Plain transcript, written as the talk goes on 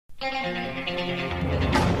Hey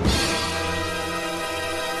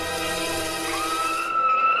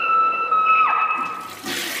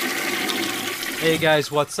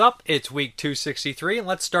guys, what's up? It's week 263, and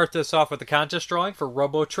let's start this off with the contest drawing for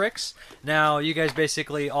Robotrix. Now, you guys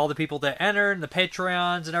basically, all the people that entered, and the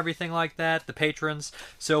Patreons and everything like that, the patrons.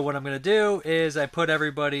 So what I'm going to do is I put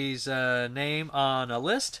everybody's name on a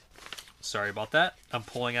list. Sorry about that. I'm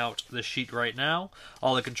pulling out the sheet right now.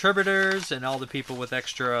 All the contributors and all the people with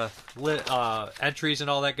extra entries and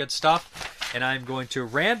all that good stuff. And I'm going to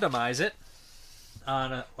randomize it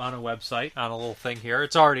on a website, on a little thing here.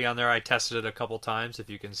 It's already on there. I tested it a couple times, if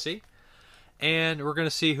you can see. And we're going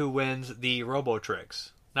to see who wins the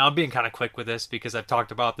Robotrix. Now, I'm being kind of quick with this because I've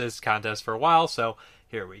talked about this contest for a while, so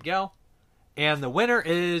here we go. And the winner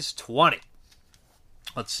is 20.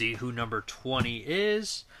 Let's see who number 20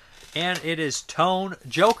 is. And it is Tone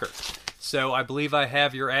Joker. So I believe I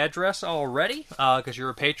have your address already, because you're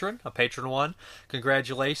a patron 1.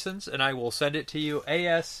 Congratulations, and I will send it to you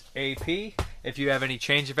ASAP. If you have any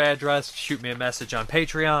change of address, shoot me a message on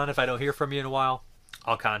Patreon. If I don't hear from you in a while,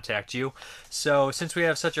 I'll contact you. So since we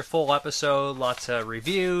have such a full episode, lots of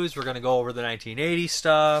reviews, we're going to go over the 1980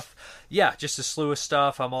 stuff. Yeah, just a slew of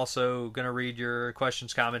stuff. I'm also going to read your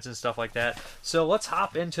questions, comments, and stuff like that. So let's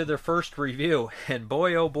hop into the first review. And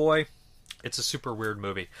boy, oh boy, it's a super weird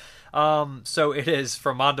movie. So it is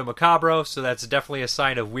from Mondo Macabro, so that's definitely a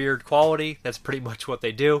sign of weird quality. That's pretty much what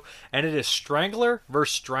they do. And it is Strangler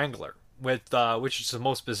vs. Strangler, with which is the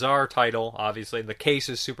most bizarre title, obviously. The case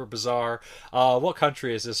is super bizarre. What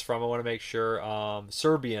country is this from? I want to make sure.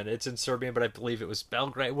 Serbian. It's in Serbian, but I believe it was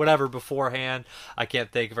Belgrade, whatever, beforehand. I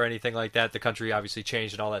can't think of anything like that. The country obviously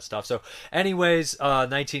changed and all that stuff. So anyways,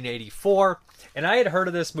 1984. And I had heard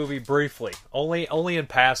of this movie briefly, only in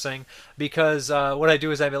passing, because what I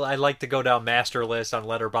do is I like to go down master lists on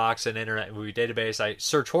Letterboxd and Internet Movie Database. I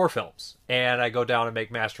search horror films, and I go down and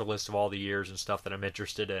make master lists of all the years and stuff that I'm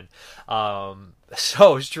interested in.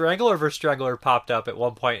 So Strangler vs. Strangler popped up at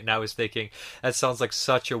one point, and I was thinking, that sounds like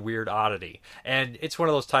such a weird oddity. And it's one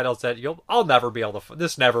of those titles that I'll never be able to,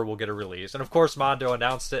 this never will get a release. And of course, Mondo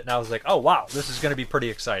announced it, and I was like, oh wow, this is going to be pretty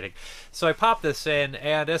exciting. So I popped this in,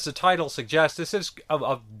 and as the title suggests, this is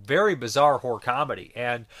a very bizarre horror comedy.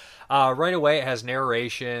 And right away, it has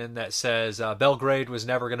narration that says Belgrade was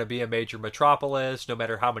never going to be a major metropolis, no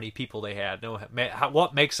matter how many people they had.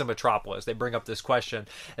 What makes a metropolis? They bring up this question.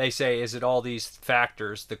 They say, is it all these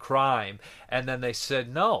factors, the crime? And then they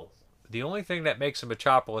said, no. The only thing that makes a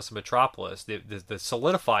metropolis, that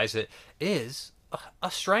solidifies it, is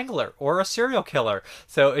a strangler or a serial killer.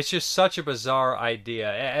 So it's just such a bizarre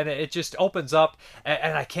idea, and it just opens up,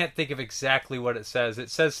 and I can't think of exactly what it says. It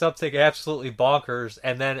says something absolutely bonkers,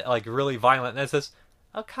 and then like really violent, and it says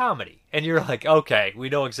a comedy, and you're like, okay, we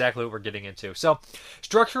know exactly what we're getting into. So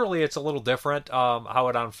structurally, it's a little different how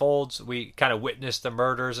it unfolds. We kind of witness the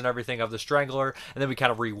murders and everything of the Strangler, and then we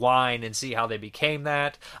kind of rewind and see how they became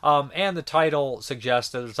that. And the title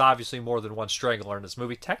suggests that there's obviously more than one Strangler in this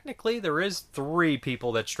movie. Technically, there is 3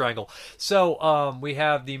 people that strangle. So we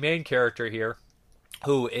have the main character here,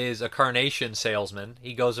 who is a carnation salesman.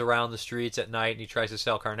 He goes around the streets at night and he tries to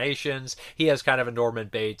sell carnations. He has kind of a Norman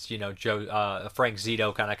Bates, Frank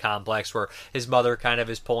Zito kind of complex, where his mother kind of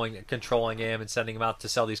is controlling him and sending him out to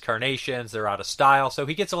sell these carnations. They're out of style, so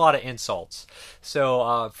he gets a lot of insults.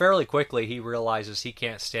 So fairly quickly he realizes he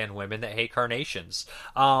can't stand women that hate carnations.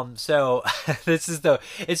 So it's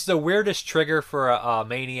the weirdest trigger for a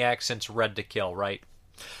maniac since Red to Kill, right?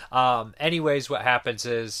 Anyways, what happens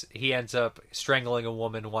is he ends up strangling a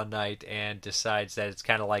woman one night and decides that it's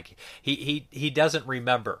kind of like he doesn't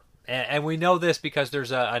remember. And we know this because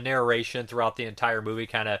there's a narration throughout the entire movie,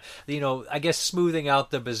 kind of, I guess smoothing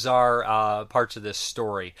out the bizarre parts of this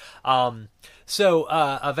story. So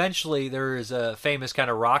eventually there is a famous kind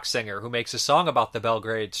of rock singer who makes a song about the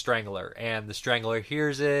Belgrade Strangler, and the Strangler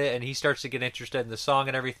hears it and he starts to get interested in the song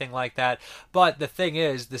and everything like that. But the thing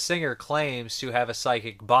is, the singer claims to have a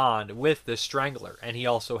psychic bond with the Strangler, and he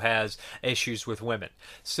also has issues with women.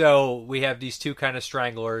 So we have these 2 kind of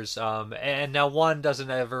Stranglers, and now one doesn't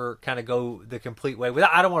ever kind of go the complete way.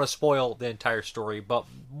 I don't want to spoil the entire story, but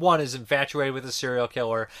one is infatuated with a serial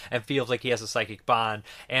killer and feels like he has a psychic bond,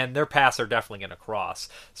 and their paths are definitely going to cross.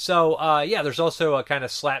 So there's also a kind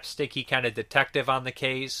of slapsticky kind of detective on the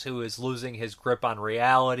case who is losing his grip on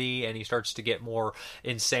reality, and he starts to get more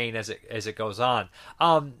insane as it goes on.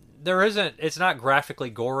 there isn't. It's not graphically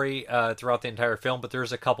gory throughout the entire film, but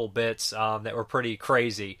there's a couple bits that were pretty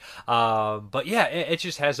crazy. But yeah, it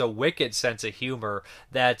just has a wicked sense of humor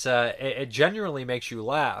that it genuinely makes you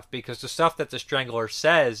laugh, because the stuff that the Strangler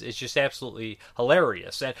says is just absolutely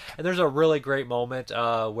hilarious. And there's a really great moment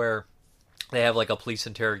where they have like a police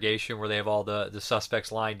interrogation where they have all the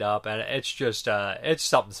suspects lined up, and it's just it's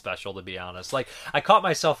something special, to be honest. Like, I caught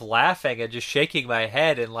myself laughing and just shaking my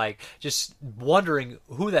head and like just wondering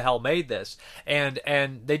who the hell made this. And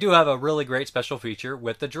they do have a really great special feature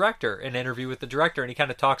with the director, an interview with the director, and he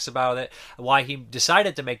kind of talks about it, why he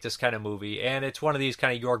decided to make this kind of movie. And it's one of these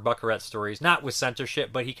kind of York Buckarett stories, not with censorship,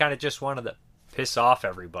 but he kind of just wanted to piss off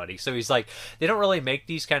everybody. So he's like, they don't really make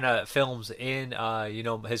these kind of films in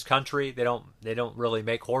his country. They don't really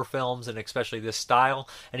make horror films, and especially this style.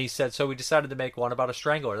 And he said, so we decided to make one about a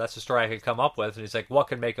strangler. That's the story I could come up with. And he's like, what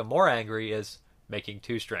can make him more angry is making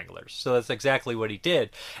two stranglers. So that's exactly what he did.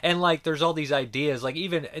 And like, there's all these ideas, like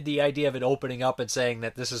even the idea of it opening up and saying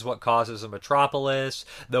that this is what causes a metropolis,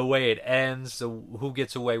 the way it ends, who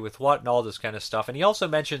gets away with what, and all this kind of stuff. And he also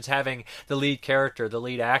mentions having the lead character, the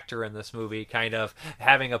lead actor in this movie, kind of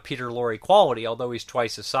having a Peter Lorre quality, although he's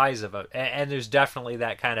twice the size of it. And there's definitely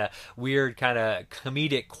that kind of weird, kind of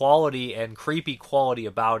comedic quality and creepy quality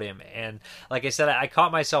about him. And like I said, I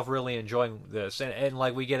caught myself really enjoying this. And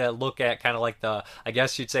like, we get a look at kind of like the, I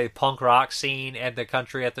guess you'd say, punk rock scene in the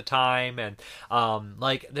country at the time. And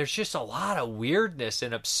like, there's just a lot of weirdness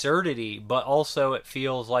and absurdity, but also it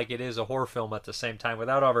feels like it is a horror film at the same time,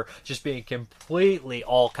 without ever just being completely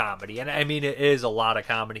all comedy. And I mean, it is a lot of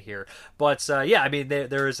comedy here. But yeah, I mean,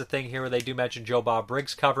 there is a thing here where they do mention Joe Bob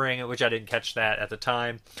Briggs covering it, which I didn't catch that at the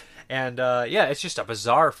time. And yeah, it's just a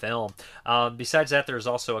bizarre film. Besides that, there's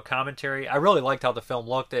also a commentary. I really liked how the film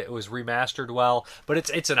looked. It was remastered well, but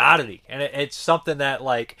it's an oddity, and it's something that,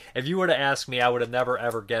 like, if you were to ask me, I would have never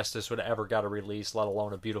ever guessed this would have ever got a release, let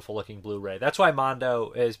alone a beautiful looking Blu-ray. That's why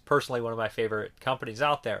Mondo is personally one of my favorite companies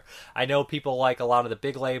out there. I know people like a lot of the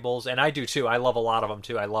big labels, and I do too. I love a lot of them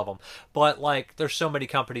too. I love them, but like, there's so many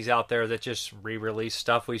companies out there that just re-release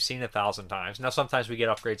stuff we've seen 1,000 times. Now, sometimes we get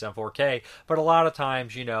upgrades on 4K, but a lot of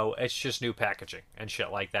times, it's just new packaging and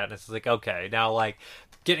shit like that. And it's like, okay, now like,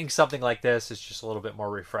 getting something like this is just a little bit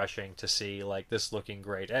more refreshing to see, like, this looking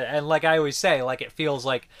great. And like I always say, like, it feels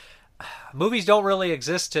like movies don't really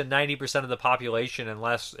exist to 90% of the population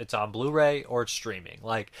unless it's on Blu-ray or it's streaming.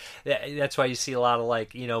 Like, that's why you see a lot of,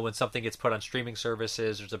 like, when something gets put on streaming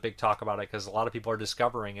services, there's a big talk about it because a lot of people are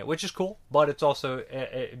discovering it, which is cool, but it's also,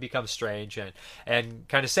 it becomes strange and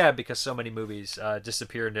kind of sad because so many movies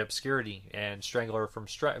disappear into obscurity, and Strangler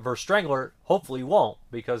versus Strangler hopefully won't,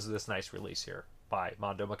 because of this nice release here by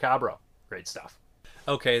Mondo Macabro. Great stuff.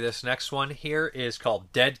 Okay, this next one here is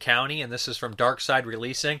called Dead County, and this is from Dark Side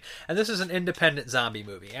Releasing, and this is an independent zombie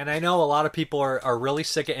movie. And I know a lot of people are really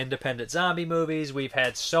sick of independent zombie movies. We've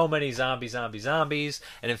had so many zombies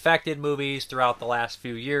and infected movies throughout the last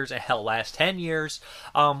few years, and hell, last 10 years.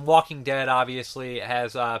 Walking Dead obviously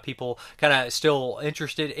has people kind of still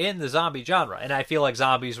interested in the zombie genre, and I feel like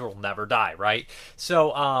zombies will never die, right?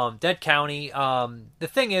 So, Dead County, the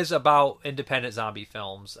thing is about independent zombie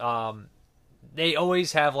films, they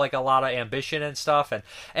always have like a lot of ambition and stuff, and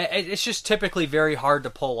it's just typically very hard to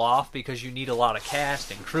pull off because you need a lot of cast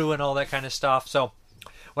and crew and all that kind of stuff. So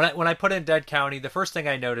when I put in Dead County, the first thing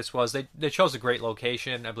I noticed was they chose a great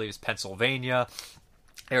location. I believe it's Pennsylvania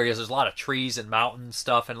areas. There's a lot of trees and mountain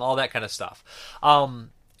stuff and all that kind of stuff. And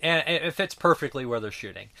it fits perfectly where they're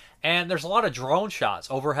shooting. And there's a lot of drone shots,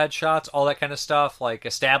 overhead shots, all that kind of stuff, like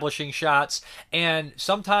establishing shots. And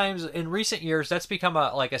sometimes in recent years, that's become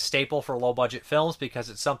a staple for low-budget films because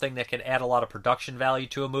it's something that can add a lot of production value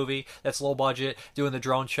to a movie that's low-budget, doing the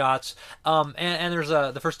drone shots. And there's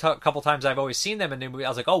the first couple times I've always seen them in a movie, I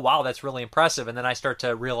was like, oh, wow, that's really impressive. And then I start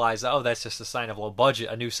to realize, oh, that's just a sign of low-budget,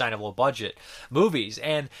 a new sign of low-budget movies.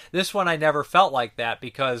 And this one I never felt like that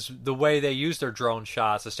because the way they use their drone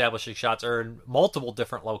shots, establishing shots, are in multiple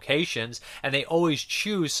different locations, and they always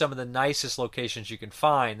choose some of the nicest locations you can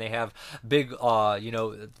find. They have big,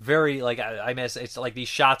 very, like, I mean, it's like these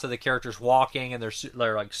shots of the characters walking, and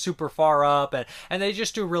they're like super far up, and they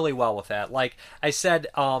just do really well with that. Like I said,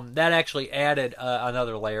 that actually added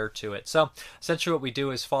another layer to it. So essentially what we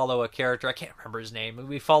do is follow a character, I can't remember his name,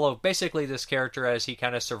 we follow basically this character as he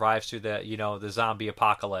kind of survives through the zombie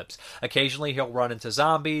apocalypse. Occasionally he'll run into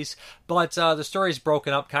zombies, but the story's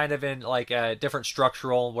broken up kind of in like different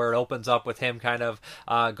structural, where it opens up with him kind of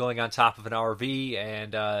going on top of an RV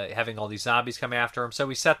and having all these zombies come after him. So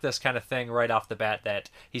we set this kind of thing right off the bat that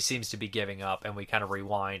he seems to be giving up, and we kind of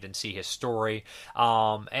rewind and see his story.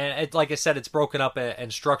 Like I said, it's broken up in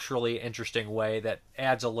structurally interesting way that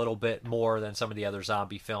adds a little bit more than some of the other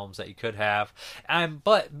zombie films that you could have.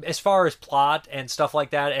 But as far as plot and stuff like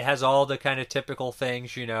that, it has all the kind of typical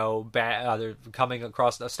things, they're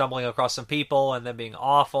stumbling across some people and then being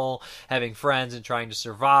awful, having friends and trying to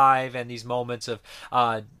survive, and these moments of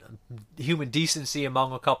human decency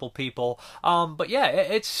among a couple people. But yeah,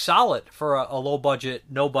 it's solid for a low budget,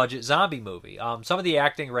 no budget zombie movie. Some of the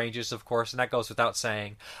acting ranges, of course, and that goes without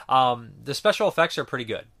saying. The special effects are pretty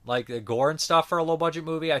good, like the gore and stuff for a low budget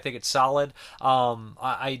movie. I think it's solid.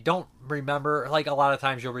 I don't remember, like, a lot of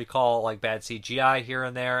times you'll recall like bad CGI here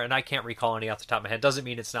and there, and I can't recall any off the top of my head. Doesn't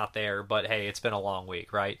mean it's not there, but hey, it's been a long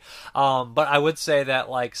week, right? But I would say that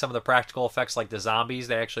like some of the practical effects, like the zombies,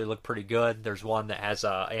 they actually look pretty good. There's one that has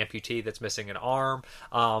a amputee that's missing an arm,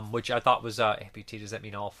 which I thought was amputee. Does that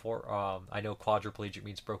mean all four? I know quadriplegic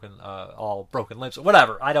means all broken limbs,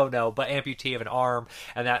 whatever. I don't know, but amputee of an arm,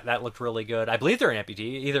 and that looked really good. I believe they're an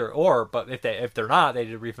amputee, either or, but if they're not, they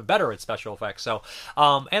did even better with special effects. So,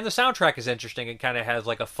 and the soundtrack is interesting. It kind of has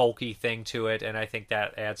like a folky thing to it, and I think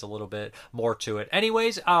that adds a little bit more to it.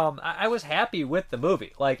 Anyways, I was happy with the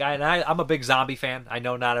movie. Like, I'm a big zombie fan. I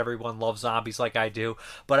know not everyone loves zombies like I do,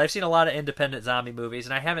 but I've seen a lot of independent zombie movies,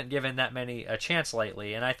 and I haven't given that many a chance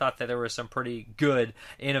lately, and I thought that there were some pretty good,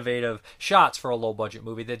 innovative shots for a low-budget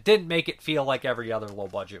movie that didn't make it feel like every other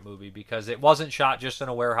low-budget movie, because it wasn't shot just in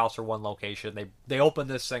a warehouse or one location. They opened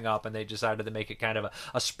this thing up, and they decided to make it kind of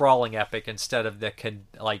a sprawling epic instead of the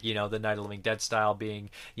Night of the Living Dead style being,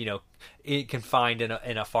 confined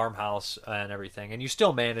in a farmhouse and everything, and you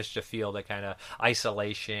still manage to feel the kind of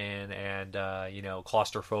isolation and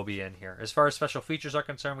claustrophobia in here. As far as special features are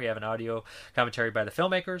concerned, we have an audio commentary by the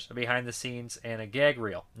filmmakers, a behind the scenes, and a gag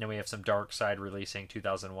reel. And then we have some Dark Side releasing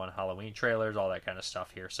 2001 Halloween trailers, all that kind of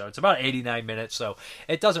stuff here. So it's about 89 minutes, so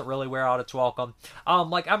it doesn't really wear out its welcome.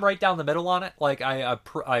 I'm right down the middle on it. Like,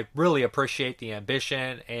 I really appreciate the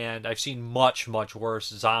ambition, and I've seen much worse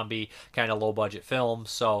zombie kind of low budget films.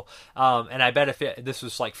 So and I bet if this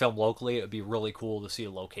was like filmed locally, it would be really cool to see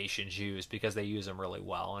locations used, because they use them really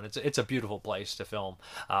well, and it's a beautiful place to film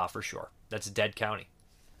for sure. That's Dead County.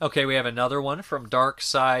 Okay, we have another one from Dark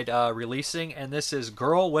Side releasing, and this is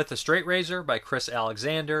Girl with a Straight Razor by Chris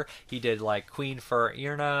Alexander. He did like Queen for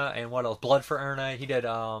Erna, and what else? Blood for Erna. He did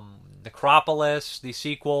Necropolis, the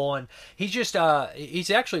sequel, and he's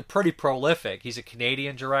actually pretty prolific. He's a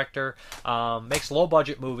Canadian director, makes low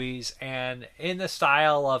budget movies, and in the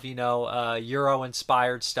style of Euro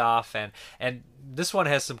inspired stuff, and this one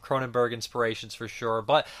has some Cronenberg inspirations for sure,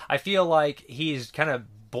 but I feel like he's kind of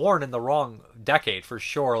born in the wrong decade for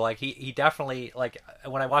sure. Like he definitely, like,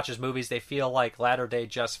 when I watch his movies, they feel like latter day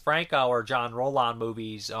Jess Franco or John Roland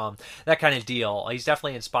movies, that kind of deal. He's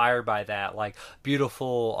definitely inspired by that, like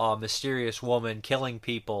beautiful mysterious woman killing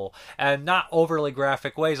people, and not overly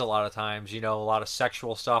graphic ways a lot of times, a lot of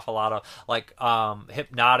sexual stuff, a lot of like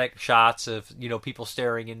hypnotic shots of people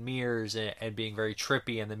staring in mirrors and being very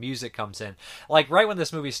trippy, and the music comes in. Like right when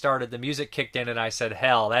this movie started, the music kicked in and I said,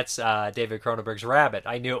 hell, that's David Cronenberg's Rabid.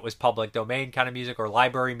 I knew it was public domain kind of music or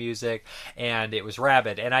library music, and it was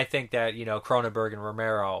Rabid. And I think that Cronenberg and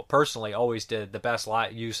Romero personally always did the best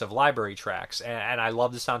use of library tracks, and I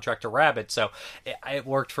love the soundtrack to Rabid, so it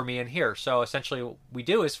worked for me in here. So essentially what we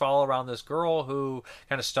do is follow around this girl who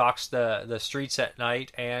kind of stalks the streets at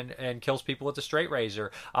night and kills people with a straight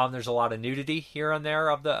razor. There's a lot of nudity here and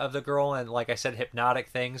there of the girl, and like I said, hypnotic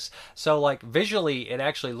things. So like visually it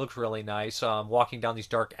actually looks really nice, walking down these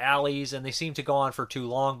dark alleys, and they seem to go on for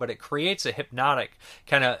too long, but it creates a hypnotic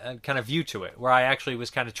kind of view to it, where I actually was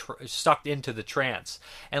kind of sucked into the trance.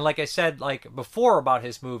 And like I said, like before about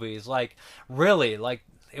his movies, like really, like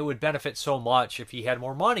it would benefit so much if he had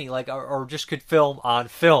more money, like, or just could film on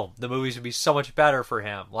film. The movies would be so much better for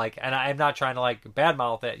him. Like, and I'm not trying to like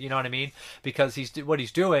badmouth it, you know what I mean? Because what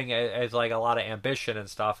he's doing is like a lot of ambition and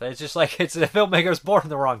stuff. It's just like, it's the filmmaker's born in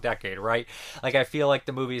the wrong decade, right? Like, I feel like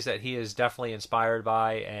the movies that he is definitely inspired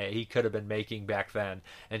by, he could have been making back then,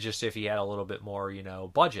 and just if he had a little bit more,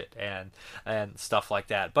 budget and stuff like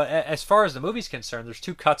that. But as far as the movie's concerned, there's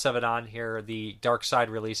two cuts of it on here. The Dark Side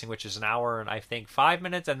releasing, which is an hour and I think 5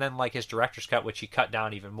 minutes minutes, and then like his director's cut, which he cut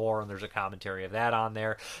down even more, and there's a commentary of that on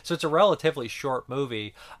there. So it's a relatively short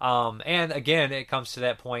movie. And again, it comes to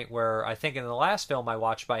that point where I think in the last film I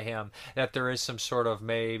watched by him that there is some sort of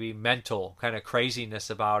maybe mental kind of craziness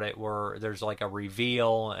about it, where there's like a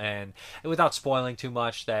reveal, and without spoiling too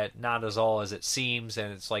much, that not as all as it seems,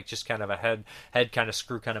 and it's like just kind of a head kind of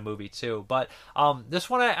screw kind of movie too. But this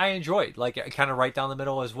one I enjoyed, like kind of right down the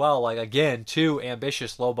middle as well. Like again, two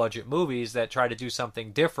ambitious low budget movies that try to do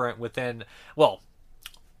something different within, well,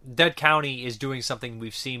 Dead County is doing something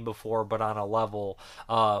we've seen before, but on a level,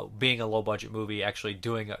 being a low-budget movie, actually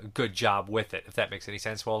doing a good job with it, if that makes any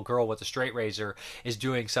sense. Well, Girl with a Straight Razor is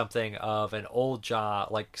doing something of an old genre,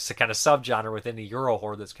 like kind of subgenre within the Euro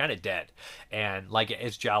horror that's kind of dead. And like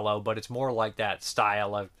it's giallo, but it's more like that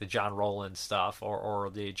style of the John Rowland stuff, or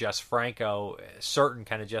the Jess Franco, certain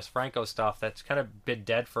kind of Jess Franco stuff that's kind of been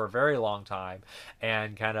dead for a very long time,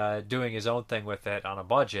 and kind of doing his own thing with it on a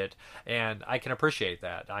budget. And I can appreciate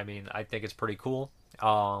that. I mean, I think it's pretty cool.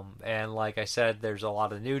 And like I said, there's a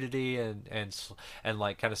lot of nudity and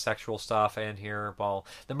like kind of sexual stuff in here. Well,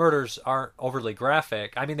 the murders aren't overly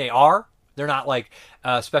graphic. I mean, they are. They're not like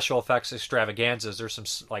special effects extravaganzas. There's some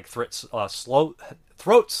like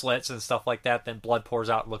throat slits and stuff like that. Then blood pours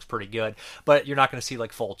out and looks pretty good. But you're not going to see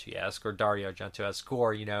like Fulci-esque or Dario Argento-esque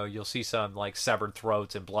gore. You know, you'll see some like severed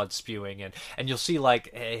throats and blood spewing, and you'll see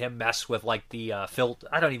like him mess with like the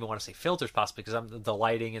I don't even want to say filters possibly, because the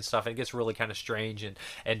lighting and stuff. And it gets really kind of strange and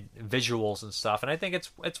visuals and stuff. And I think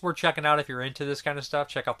it's worth checking out if you're into this kind of stuff.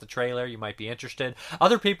 Check out the trailer. You might be interested.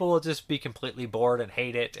 Other people will just be completely bored and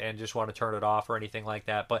hate it and just want to turn it off or anything like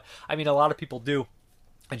that. But I mean, a lot of people do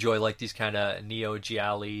enjoy like these kind of neo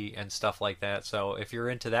gialli and stuff like that. So if you're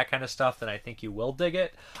into that kind of stuff, then I think you will dig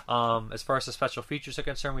it. As far as the special features are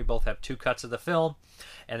concerned, we both have 2 cuts of the film,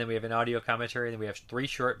 and then we have an audio commentary, and then we have 3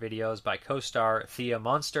 short videos by co-star Thea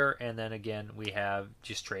Munster, and then again we have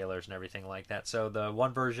just trailers and everything like that. So the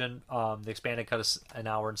one version, the expanded cut is 1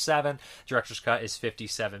 hour and 7, director's cut is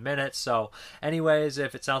 57 minutes. So anyways,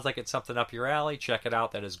 if it sounds like it's something up your alley, check it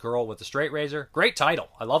out. That is Girl with the Straight Razor. Great title.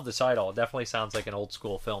 I love the title. It definitely sounds like an old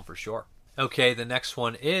school film for sure. Okay, the next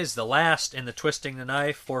one is the last in the Twisting the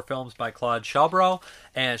Knife, 4 films by Claude Chabrol,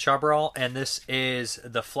 and this is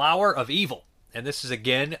The Flower of Evil. And this is,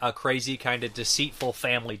 again, a crazy kind of deceitful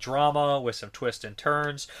family drama with some twists and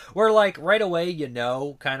turns, where, like, right away, you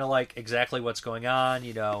know, kind of, like, exactly what's going on,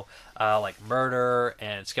 you know, like, murder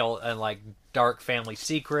and like, dark family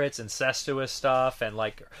secrets, incestuous stuff, and,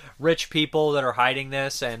 like, rich people that are hiding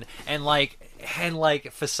this, and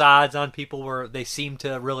facades on people where they seem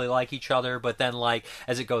to really like each other, but then, like,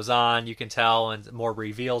 as it goes on, you can tell, and more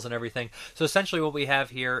reveals and everything. So, essentially, what we have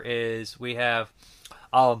here is we have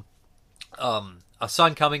a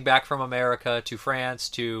son coming back from America to France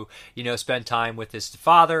to, you know, spend time with his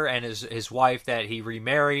father and his wife that he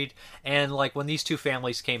remarried. And, like, when these two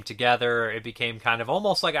families came together, it became kind of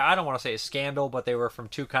almost like, I don't want to say a scandal, but they were from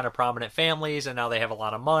 2 kind of prominent families, and now they have a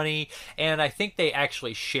lot of money. And I think they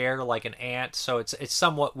actually share, like, an aunt, so it's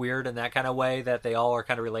somewhat weird in that kind of way that they all are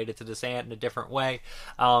kind of related to this aunt in a different way.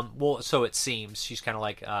 Well, so it seems. She's kind of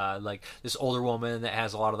like this older woman that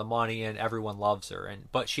has a lot of the money, and everyone loves her.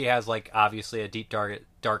 But she has, like, obviously a deep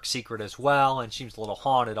dark secret as well, and seems a little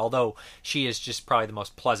haunted, although she is just probably the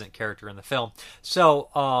most pleasant character in the film. So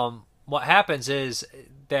what happens is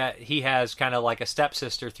that he has kind of like a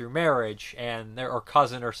stepsister through marriage, and or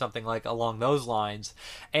cousin or something like along those lines,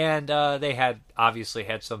 and they had obviously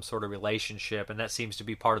had some sort of relationship, and that seems to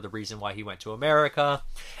be part of the reason why he went to America.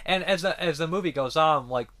 And as the movie goes on,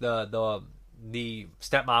 like the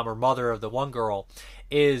stepmom or mother of the one girl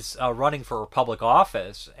is running for public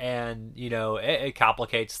office, and, you know, it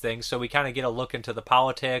complicates things. So we kind of get a look into the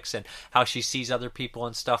politics and how she sees other people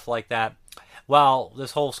and stuff like that. Well,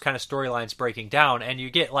 this whole kind of storyline's breaking down, and you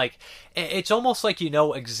get, like, it's almost like, you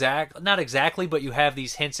know, not exactly, but you have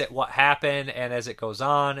these hints at what happened, and as it goes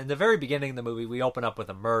on, in the very beginning of the movie, we open up with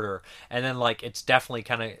a murder, and then, like, it's definitely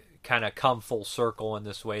kind of come full circle in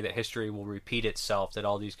this way that history will repeat itself, that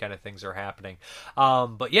all these kind of things are happening.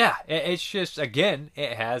 But yeah, it's just, again,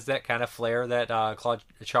 it has that kind of flair that Claude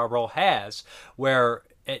Chabrol has, where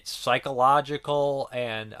it's psychological,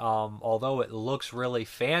 and although it looks really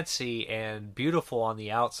fancy and beautiful on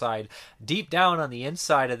the outside, deep down on the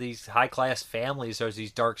inside of these high-class families, there's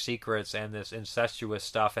these dark secrets and this incestuous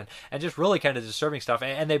stuff, and just really kind of disturbing stuff.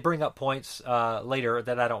 And they bring up points later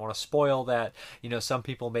that I don't want to spoil, that, you know, some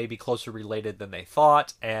people may be closer related than they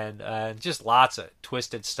thought, and just lots of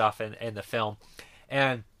twisted stuff in the film.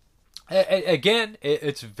 And Again,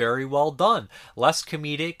 it's very well done. Less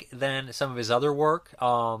comedic than some of his other work.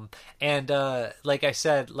 And like I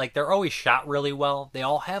said, like they're always shot really well. They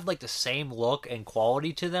all have like the same look and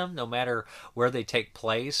quality to them, no matter where they take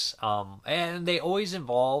place. And they always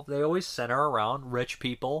center around rich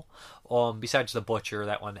people. Besides the butcher,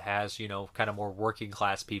 that one has, kind of more working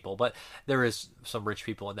class people, but there is some rich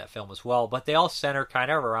people in that film as well. But they all center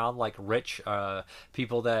kind of around like rich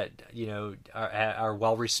people that are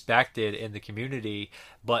well respected in the community,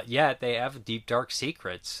 but yet they have deep dark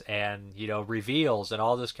secrets and reveals and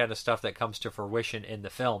all this kind of stuff that comes to fruition in the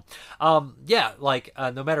film. Yeah, like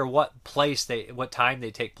no matter what time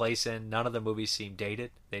they take place in, none of the movies seem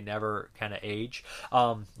dated. They never kind of age,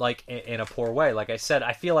 like in a poor way. Like I said,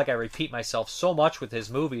 I feel like I repeat myself so much with his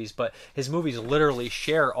movies, but his movies literally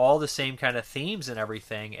share all the same kind of themes and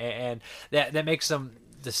everything, and that makes them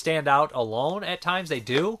to stand out alone at times. They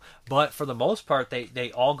do, but for the most part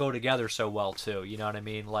they all go together so well too, you know what I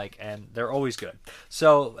mean, like, and they're always good.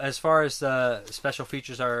 So as far as the special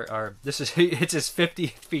features are this is it's his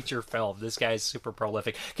 50th feature film. This guy is super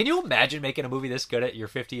prolific. Can you imagine making a movie this good at your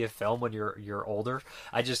 50th film when you're older?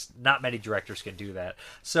 Not many directors can do that.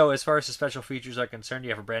 So as far as the special features are concerned,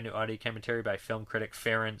 you have a brand new audio commentary by film critic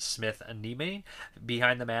Farron Smith Anime,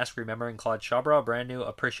 Behind the Mask, Remembering Claude Chabra, a brand new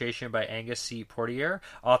appreciation by Angus C. Portier,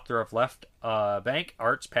 author of Left Bank,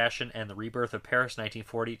 Arts, Passion, and the Rebirth of Paris,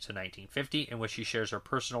 1940 to 1950, in which he shares her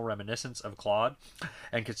personal reminiscence of Claude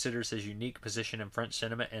and considers his unique position in French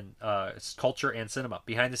cinema and culture and cinema.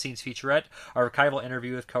 Behind-the-scenes featurette, archival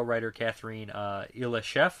interview with co-writer Catherine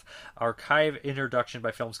Ileshef, archive introduction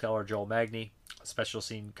by film scholar Joel Magny, special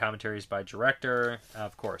scene commentaries by director,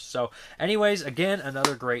 of course. So anyways, again,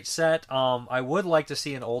 another great set. I would like to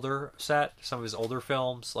see an older set, some of his older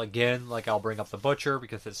films. Again, like I'll bring up The Butcher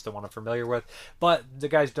because it's the one I'm familiar with, but the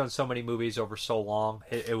guy's done so many movies over so long,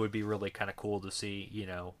 it would be really kind of cool to see,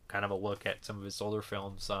 kind of a look at some of his older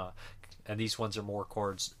films. And these ones are more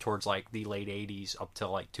towards like the late 80s up to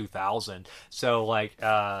like 2000. So like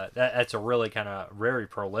that's a really kind of very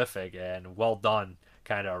prolific and well done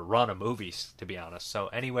kind of run of movies, to be honest. So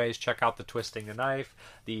anyways, check out the Twisting the Knife,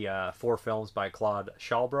 the 4 films by Claude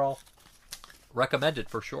Chalbral. Recommended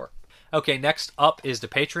for sure. Okay, next up is the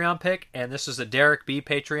Patreon pick, and this is a Derek B.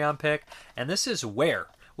 Patreon pick, and this is Where,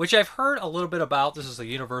 which I've heard a little bit about. This is a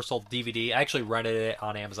Universal DVD. I actually rented it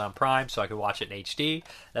on Amazon Prime so I could watch it in HD.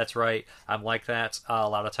 That's right, I'm like that. A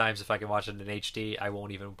lot of times if I can watch it in HD, I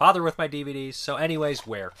won't even bother with my DVDs. So anyways,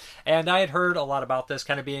 Where. And I had heard a lot about this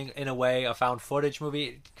kind of being, in a way, a found footage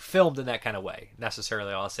movie, filmed in that kind of way.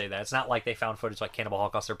 Necessarily, I'll say that. It's not like they found footage like Cannibal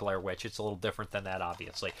Holocaust or Blair Witch. It's a little different than that,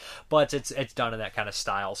 obviously. But it's done in that kind of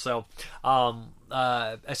style. So,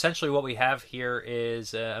 essentially what we have here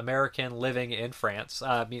is an American living in France.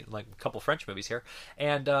 I mean, like a couple French movies here,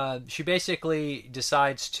 and she basically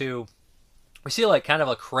decides to. We see like kind of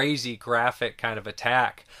a crazy graphic kind of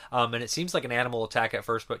attack, and it seems like an animal attack at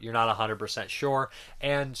first, but you're not 100% sure.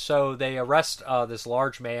 And so they arrest this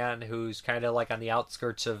large man who's kind of like on the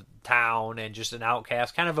outskirts of town and just an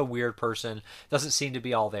outcast, kind of a weird person, doesn't seem to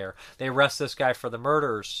be all there. They arrest this guy for the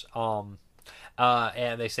murders, and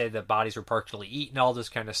they say the bodies were partially eaten, all this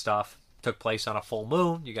kind of stuff. Took place on a full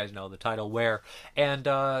moon. You guys know the title, Where. And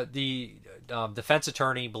the defense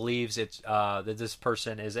attorney believes that this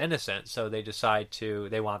person is innocent, so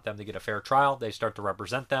they want them to get a fair trial. They start to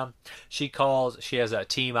represent them. She has a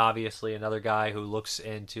team, obviously, another guy who looks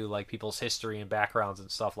into like people's history and backgrounds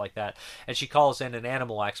and stuff like that. And she calls in an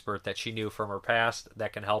animal expert that she knew from her past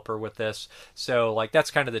that can help her with this. So like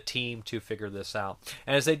that's kind of the team to figure this out.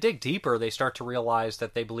 And as they dig deeper, they start to realize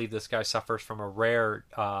that they believe this guy suffers from a rare,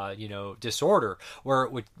 disorder where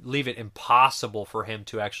it would leave it impossible for him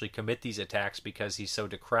to actually commit these attacks because he's so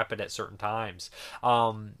decrepit at certain times.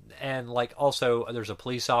 And like also there's a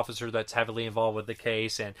police officer that's heavily involved with the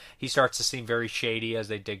case, and he starts to seem very shady as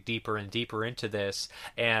they dig deeper and deeper into this.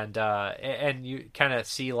 And you kind of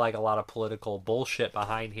see like a lot of political bullshit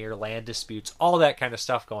behind here, land disputes, all that kind of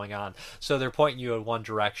stuff going on. So they're pointing you in one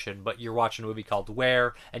direction, but you're watching a movie called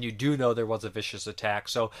Where, and you do know there was a vicious attack.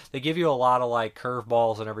 So they give you a lot of like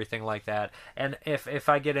curveballs and everything like that. And if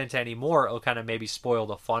I get into any more, it'll kind of maybe spoil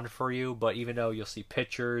the fun for you, but even though you'll see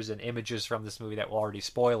pictures and images from this movie that will already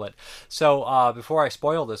spoil it. So before I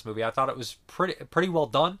spoil this movie, I thought it was pretty well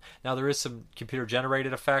done. Now there is some computer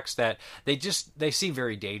generated effects that they seem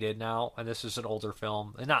very dated now, and this is an older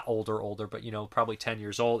film, and not older, but probably 10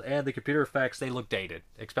 years old, and the computer effects, they look dated,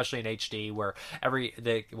 especially in HD, where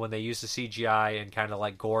when they use the CGI and kind of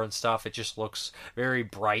like gore and stuff, it just looks very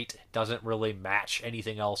bright, doesn't really match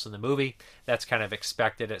anything else in the movie. movie. That's kind of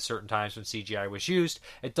expected at certain times when CGI was used.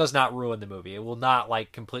 It does not ruin the movie. It will not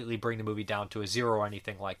like completely bring the movie down to a zero or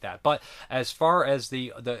anything like that. But as far as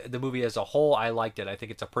the movie as a whole, I liked it. I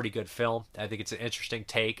think it's a pretty good film. I think it's an interesting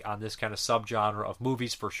take on this kind of subgenre of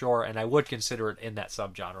movies for sure, and I would consider it in that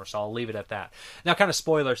subgenre, so I'll leave it at that. Now, kind of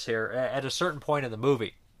spoilers here. At a certain point in the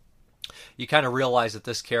movie, you kind of realize that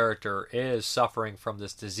this character is suffering from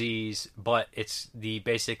this disease, but it's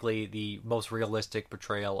basically the most realistic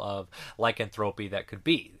portrayal of lycanthropy that could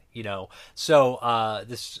be. So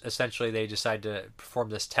this essentially they decide to perform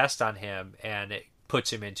this test on him, and it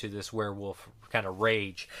puts him into this werewolf kind of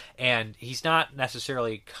rage, and he's not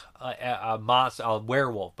necessarily a monster, a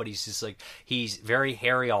werewolf, but he's just like, he's very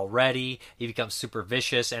hairy already. He becomes super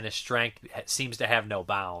vicious, and his strength seems to have no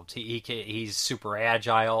bounds. He's super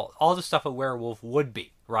agile, all the stuff a werewolf would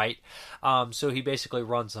be, right? So he basically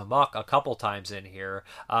runs amok a couple times in here,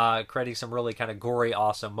 creating some really kind of gory,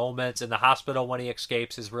 awesome moments. In the hospital when he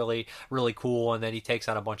escapes is really, really cool, and then he takes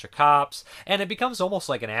on a bunch of cops, and it becomes almost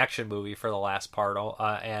like an action movie for the last part,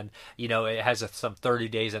 and it has some 30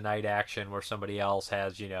 Days a Night action where somebody else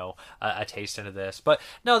has a taste into this. But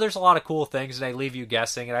no, there's a lot of cool things, and they leave you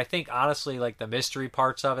guessing, and I think honestly like the mystery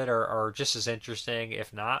parts of it are just as interesting,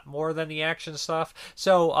 if not more, than the action stuff.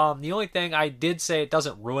 So the only thing I did say, it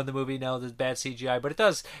doesn't ruin the movie, no, the bad CGI, but it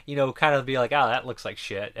does kind of be like, oh, that looks like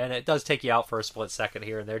shit, and it does take you out for a split second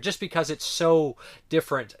here and there just because it's so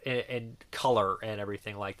different in color and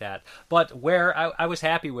everything like that. But where I was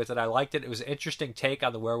happy with it, I liked it. It was an interesting take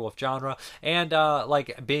on the werewolf genre, and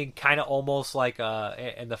like being kind of almost like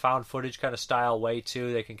in the found footage kind of style way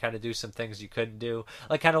too. They can kind of do some things you couldn't do,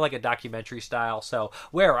 like kind of like a documentary style. So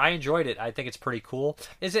where I enjoyed it, I think it's pretty cool.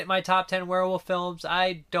 Is it my top 10 werewolf films?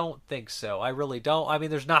 I don't think so. I really don't. I mean,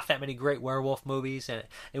 there's not that many great werewolf movies, and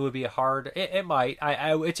it would be hard. It might.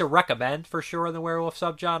 It's a recommend for sure in the werewolf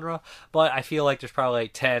subgenre, but I feel like there's probably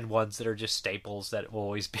like 10 ones that are just staples that will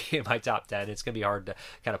always be in my top 10. It's gonna be hard to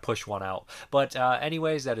kind of push one out. But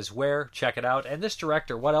anyways, that is Where. Check it out. And this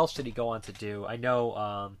director, what else did he go on to do? I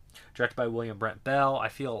know directed by William Brent Bell. I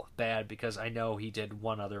feel bad because I know he did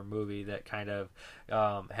one other movie that kind of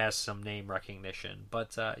has some name recognition.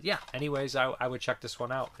 But yeah, anyways, I would check this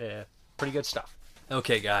one out. Pretty good stuff.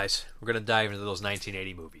 Okay, guys, we're going to dive into those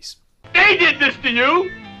 1980 movies. They did this to you!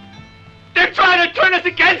 They're trying to turn us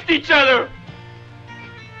against each other!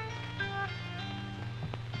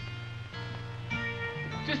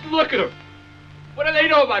 Just look at them. What do they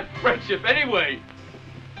know about friendship anyway?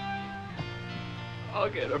 I'll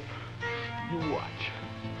get them. You watch.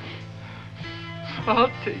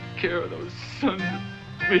 I'll take care of those sons of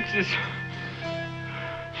bitches.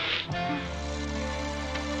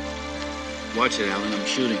 Watch it, Alan. I'm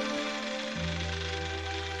shooting.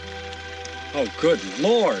 Oh, good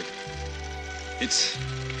Lord. It's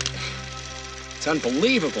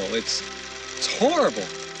unbelievable. It's horrible.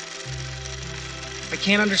 I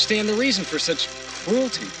can't understand the reason for such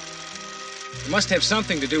cruelty. It must have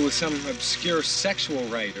something to do with some obscure sexual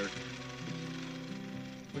rite or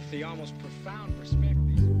with the almost profound respect.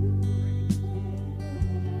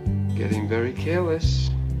 Getting very careless.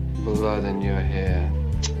 Blood in your hair.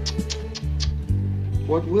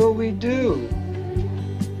 What will we do?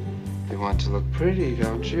 You want to look pretty,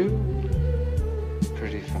 don't you?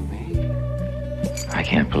 Pretty for me. I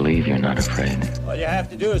can't believe you're not afraid. All you have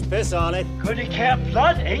to do is piss on it. Goody care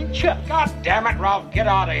blood, ain't you? God damn it, Ralph, get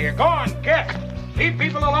out of here. Go on, get. Leave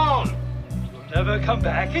people alone. You'll never come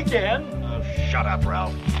back again. Oh, shut up,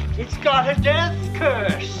 Ralph. It's got a death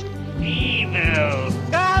curse. Evil.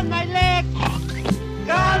 God, my leg!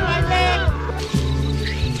 God, my leg!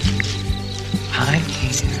 I'm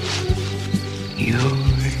here. You're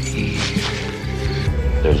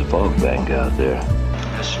here. There's a fog bank out there.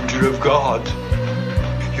 Messenger of God,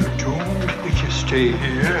 you're doomed if you stay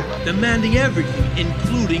here. Demanding everything,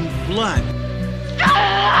 including blood.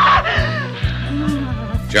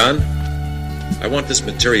 John, I want this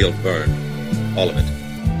material burned. All of it.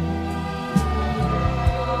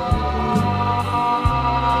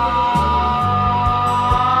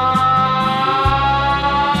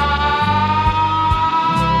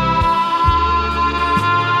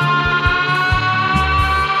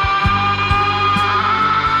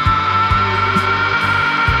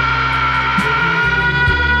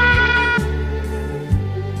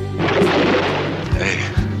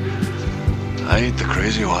 I ain't the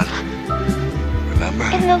crazy one. Remember?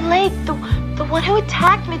 In the lake, the one who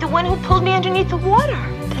attacked me, the one who pulled me underneath the water.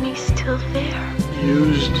 And he's still there.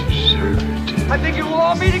 Used servitude. I think you will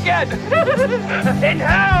all meet again. In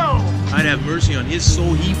hell! I'd have mercy on his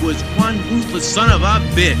soul. He was one ruthless son of a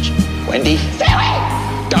bitch. Wendy.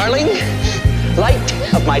 Darling?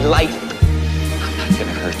 Light of my life. I'm not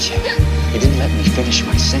gonna hurt you. You didn't let me finish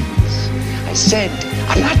my sentence. I said,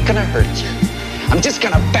 I'm not gonna hurt you. I'm just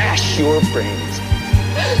gonna bash your brains.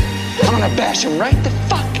 I'm gonna bash them right the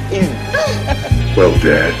fuck in. Well,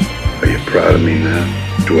 Dad, are you proud of me now?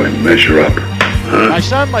 Do I measure up? Huh?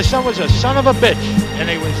 My son was a son of a bitch, and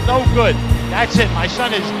he was no good. That's it. My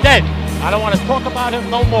son is dead. I don't want to talk about him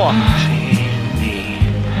no more.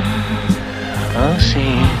 Oh,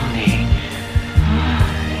 Cindy,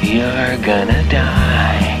 you're gonna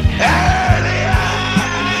die.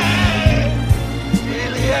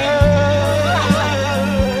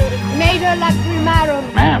 Mater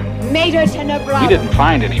lacrimarum. Ma'am. Mater tenebrarum. We didn't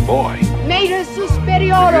find any boy. Mater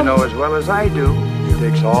suspiriorum. You know as well as I do, it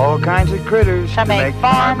takes all kinds of critters to make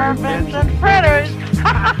Farmer Vincent fritters.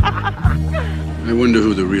 I wonder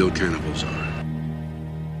who the real cannibals are.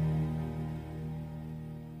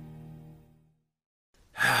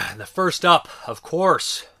 The first up, of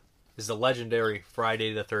course, is the legendary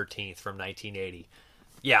Friday the 13th from 1980.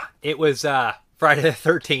 Yeah, it was Friday the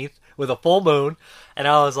 13th with a full moon, and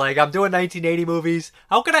I was like, I'm doing 1980 movies.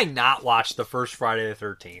 How could I not watch the first Friday the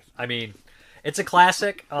 13th? I mean, it's a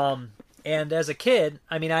classic, and as a kid,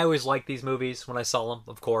 I mean, I always liked these movies when I saw them,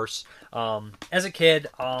 of course. As a kid,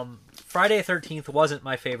 Friday the 13th wasn't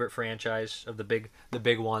my favorite franchise of the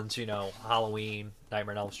big ones, you know, Halloween,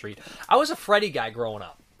 Nightmare on Elm Street. I was a Freddy guy growing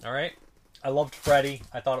up, all right? I loved Freddy.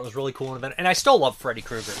 I thought it was really cool, and I still love Freddy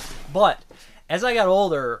Krueger. But as I got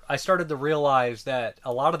older, I started to realize that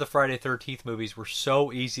a lot of the Friday the 13th movies were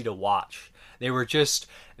so easy to watch. They were just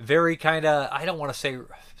very kind of, I don't want to say,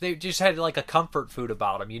 they just had like a comfort food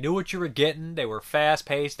about them. You knew what you were getting. They were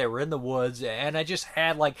fast-paced. They were in the woods. And I just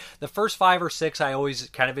had like the first 5 or 6 I always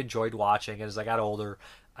kind of enjoyed watching. As I got older,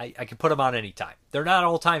 I could put them on anytime. They're not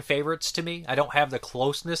all-time favorites to me. I don't have the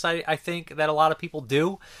closeness I think that a lot of people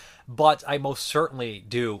do. But I most certainly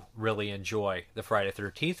do really enjoy the Friday the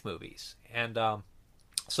 13th movies. And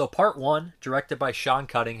so part 1, directed by Sean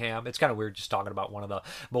Cunningham. It's kind of weird just talking about one of the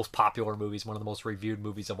most popular movies, one of the most reviewed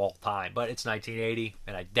movies of all time. But it's 1980,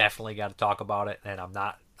 and I definitely got to talk about it, and I'm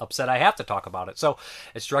not upset I have to talk about it. So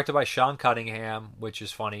it's directed by Sean Cunningham, which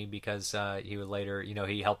is funny because he would later, you know,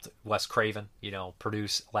 he helped Wes Craven, you know,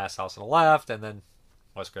 produce Last House on the Left, and then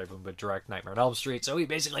Wes Craven would direct Nightmare on Elm Street, so he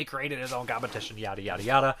basically created his own competition, yada, yada,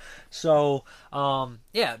 yada. So,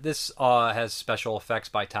 yeah, this has special effects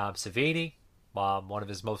by Tom Savini, one of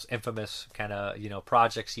his most infamous kind of, you know,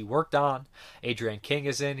 projects he worked on. Adrienne King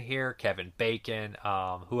is in here, Kevin Bacon,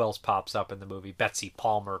 who else pops up in the movie? Betsy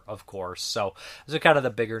Palmer, of course. So those are kind of the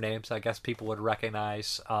bigger names I guess people would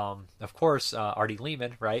recognize. Of course, Artie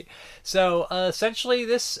Lehman, right? So essentially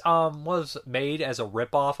this was made as a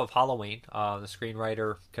ripoff of Halloween. The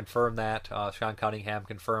screenwriter confirmed that. Sean Cunningham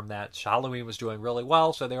confirmed that Halloween was doing really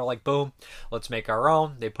well, so they were like, boom, let's make our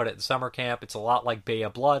own. They put it in summer camp. It's a lot like Bay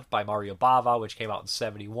of Blood by Mario Bava, which came out in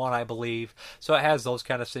 1971, I believe. So it has those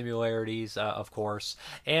kind of similarities, of course.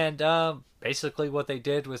 And basically what they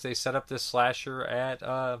did was they set up this slasher at,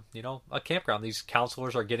 you know, a campground. These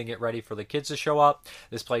counselors are getting it ready for the kids to show up.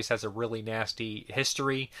 This place has a really nasty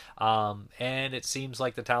history, and it seems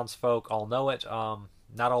like the townsfolk all know it.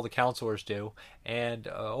 Not all the counselors do. And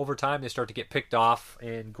over time, they start to get picked off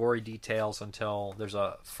in gory details until there's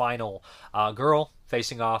a final girl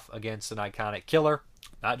facing off against an iconic killer.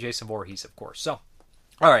 Not Jason Voorhees, of course. So,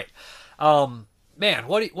 all right. Man,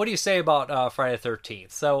 what do you say about Friday the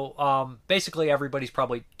 13th? So, basically, everybody's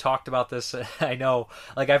probably talked about this. I know,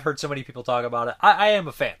 like, I've heard so many people talk about it. I am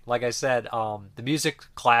a fan. Like I said, the music,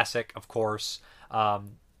 classic, of course.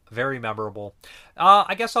 Very memorable.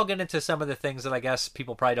 I guess I'll get into some of the things that I guess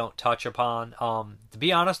people probably don't touch upon. To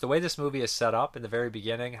be honest, the way this movie is set up in the very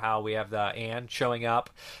beginning, how we have the Anne showing up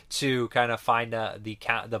to kind of find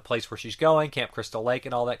the place where she's going, Camp Crystal Lake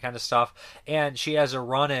and all that kind of stuff, and she has a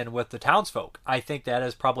run-in with the townsfolk. I think that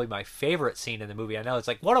is probably my favorite scene in the movie. I know it's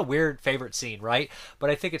like, what a weird favorite scene, right? But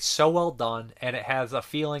I think it's so well done, and it has a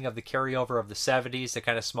feeling of the carryover of the 70s, the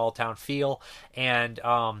kind of small-town feel, and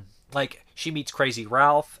like, she meets Crazy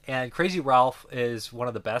Ralph, and Crazy Ralph is one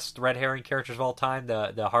of the best red herring characters of all time,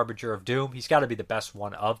 the Harbinger of Doom. He's got to be the best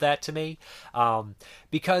one of that to me,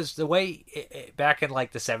 because the way, back in,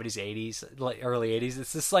 like, the 70s, 80s, like, early 80s,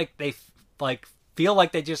 it's just like they, like, feel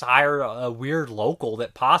like they just hired a weird local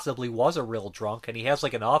that possibly was a real drunk, and he has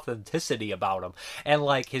like an authenticity about him, and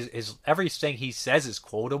like his everything he says is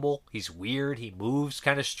quotable. He's weird, he moves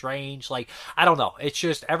kind of strange, like I don't know, it's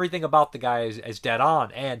just everything about the guy is dead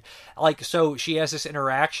on. And like, so she has this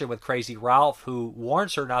interaction with Crazy Ralph, who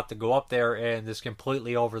warns her not to go up there in this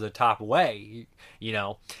completely over the top way, you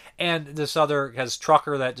know. And this other has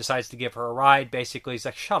trucker that decides to give her a ride. Basically, he's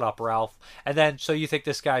like, "Shut up, Ralph." And then, so you think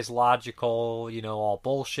this guy's logical, you know, all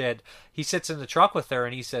bullshit. He sits in the truck with her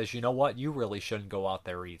and he says, "You know what? You really shouldn't go out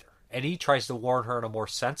there either." And he tries to warn her in a more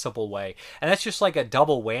sensible way. And that's just like a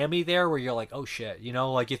double whammy there, where you're like, oh shit, you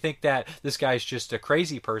know, like you think that this guy's just a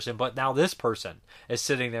crazy person, but now this person is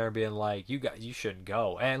sitting there and being like, you shouldn't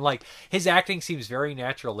go. And like, his acting seems very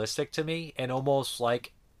naturalistic to me and almost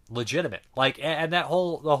like legitimate, like, and the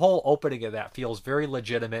whole opening of that feels very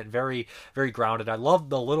legitimate, very, very grounded. I love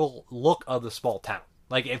the little look of the small town.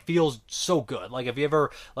 Like, it feels so good. Like, if you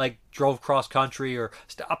ever like drove cross country or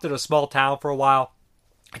stopped in a small town for a while,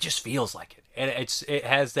 it just feels like it, and it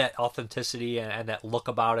has that authenticity and that look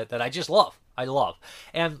about it that I just love. I love.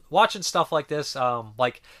 And watching stuff like this,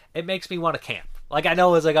 like, it makes me want to camp. Like, I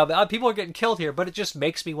know it's like, people are getting killed here, but it just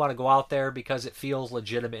makes me want to go out there because it feels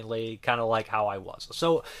legitimately kind of like how I was.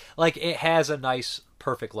 So, like, it has a nice,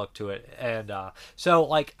 perfect look to it. And so,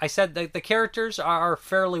 like I said, the characters are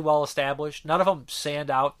fairly well established. None of them stand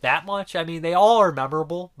out that much. I mean, they all are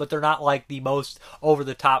memorable, but they're not like the most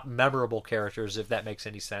over-the-top memorable characters, if that makes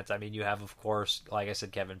any sense. I mean, you have, of course, like I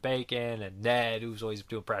said, Kevin Bacon and Ned, who's always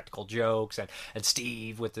doing practical jokes, and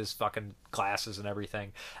Steve with his fucking glasses and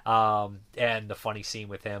everything, and the funny scene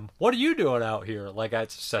with him. What are you doing out here? Like,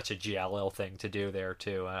 that's such a GLL thing to do there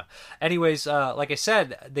too. Anyways, like I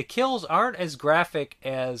said, the kills aren't as graphic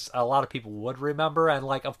as a lot of people would remember, and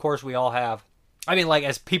like, of course, we all have, I mean, like,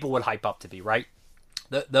 as people would hype up to be, right?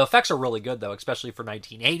 The effects are really good, though, especially for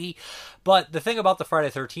 1980. But the thing about the Friday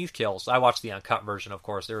the 13th kills, I watched the uncut version, of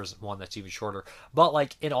course. There's one that's even shorter. But,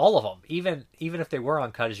 like, in all of them, even if they were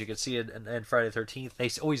uncut, as you can see in Friday the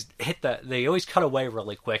 13th, they always cut away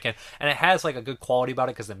really quick. And it has, like, a good quality about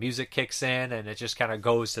it because the music kicks in and it just kind of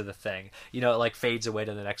goes to the thing. You know, it, like, fades away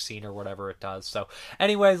to the next scene or whatever it does. So,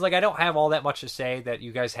 anyways, like, I don't have all that much to say that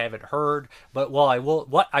you guys haven't heard. But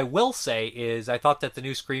what I will say is I thought that the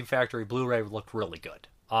new Scream Factory Blu-ray looked really good.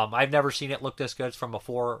 I've never seen it look this good. It's from a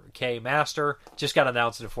 4K master. Just got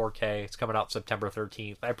announced in 4K. It's coming out September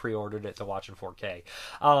 13th. I pre-ordered it to watch in 4K.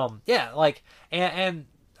 Yeah, like, and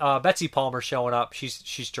Betsy Palmer showing up.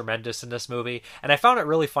 She's tremendous in this movie, and I found it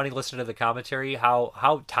really funny listening to the commentary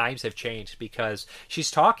how times have changed, because she's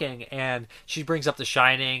talking and she brings up The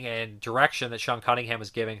Shining and direction that Sean Cunningham is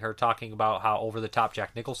giving her, talking about how over the top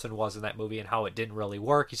Jack Nicholson was in that movie and how it didn't really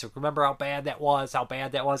work. He said, "Remember how bad that was? How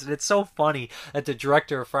bad that was?" And it's so funny that the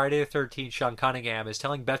director of Friday the 13th, Sean Cunningham, is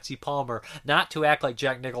telling Betsy Palmer not to act like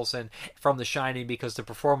Jack Nicholson from The Shining because the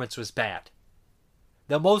performance was bad.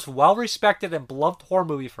 The most well-respected and beloved horror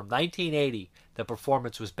movie from 1980, the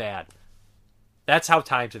performance was bad. That's how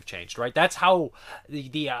times have changed, right? That's how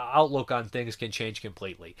the outlook on things can change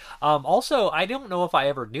completely. Also, I don't know if I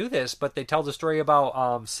ever knew this, but they tell the story about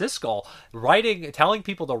Siskel telling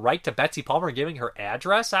people to write to Betsy Palmer and giving her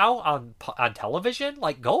address out on television.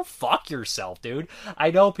 Like, go fuck yourself, dude. I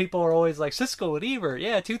know people are always like, Siskel and Ebert,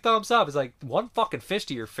 yeah, 2 thumbs up. It's like, one fucking fist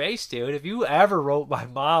to your face, dude. If you ever wrote my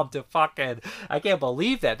mom to fucking, I can't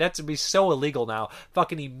believe that. That's to be so illegal now.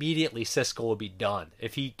 Fucking immediately Siskel would be done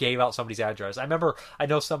if he gave out somebody's address. I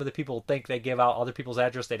know some of the people think they give out other people's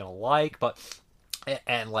address they don't like, but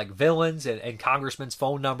and like villains and congressmen's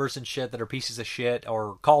phone numbers and shit that are pieces of shit,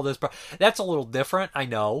 or call this, that's a little different, I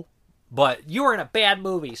know. But you were in a bad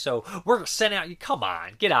movie, so we're sending out you. Come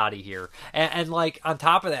on, get out of here. And like, on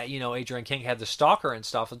top of that, you know, Adrian King had the stalker and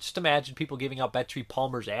stuff. And just imagine people giving out Betsy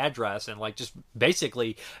Palmer's address and like just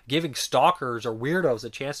basically giving stalkers or weirdos a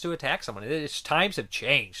chance to attack someone. Times have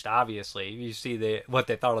changed, obviously. You see what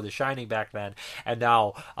they thought of The Shining back then, and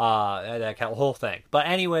now that kind of whole thing. But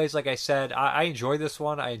anyways, like I said, I enjoy this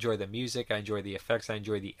one. I enjoy the music. I enjoy the effects. I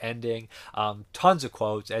enjoy the ending. Tons of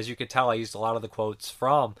quotes. As you can tell, I used a lot of the quotes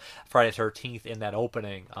from Friday the 13th in that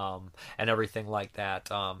opening, and everything like that,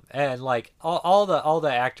 and like all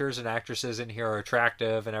the actors and actresses in here are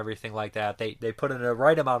attractive and everything like that. They put in the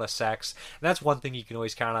right amount of sex, and that's one thing you can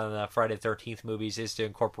always count on the Friday the 13th movies, is to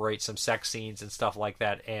incorporate some sex scenes and stuff like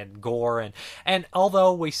that, and gore, and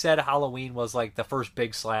although we said Halloween was like the first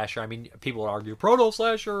big slasher, I mean, people would argue proto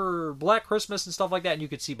slasher, Black Christmas and stuff like that, and you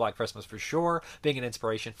could see Black Christmas for sure being an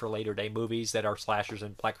inspiration for later day movies that are slashers,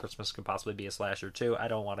 and Black Christmas could possibly be a slasher too. I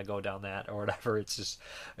don't want to go down that or whatever. It's just,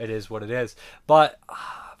 it is what it is. But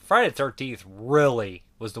Friday the 13th really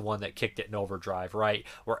was the one that kicked it in overdrive, right?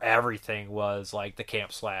 Where everything was like the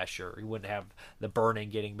camp slasher. You wouldn't have the Burning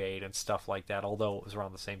getting made and stuff like that, although it was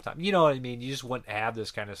around the same time. You know what I mean? You just wouldn't have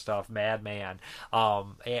this kind of stuff. Madman.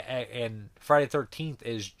 And Friday the 13th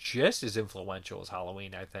is just as influential as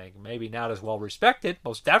Halloween, I think. Maybe not as well respected.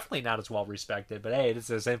 Most definitely not as well respected, but hey, it's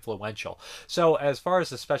as influential. So as far as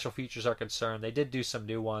the special features are concerned, they did do some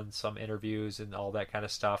new ones, some interviews and all that kind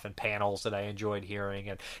of stuff, and panels that I enjoyed hearing.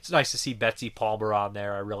 And it's nice to see Betsy Palmer on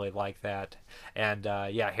there. I really like that. And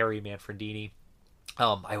Harry Manfredini.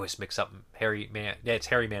 I always mix up Harry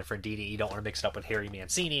Manfredini. You don't want to mix it up with Harry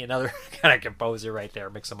Mancini, another kind of composer right there.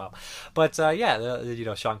 Mix them up. But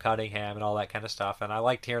Sean Cunningham and all that kind of stuff. And I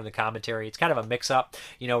liked hearing the commentary. It's kind of a mix up,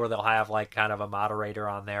 where they'll have like kind of a moderator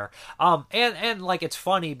on there. And like it's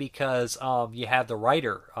funny because you have the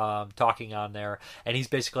writer talking on there, and he's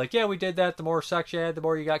basically like, yeah, we did that. The more sex you had, the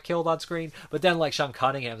more you got killed on screen. But then like Sean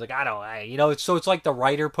Cunningham's like, it's like the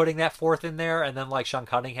writer putting that forth in there, and then like Sean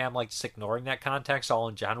Cunningham like just ignoring that context all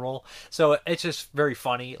in general. So it's just very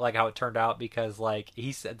funny like how it turned out, because like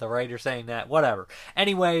he said, the writer saying that, whatever.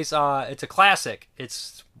 Anyways, it's a classic.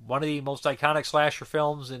 It's one of the most iconic slasher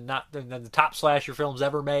films, and the top slasher films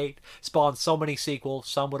ever made. Spawned so many sequels.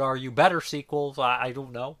 Some would argue better sequels. I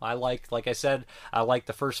don't know. Like I said, I like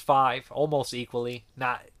the first 5 almost equally,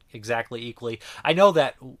 not exactly equally. I know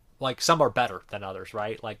that like some are better than others,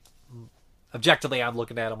 right? Like objectively, I'm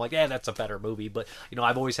looking at it, I'm like, that's a better movie. But,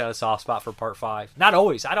 I've always had a soft spot for Part 5. Not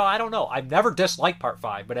always. I don't know. I've never disliked Part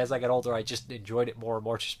 5. But as I got older, I just enjoyed it more and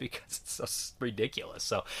more just because it's so ridiculous.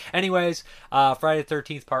 So, anyways, Friday the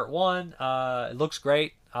 13th Part 1. It looks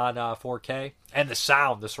great on 4K. And the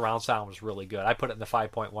surround sound was really good. I put it in the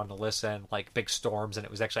 5.1 to listen, like big storms, and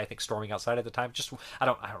it was actually, I think, storming outside at the time. I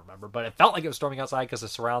don't remember, but it felt like it was storming outside because of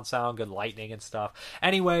surround sound, good lightning and stuff.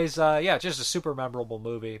 Anyways, just a super memorable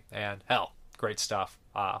movie, and hell, great stuff.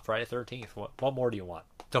 Friday the 13th. What more do you want?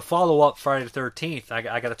 To follow up Friday the 13th,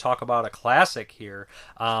 I got to talk about a classic here.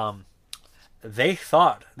 They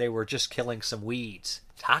thought they were just killing some weeds.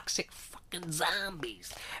 Toxic fucking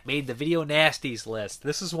zombies. Made the Video Nasties list.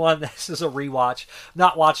 This is a rewatch.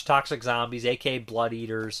 Not watched Toxic Zombies, aka Blood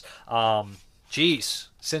Eaters.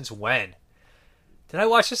 Since when? Did I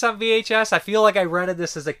watch this on VHS? I feel like I rented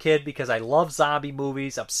this as a kid because I love zombie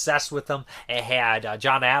movies, obsessed with them. It had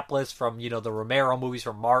John Amplas from, the Romero movies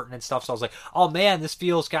from Martin and stuff. So I was like, oh man, this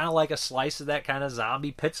feels kind of like a slice of that kind of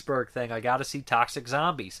zombie Pittsburgh thing. I got to see Toxic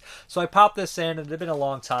Zombies. So I popped this in, and it's been a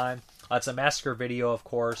long time. It's a massacre video, of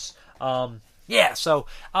course. How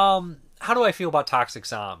do I feel about Toxic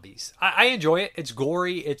Zombies? I enjoy it. It's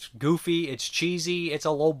gory, it's goofy, it's cheesy, it's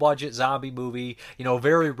a low-budget zombie movie,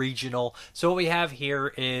 very regional. So what we have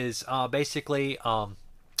here is basically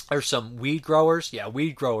there's some weed growers. Yeah,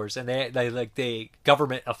 weed growers. And they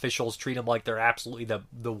government officials treat them like they're absolutely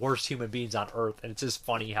the worst human beings on earth. And it's just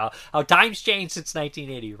funny how times changed since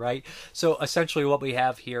 1980, right? So essentially what we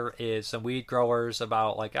have here is some weed growers,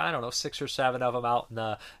 about 6 or 7 of them out in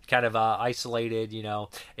the kind of isolated,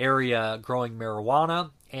 area growing marijuana.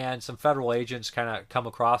 And some federal agents kind of come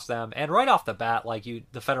across them, and right off the bat,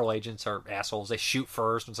 the federal agents are assholes. They shoot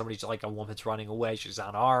first when somebody's a woman's running away, she's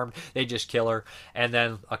unarmed. They just kill her, and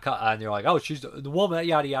then and they're like, oh, she's the woman,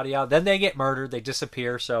 yada yada yada. Then they get murdered, they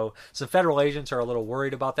disappear. So some federal agents are a little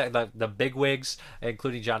worried about that. The bigwigs,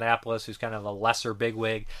 including John Amplas, who's kind of a lesser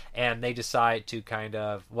bigwig, and they decide to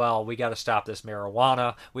we got to stop this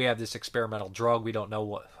marijuana. We have this experimental drug. We don't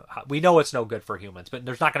know we know it's no good for humans, but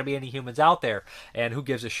there's not going to be any humans out there, and who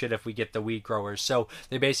gives a shit if we get the weed growers? So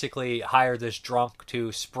they basically hire this drunk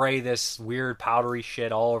to spray this weird powdery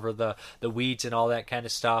shit all over the weeds and all that kind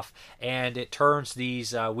of stuff, and it turns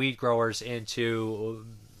these weed growers into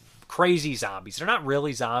crazy zombies. They're not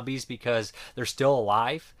really zombies because they're still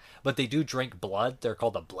alive, but they do drink blood. They're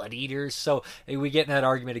called the Blood Eaters. So we get in that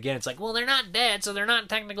argument again. It's like, well, they're not dead, so they're not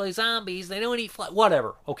technically zombies. They don't eat flesh.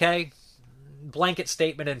 Whatever, okay? Blanket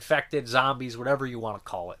statement, infected zombies, whatever you want to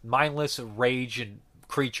call it. Mindless rage and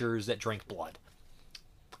creatures that drink blood.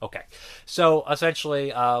 Okay, so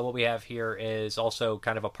essentially what we have here is also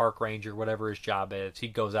kind of a park ranger, whatever his job is. He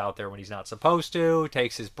goes out there when he's not supposed to,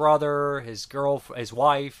 takes his brother, his his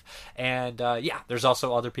wife, and there's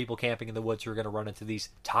also other people camping in the woods who are going to run into these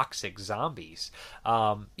toxic zombies.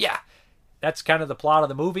 that's kind of the plot of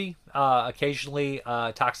the movie. Occasionally,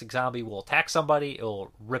 Toxic Zombie will attack somebody. It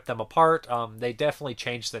will rip them apart. They definitely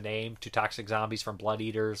changed the name to Toxic Zombies from Blood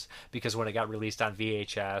Eaters because when it got released on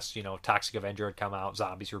VHS, Toxic Avenger had come out.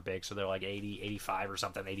 Zombies were big, so they're like 80, 85 or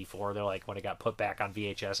something, 84. They're like when it got put back on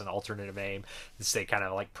VHS, an alternative name. They kind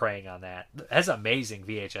of like preying on that. It has an amazing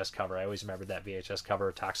VHS cover. I always remember that VHS cover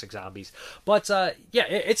of Toxic Zombies. But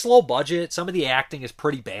it's low budget. Some of the acting is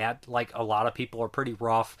pretty bad. Like a lot of people are pretty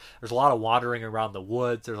rough. There's a lot of wandering around the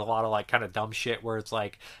woods. There's a lot of like kind of dumb shit where it's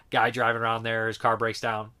like guy driving around there, his car breaks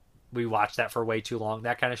down. We watched that for way too long,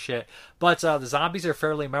 that kind of shit. But the zombies are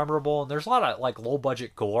fairly memorable, and there's a lot of like low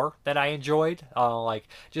budget gore that I enjoyed. Like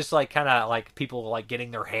just like kind of like people like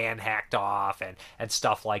getting their hand hacked off and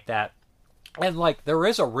stuff like that. And, like, there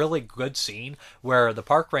is a really good scene where the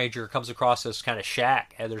park ranger comes across this kind of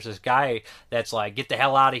shack, and there's this guy that's like, get the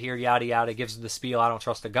hell out of here, yada, yada, gives him the spiel, I don't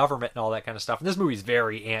trust the government, and all that kind of stuff. And this movie's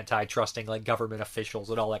very anti-trusting, like, government officials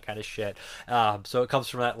and all that kind of shit. So it comes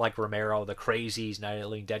from that, like, Romero, the Crazies, Night of the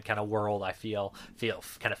Living Dead kind of world, I feel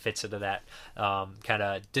kind of fits into that kind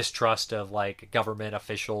of distrust of, like, government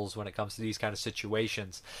officials when it comes to these kind of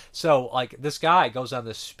situations. So, like, this guy goes on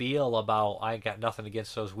this spiel about, I ain't got nothing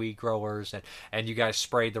against those weed growers, and you guys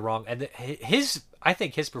sprayed the wrong... And I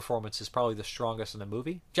think his performance is probably the strongest in the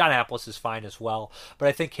movie. John Amplas is fine as well, but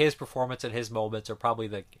I think his performance and his moments are probably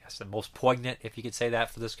the most poignant, if you could say that,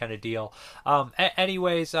 for this kind of deal.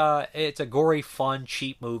 Anyways, it's a gory, fun,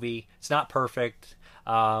 cheap movie. It's not perfect.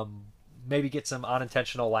 Maybe get some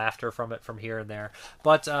unintentional laughter from it from here and there.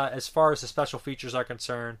 But as far as the special features are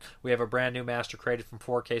concerned, we have a brand new master created from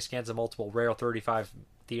 4K scans and multiple rare 35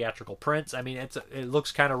 theatrical prints. I mean, it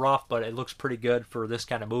looks kind of rough, but it looks pretty good for this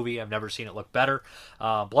kind of movie. I've never seen it look better.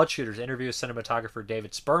 Bloodshooters interview with cinematographer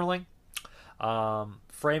David Sperling.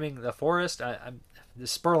 Framing the Forest.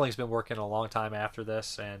 Sperling's been working a long time after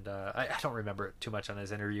this, and I don't remember too much on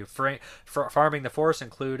his interview. Farming the Forest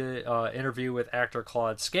included interview with actor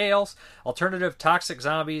Claude Scales. Alternative Toxic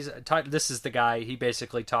Zombies. This is the guy. He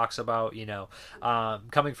basically talks about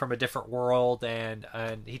coming from a different world, and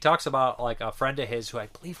he talks about like a friend of his who I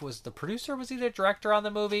believe was the producer, was he the director on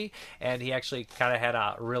the movie, and he actually kind of had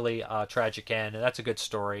a really tragic end, and that's a good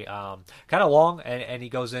story. Kind of long, and he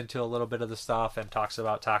goes into a little bit of the stuff and talks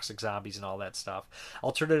about toxic zombies and all that stuff.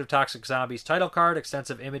 Alternative Toxic Zombies title card,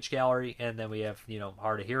 extensive image gallery, and then we have,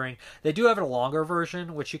 hard of hearing. They do have a longer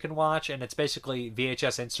version, which you can watch, and it's basically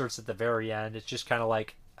VHS inserts at the very end. It's just kind of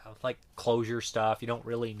like closure stuff. You don't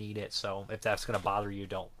really need it, so if that's going to bother you,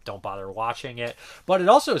 don't bother watching it. But it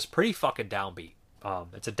also is pretty fucking downbeat.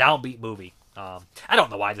 It's a downbeat movie. I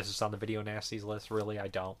don't know why this is on the Video Nasties list, really, I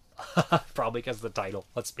don't. Probably because of the title,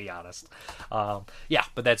 let's be honest. Yeah,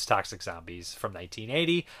 but that's Toxic Zombies from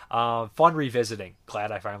 1980. Fun revisiting.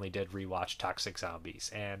 Glad I finally did rewatch Toxic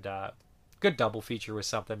Zombies. And good double feature with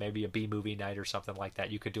something, maybe a B-movie night or something like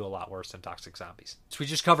that. You could do a lot worse than Toxic Zombies. So we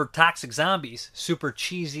just covered Toxic Zombies, super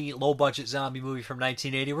cheesy, low-budget zombie movie from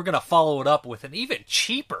 1980. We're going to follow it up with an even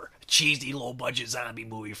cheaper, cheesy, low-budget zombie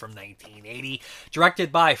movie from 1980,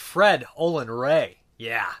 directed by Fred Olen Ray.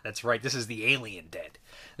 Yeah, that's right. This is The Alien Dead.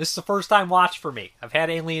 This is the first time watch for me. I've had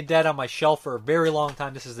Alien Dead on my shelf for a very long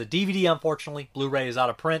time. This is the DVD, unfortunately. Blu-ray is out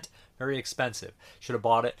of print. Very expensive. Should have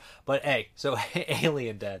bought it. But hey, so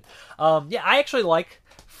Alien Dead. Yeah, I actually like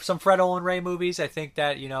some Fred Olen Ray movies. I think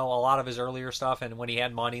that, a lot of his earlier stuff and when he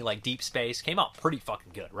had money, like Deep Space, came out pretty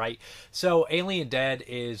fucking good, right? So Alien Dead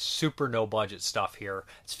is super no-budget stuff here.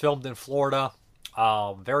 It's filmed in Florida.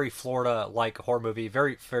 Very Florida-like horror movie,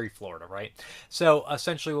 very, very Florida, right? So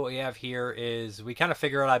essentially what we have here is we kind of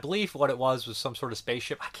figure out, I believe what it was some sort of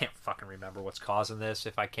spaceship. I can't fucking remember what's causing this.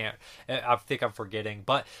 I think I'm forgetting.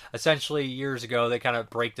 But essentially years ago, they kind of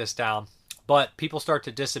break this down. But people start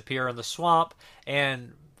to disappear in the swamp,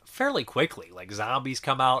 and fairly quickly, like zombies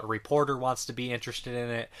come out. A reporter wants to be interested in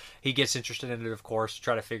it. He gets interested in it, of course, to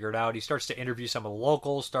try to figure it out. He starts to interview some of the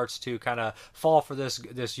locals, starts to kind of fall for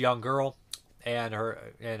this young girl. And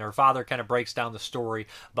her father kind of breaks down the story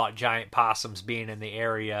about giant possums being in the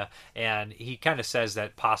area, and he kind of says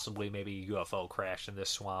that possibly maybe a UFO crashed in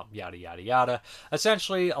this swamp, yada yada yada.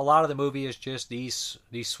 Essentially, a lot of the movie is just these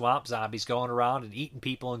swamp zombies going around and eating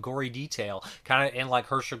people in gory detail, kind of in like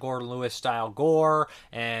Herschel Gordon Lewis style gore,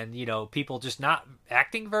 and people just not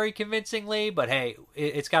acting very convincingly. But hey,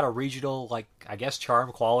 it's got a regional, like, I guess,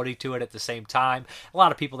 charm quality to it at the same time. A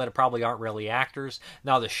lot of people that probably aren't really actors.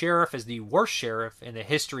 Now the sheriff is the worst sheriff in the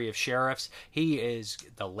history of sheriffs. He is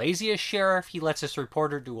the laziest sheriff. He lets this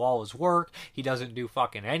reporter do all his work. He doesn't do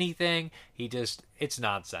fucking anything. He just it's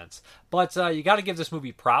nonsense. But you got to give this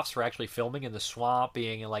movie props for actually filming in the swamp,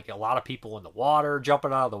 being like a lot of people in the water,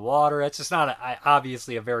 jumping out of the water. It's just not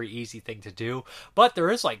obviously a very easy thing to do. But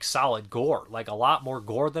there is like solid gore, like a lot more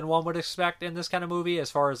gore than one would expect in this kind of movie.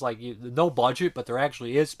 As far as like no budget, but there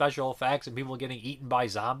actually is special effects and people getting eaten by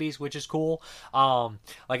zombies, which is cool.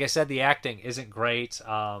 Like I said, the acting isn't great,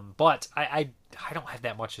 but I don't have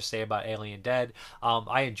that much to say about Alien Dead.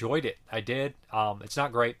 I enjoyed it. I did. It's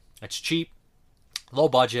not great. It's cheap, low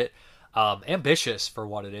budget, ambitious for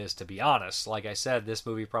what it is, to be honest. Like I said, this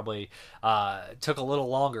movie probably took a little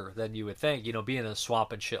longer than you would think. You know, being in a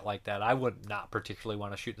swamp and shit like that, I would not particularly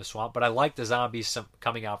want to shoot in the swamp, but I like the zombies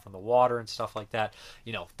coming out from the water and stuff like that.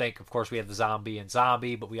 You know, of course, we had the zombie and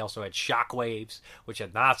zombie, but we also had shockwaves, which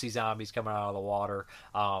had Nazi zombies coming out of the water.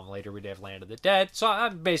 Later, we'd have Land of the Dead. So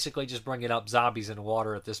I'm basically just bringing up zombies in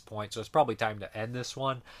water at this point, so it's probably time to end this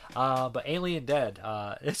one. But Alien Dead,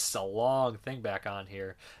 it's a long thing back on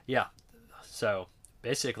here. Yeah. So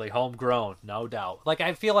basically homegrown, no doubt. Like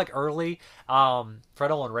I feel like early,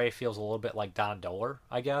 Fredo and Ray feels a little bit like Don Dohler,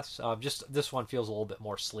 I guess. Just this one feels a little bit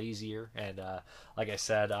more sleazier, and like I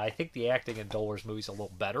said, I think the acting in Dohler's movie's a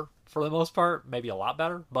little better for the most part, maybe a lot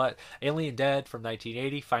better. But Alien Dead from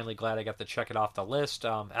 1980, finally glad I got to check it off the list.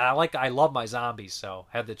 I love my zombies, so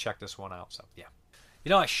had to check this one out. So yeah. You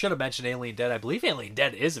know, I should have mentioned Alien Dead. I believe Alien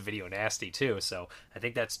Dead is a video nasty, too. So I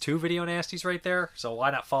think that's 2 video nasties right there. So why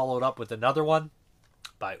not follow it up with another one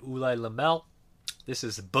by Ulay Lamel? This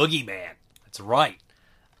is Boogeyman. That's right.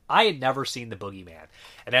 I had never seen The Boogeyman.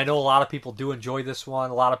 And I know a lot of people do enjoy this one.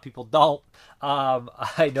 A lot of people don't.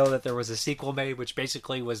 I know that there was a sequel made, which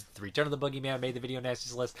basically was The Return of the Boogeyman, made the video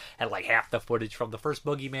nasties list, had like half the footage from the first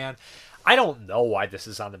Boogeyman. I don't know why this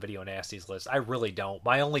is on the video nasties list. I really don't.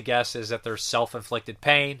 My only guess is that there's self-inflicted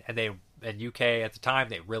pain, and they in UK at the time,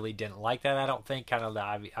 they really didn't like that, I don't think. Kind of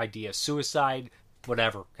the idea of suicide,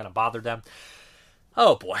 whatever, kind of bothered them.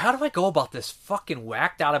 Oh boy, how do I go about this fucking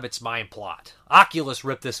whacked out of its mind plot? Oculus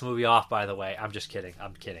ripped this movie off, by the way. I'm just kidding.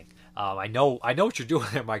 I'm kidding. I know what you're doing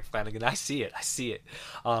there, Mike Flanagan. I see it.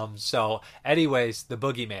 So, anyways, The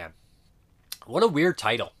Boogeyman. What a weird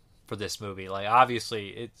title for this movie. Like, obviously,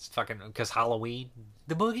 it's fucking because Halloween.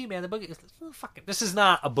 The Boogeyman. Fucking. This is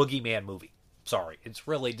not a Boogeyman movie. Sorry, it's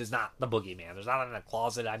really does not the Boogeyman. There's not in a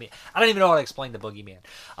closet. I mean, I don't even know how to explain the Boogeyman.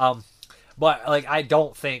 But like, I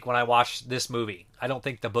don't think when I watch this movie, I don't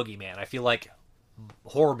think the Boogeyman. I feel like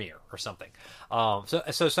Horror Mirror or something. So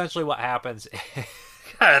essentially, what happens?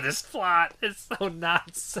 God, this plot is so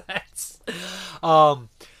nonsense.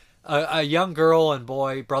 A young girl and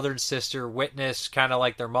boy, brother and sister, witness kind of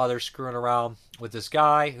like their mother screwing around with this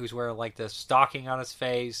guy who's wearing like this stocking on his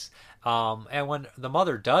face. And when the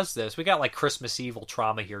mother does this, we got like Christmas Evil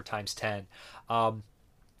trauma here times 10.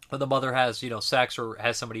 When the mother has, sex or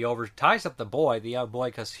has somebody over, ties up the young boy,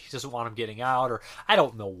 because he doesn't want him getting out, or I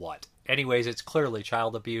don't know what. Anyways, it's clearly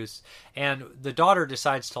child abuse. And the daughter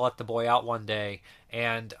decides to let the boy out one day,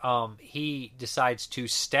 and he decides to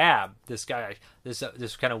stab this guy, this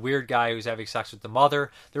kind of weird guy who's having sex with the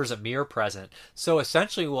mother. There's a mirror present. So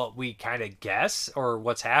essentially what we kind of guess, or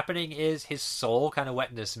what's happening, is his soul kind of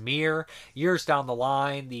went in this mirror. Years down the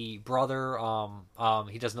line, the brother,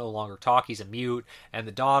 he does no longer talk. He's a mute. And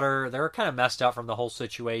the daughter, they're kind of messed up from the whole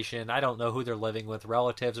situation. I don't know who they're living with,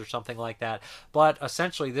 relatives or something like that. But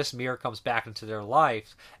essentially this mirror comes back into their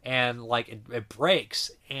life, and like it breaks,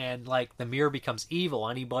 and like the mirror becomes evil.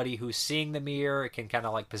 Anybody who's seeing the mirror, it can kind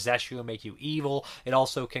of like possess you and make you evil. It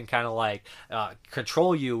also can kind of like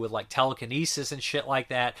control you with like telekinesis and shit like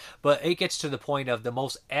that. But it gets to the point of the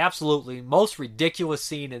most ridiculous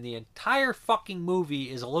scene in the entire fucking movie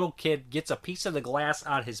is a little kid gets a piece of the glass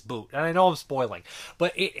on his boot. And I know I'm spoiling,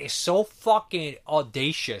 but it is so fucking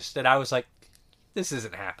audacious that I was like, this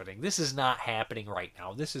isn't happening. This is not happening right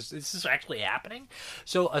now. This is actually happening.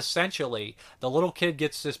 So essentially, the little kid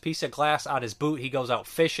gets this piece of glass on his boot. He goes out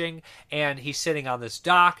fishing, and he's sitting on this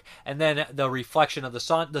dock, and then the reflection of the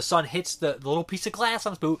sun hits the little piece of glass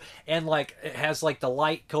on his boot, and like it has like the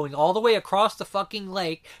light going all the way across the fucking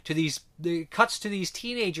lake to it cuts to these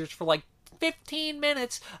teenagers for like 15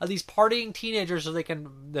 minutes of these partying teenagers, so they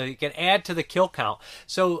can add to the kill count.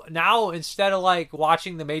 So now, instead of like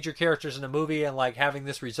watching the major characters in the movie and like having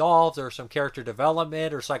this resolved, or some character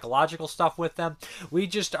development or psychological stuff with them, we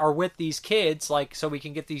just are with these kids, like, so we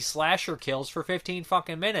can get these slasher kills for 15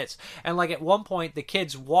 fucking minutes. And like at one point, the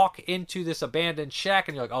kids walk into this abandoned shack,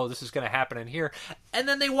 and you're like, oh, this is going to happen in here. And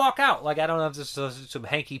then they walk out. Like, I don't know if there's some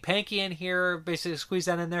hanky-panky in here, basically squeeze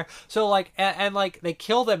that in there. So like, and like they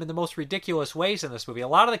kill them in the most ridiculous ridiculous ways in this movie. A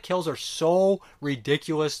lot of the kills are so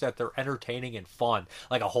ridiculous that they're entertaining and fun.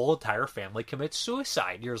 Like a whole entire family commits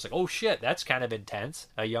suicide. You're just like, oh shit, that's kind of intense.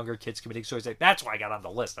 A younger kid's committing suicide. That's why I got on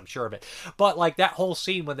the list, I'm sure of it. But like that whole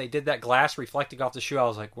scene when they did that glass reflecting off the shoe, I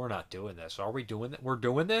was like, we're not doing this. Are we doing that? We're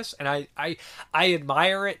doing this? And I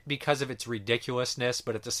admire it because of its ridiculousness,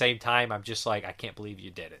 but at the same time, I'm just like, I can't believe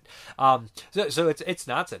you did it. So it's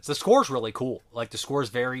nonsense. The score's really cool. Like the score's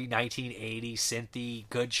very 1980 synthy,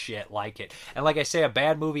 good shit like it. And like I say, a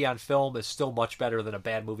bad movie on film is still much better than a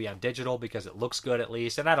bad movie on digital because it looks good at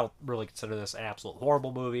least. And I don't really consider this an absolute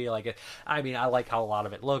horrible movie. I like how a lot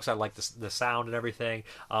of it looks. I like the sound and everything.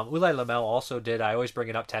 Ulay Lamel also did, I always bring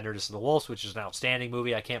it up, Tenderness of the Wolves, which is an outstanding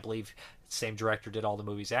movie. I can't believe the same director did all the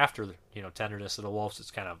movies after, Tenderness of the Wolves.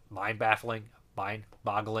 It's kind of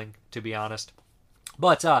mind-boggling, to be honest.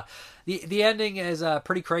 But the ending is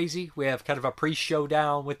pretty crazy. We have kind of a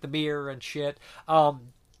pre-showdown with the mirror and shit.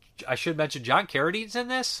 I should mention John Carradine's in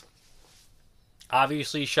this.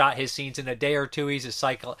 Obviously shot his scenes in a day or two. He's a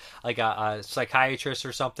psychiatrist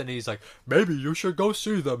or something. He's like, maybe you should go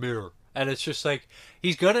see the mirror. And it's just like,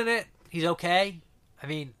 he's good in it. He's okay. I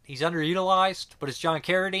mean, he's underutilized, but it's John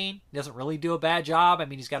Carradine. He doesn't really do a bad job. I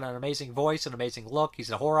mean, he's got an amazing voice, an amazing look.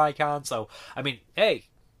 He's a horror icon. So, I mean, hey,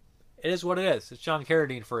 it is what it is. It's John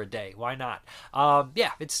Carradine for a day. Why not?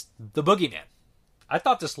 Yeah, it's The Boogeyman. I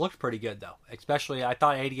thought this looked pretty good, though. Especially, I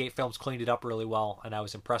thought 88 Films cleaned it up really well, and I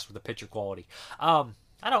was impressed with the picture quality. I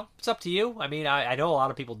don't know. It's up to you. I mean, I know a lot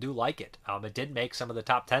of people do like it. It did make some of the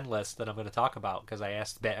top 10 lists that I'm going to talk about, because I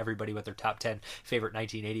asked everybody what their top 10 favorite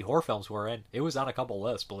 1980 horror films were, and it was on a couple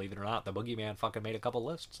lists, believe it or not. The Boogeyman fucking made a couple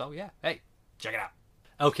lists, so yeah. Hey, check it out.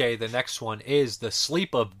 Okay, the next one is The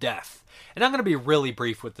Sleep of Death. And I'm going to be really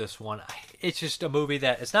brief with this one. It's just a movie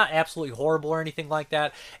that, it's not absolutely horrible or anything like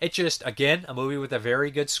that. It's just, again, a movie with a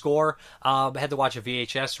very good score. I had to watch a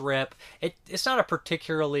VHS rip. It's not a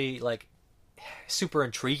particularly, super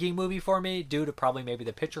intriguing movie for me due to probably maybe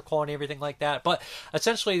the picture quality and everything like that. But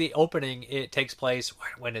essentially the opening, it takes place,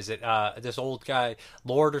 when is it? This old guy,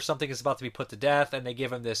 Lord or something, is about to be put to death, and they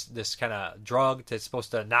give him this kind of drug that's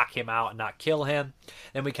supposed to knock him out and not kill him.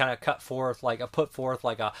 Then we kind of put forth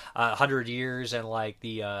a 100 years, and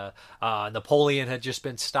the Napoleon had just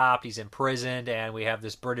been stopped. He's imprisoned, and we have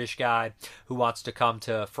this British guy who wants to come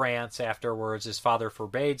to France afterwards. His father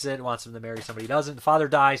forbids it, wants him to marry somebody he doesn't. The father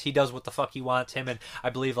dies. He does what the fuck he wants. Him and I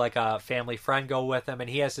believe a family friend go with him, and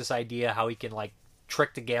he has this idea how he can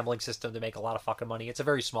trick the gambling system to make a lot of fucking money. It's a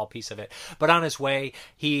very small piece of it, but on his way,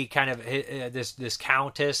 he kind of this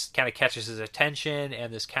countess kind of catches his attention,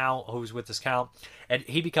 and this count who's with this count, and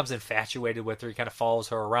he becomes infatuated with her. He kind of follows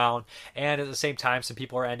her around, and at the same time, some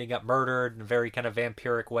people are ending up murdered in very kind of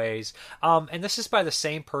vampiric ways. And this is by the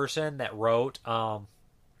same person that wrote.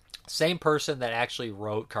 Same person that actually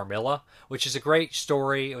wrote Carmilla, which is a great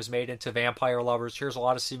story. It was made into Vampire Lovers. Here's a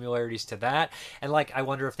lot of similarities to that, and I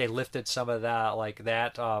wonder if they lifted some of that,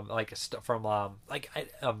 from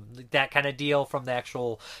that kind of deal from the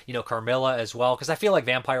actual, Carmilla as well. Because I feel like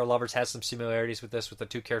Vampire Lovers has some similarities with this, with the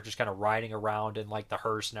two characters kind of riding around in the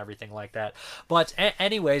hearse and everything like that. But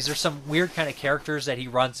anyways, there's some weird kind of characters that he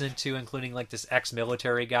runs into, including this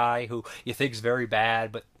ex-military guy who you think's very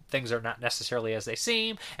bad, but things are not necessarily as they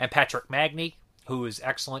seem, and Patrick Magny, who is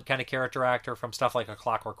excellent kind of character actor from stuff like A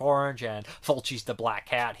Clockwork Orange and Fulci's The Black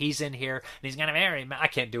Cat. He's in here, and he's got a very, I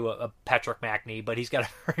can't do a Patrick Magny, but he's got a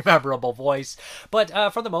very memorable voice. But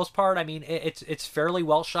for the most part, I mean, it's fairly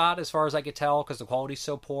well shot as far as I could tell, because the quality's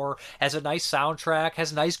so poor. Has a nice soundtrack,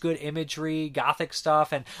 has nice good imagery, gothic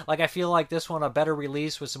stuff, and I feel like this one, a better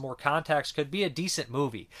release with some more context, could be a decent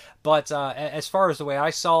movie. But as far as the way I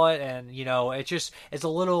saw it, and it's a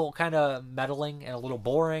little kind of meddling and a little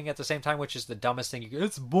boring at the same time, which is the dumbest thing.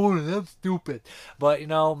 It's boring, that's stupid. But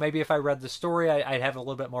maybe if I read the story, I'd have a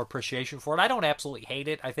little bit more appreciation for it. I don't absolutely hate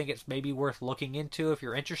it. I think it's maybe worth looking into if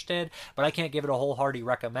you're interested, but I can't give it a wholehearted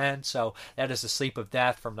recommend. So that is The Sleep of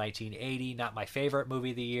Death from 1980. Not my favorite movie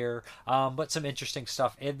of the year, but some interesting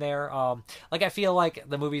stuff in there. I feel like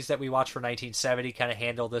the movies that we watch for 1970 kind of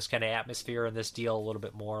handle this kind of atmosphere and this deal a little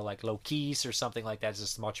bit more, like Low Keys or something like that. Is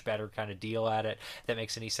just a much better kind of deal at it, if that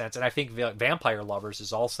makes any sense. And I think Vampire Lovers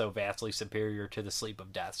is also vastly superior to The Sleep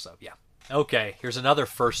of Death, so yeah. Okay, here's another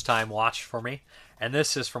first time watch for me, and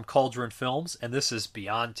this is from Cauldron Films, and this is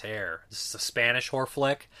Beyond Terror. This is a Spanish horror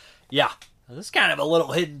flick. Yeah, This is kind of a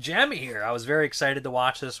little hidden gem here. I was very excited to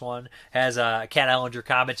watch this one. Has a Cat Ellinger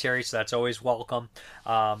commentary, so that's always welcome.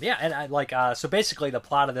 Yeah, and I like so basically the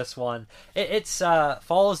plot of this one, it's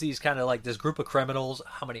follows these kind of like this group of criminals.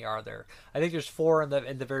 How many are there? I think there's 4 in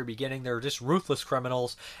the very beginning. They're just ruthless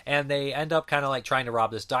criminals, and they end up kind of like trying to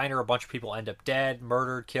rob this diner. A bunch of people end up dead,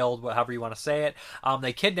 murdered, killed, however you want to say it.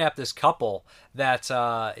 They kidnap this couple that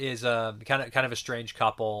is kind of a strange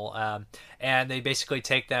couple, and they basically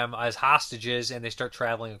take them as hostages, and they start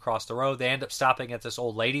traveling across the road. They end up stopping at this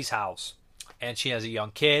old lady's house, and she has a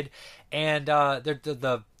young kid, and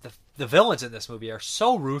the villains in this movie are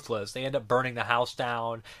so ruthless. They end up burning the house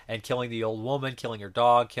down and killing the old woman, killing her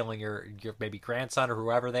dog, killing your maybe grandson or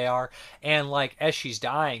whoever they are. And like as she's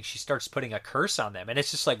dying, she starts putting a curse on them. And it's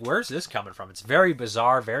just like, where's this coming from? It's very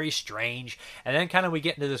bizarre, very strange. And then kind of we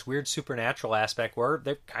get into this weird supernatural aspect where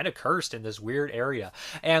they're kind of cursed in this weird area.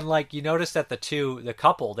 And like you notice that the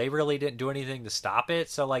couple, they really didn't do anything to stop it.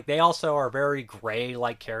 So like they also are very gray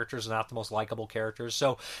like characters, not the most likable characters.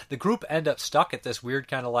 So the group end up stuck at this weird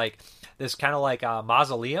kind of like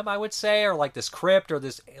mausoleum, I would say, or like this crypt or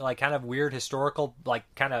this like kind of weird historical like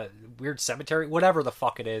kind of weird cemetery, whatever the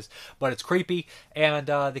fuck it is, but it's creepy, and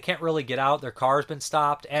they can't really get out. Their car's been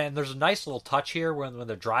stopped, and there's a nice little touch here when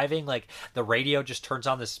they're driving, like the radio just turns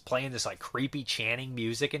on playing this like creepy chanting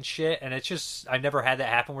music and shit, and it's just, I never had that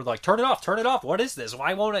happen where they're like, turn it off, what is this,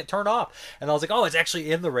 why won't it turn off? And I was like, oh, it's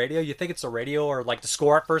actually in the radio. You think it's the radio or like the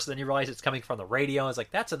score at first, and then you realize it's coming from the radio. It's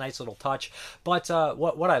like, that's a nice little touch. But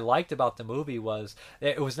what I liked about the movie was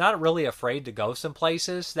it was not really afraid to go some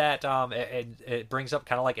places that it brings up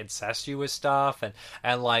kind of like incestuous stuff,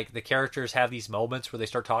 and like the characters have these moments where they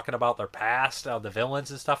start talking about their past, the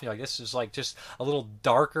villains and stuff, and you're like, this is like just a little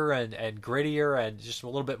darker and grittier and just a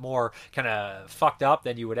little bit more kind of fucked up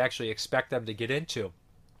than you would actually expect them to get into.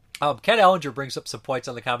 Ken Ellinger brings up some points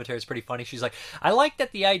on the commentary. It's pretty funny. She's like, I like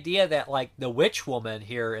that the idea that like the witch woman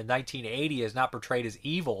here in 1980 is not portrayed as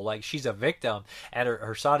evil. Like she's a victim and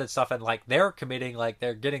her son and stuff, and like they're committing, like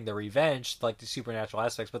they're getting the revenge, like the supernatural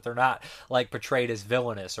aspects, but they're not like portrayed as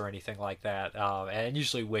villainous or anything like that. And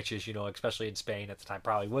usually witches, you know, especially in Spain at the time,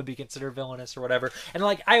 probably would be considered villainous or whatever. And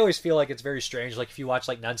like I always feel like it's very strange. Like if you watch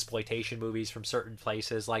like nunsploitation movies from certain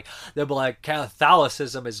places, like they'll be like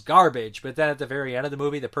Catholicism is garbage, but then at the very end of the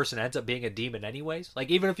movie, the person ends up being a demon anyways. Like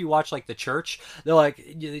even if you watch like the church, they're like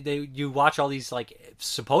you watch all these like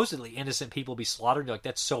supposedly innocent people be slaughtered, you're like,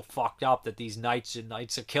 that's so fucked up that these knights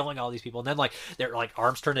are killing all these people, and then like their like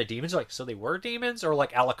arms turn to demons. Like, so they were demons? Or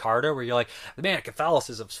like Alucarda, where you're like, man,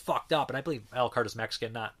 Catholicism's fucked up, and I believe Alucarda's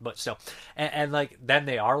Mexican, not, but still, and like then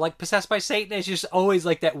they are like possessed by Satan. It's just always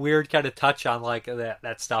like that weird kind of touch on like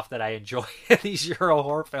that stuff that I enjoy in these Euro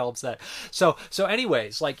horror films. That so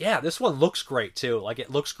anyways, like yeah, this one looks great too. Like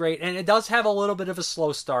it looks great, and it does have a little bit of a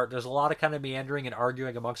slow start. There's a lot of kind of meandering and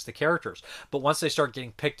arguing amongst the characters, but once they start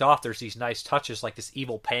getting picked off, there's these nice touches, like this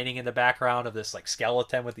evil painting in the background of this like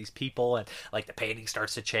skeleton with these people, and like the painting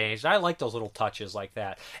starts to change. I like those little touches like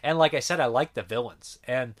that. And like I said, I like the villains,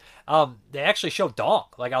 and they actually show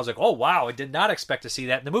Donk. Like I was like, oh wow, I did not expect to see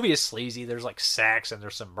that. And the movie is sleazy. There's like sex and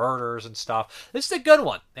there's some murders and stuff. This is a good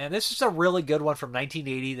one, and this is a really good one from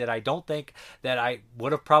 1980 that I don't think that I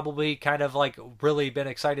would have probably kind of like really been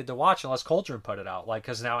excited to watch unless Cauldron put it out, like,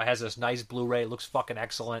 because now it has this nice Blu-ray. It looks fucking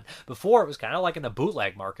excellent. Before it was kind of like in the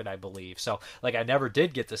bootleg market, I believe, so like I never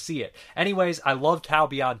did get to see it. Anyways, I loved how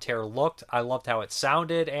Beyond Terror looked. I loved how it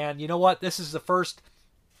sounded, and you know what, this is the first,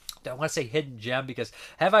 I want to say hidden gem, because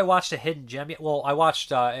have I watched a hidden gem yet? Well, I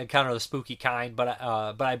watched Encounter of the Spooky Kind, but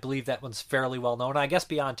I believe that one's fairly well known. I guess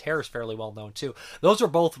Beyond Terror is fairly well known too. Those are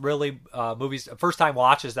both really movies, first time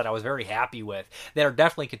watches that I was very happy with. They are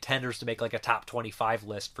definitely contenders to make like a top 25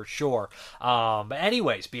 list for sure. But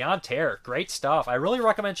anyways, Beyond Terror, great stuff. I really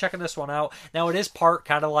recommend checking this one out. Now it is part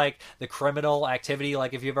kind of like the Criminal Activity.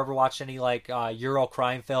 Like if you've ever watched any like Euro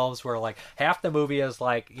crime films where like half the movie is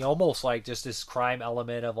like, you know, almost like just this crime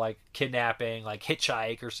element of like kidnapping, like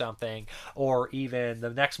Hitchhike or something, or even the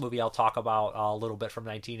next movie I'll talk about a little bit from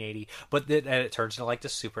 1980, but then it turns into like the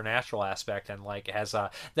supernatural aspect, and like it has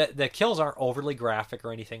the kills aren't overly graphic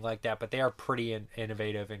or anything like that, but they are pretty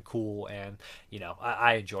innovative and cool, and you know,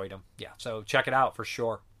 I enjoyed them. Yeah, so check it out for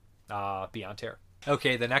sure. Beyond Terror.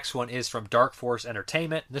 Okay, the next one is from Dark Force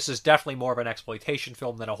Entertainment. This is definitely more of an exploitation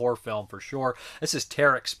film than a horror film for sure. This is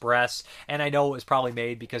Terror Express, and I know it was probably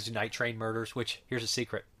made because of Night Train Murders, which, here's a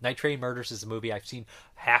secret. Night Train Murders is a movie, I've seen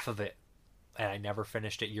half of it and I never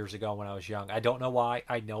finished it years ago when I was young. I don't know why.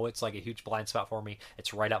 I know it's like a huge blind spot for me.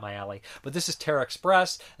 It's right up my alley. But this is Terra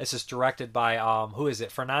Express. This is directed by, who is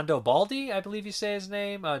it? Fernando Baldi, I believe you say his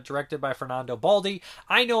name. Directed by Fernando Baldi.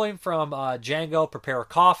 I know him from Django, Prepare a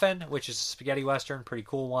Coffin, which is a spaghetti western, pretty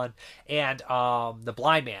cool one. And The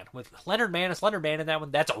Blind Man with Leonard Mann. Is Leonard Mann in that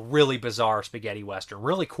one? That's a really bizarre spaghetti western.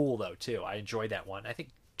 Really cool, though, too. I enjoyed that one. I think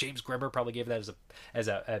James Grimmer probably gave that as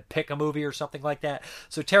a pick a movie or something like that.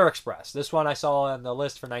 So Terror Express, this one I saw on the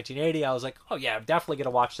list for 1980. I was like, oh yeah, I'm definitely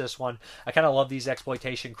gonna watch this one. I kind of love these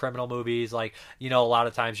exploitation criminal movies. Like, you know, a lot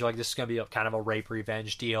of times you're like, this is gonna be kind of a rape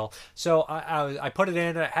revenge deal. So I put it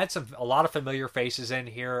in. It had a lot of familiar faces in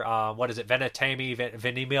here. What is it, Venatami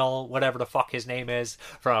Venimil, whatever the fuck his name is,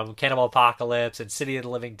 from Cannibal Apocalypse and City of the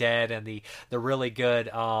Living Dead, and the really good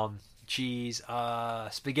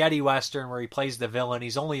spaghetti western where he plays the villain.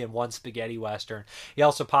 He's only in one spaghetti western. He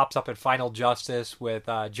also pops up in Final Justice with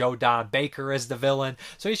Joe Don Baker as the villain.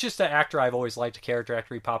 So he's just an actor I've always liked, a character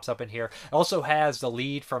actor. He pops up in here. Also has the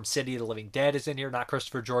lead from City of the Living Dead is in here, not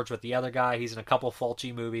Christopher George, but the other guy. He's in a couple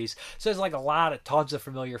Fulci movies. So there's like tons of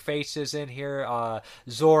familiar faces in here.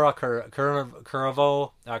 Zora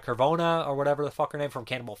Curvona, or whatever the fuck her name, from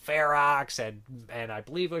Cannibal Ferox, and I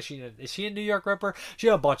believe is she in New York Ripper? She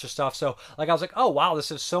had a bunch of stuff. So like I was like, oh wow, this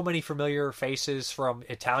is so many familiar faces from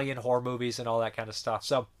Italian horror movies and all that kind of stuff.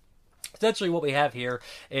 So essentially what we have here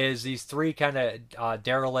is these three kind of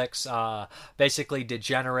derelicts, basically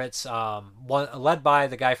degenerates, one led by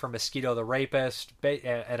the guy from Mosquito the Rapist,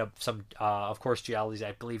 and some of course Giallis.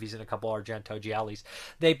 I believe he's in a couple Argento Giallis.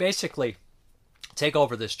 They basically take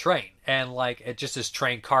over this train, and like it just this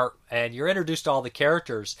train cart, and you're introduced to all the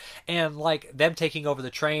characters, and like them taking over the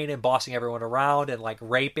train and bossing everyone around and like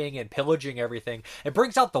raping and pillaging everything. It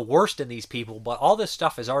brings out the worst in these people, but all this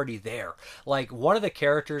stuff is already there. Like one of the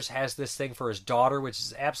characters has this thing for his daughter, which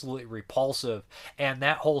is absolutely repulsive, and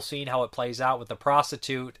that whole scene, how it plays out with the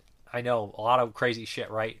prostitute, I know, a lot of crazy shit,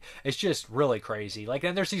 right? It's just really crazy. Like,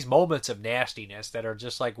 then there's these moments of nastiness that are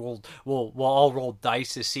just like, we'll all roll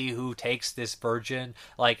dice to see who takes this virgin.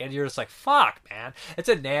 Like, and you're just like, fuck, man. It's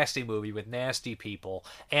a nasty movie with nasty people.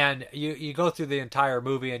 And you go through the entire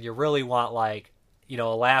movie and you really want, like, you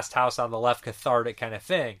know, a Last House on the Left cathartic kind of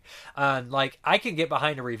thing. Like, I can get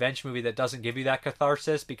behind a revenge movie that doesn't give you that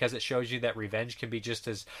catharsis, because it shows you that revenge can be just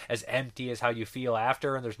as empty as how you feel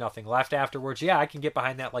after, and there's nothing left afterwards. Yeah, I can get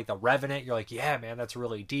behind that, like The Revenant. You're like, yeah, man, that's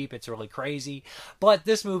really deep. It's really crazy. But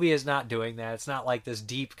this movie is not doing that. It's not like this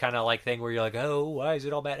deep kind of like thing where you're like, oh, why is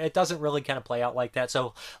it all bad? It doesn't really kind of play out like that.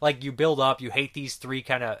 So, like, you build up, you hate these three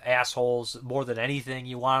kind of assholes more than anything.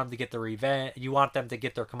 You want them to get the revenge. You want them to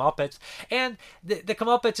get their comeuppance. And the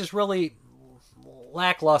comeuppance is really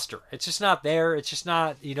lackluster. It's just not there. It's just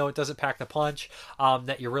not, you know, it doesn't pack the punch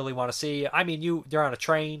that you really want to see. I mean, they're on a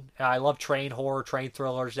train. I love train horror, train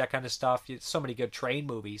thrillers, that kind of stuff. So many good train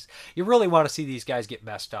movies. You really want to see these guys get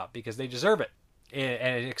messed up because they deserve it.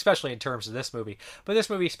 And especially in terms of this movie. But this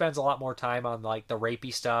movie spends a lot more time on like the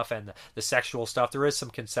rapey stuff and the sexual stuff. There is some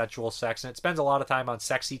consensual sex, and it spends a lot of time on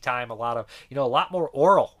sexy time, a lot more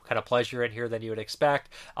oral kind of pleasure in here than you would expect.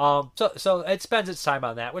 So it spends its time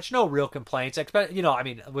on that, which no real complaints. You know, I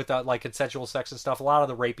mean, with like consensual sex and stuff, a lot of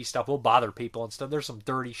the rapey stuff will bother people and stuff. There's some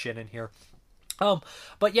dirty shit in here.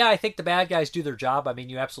 But yeah, I think the bad guys do their job. I mean,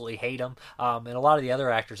 you absolutely hate them. And a lot of the other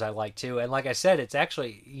actors I like too. And like I said, it's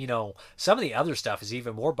actually, you know, some of the other stuff is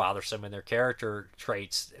even more bothersome in their character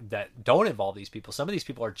traits that don't involve these people. Some of these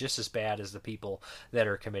people are just as bad as the people that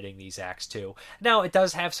are committing these acts too. Now, it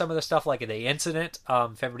does have some of the stuff like The Incident.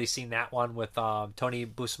 If everybody's seen that one with Tony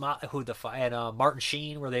Buscema and Martin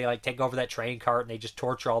Sheen, where they like take over that train cart and they just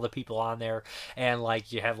torture all the people on there. And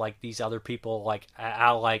like you have like these other people like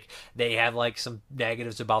they have like some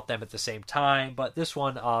negatives about them at the same time, but this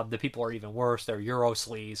one the people are even worse. They're Euro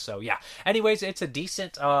sleaze. So yeah, anyways, it's a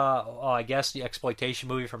decent I guess the exploitation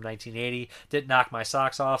movie from 1980. Didn't knock my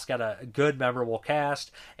socks off. It's got a good memorable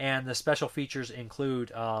cast, and the special features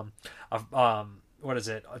include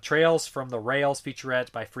Trails from the Rails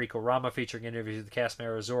featurette by Frico Rama, featuring interviews with the cast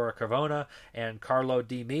member Zora Carvona and Carlo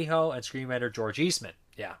Di Mijo and screenwriter George Eastman.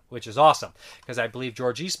 Yeah, which is awesome, because I believe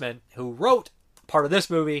George Eastman, who wrote part of this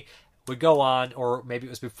movie, would go on, or maybe it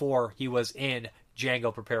was before, he was in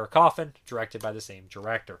Django Prepare a Coffin, directed by the same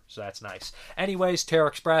director. So that's nice. Anyways, Terror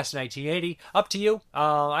Express, 1980. Up to you.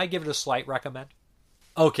 I give it a slight recommend.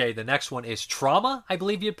 Okay, the next one is Trauma. I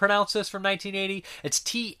believe you'd pronounce this, from 1980. It's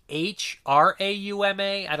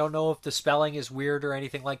Thrauma. I don't know if the spelling is weird or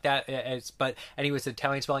anything like that. But anyways, the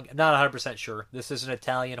Italian spelling. I'm not 100% sure. This is an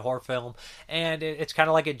Italian horror film, and it's kind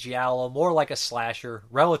of like a giallo, more like a slasher,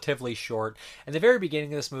 relatively short. In the very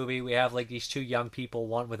beginning of this movie, we have like these two young people,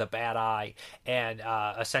 one with a bad eye, and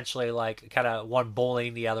essentially like kind of one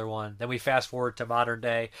bullying the other one. Then we fast forward to modern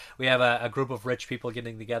day. We have a group of rich people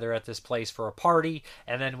getting together at this place for a party.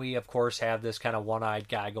 And then we, of course, have this kind of one-eyed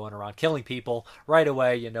guy going around killing people. Right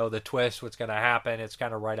away, you know the twist, what's going to happen. It's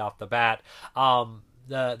kind of right off the bat.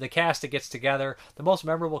 The cast that gets together, the most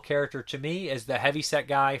memorable character to me is the heavyset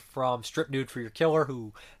guy from Strip Nude for Your Killer,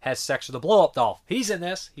 who has sex with a blow-up doll. He's in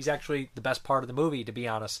this. He's actually the best part of the movie, to be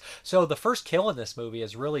honest. So the first kill in this movie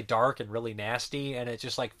is really dark and really nasty, and it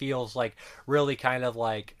just like feels like really kind of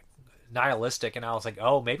like nihilistic, and I was like,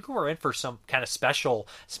 oh, maybe we're in for some kind of special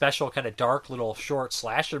kind of dark little short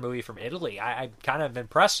slasher movie from Italy. I'm kind of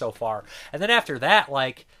impressed so far. And then after that,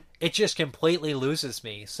 like, it just completely loses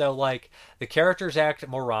me. So, like, the characters act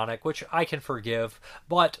moronic, which I can forgive,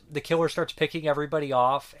 but the killer starts picking everybody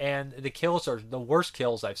off, and the kills are the worst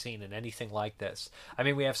kills I've seen in anything like this. I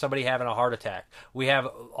mean, we have somebody having a heart attack. We have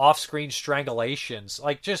off-screen strangulations.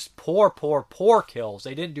 Like, just poor kills.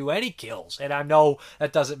 They didn't do any kills, and I know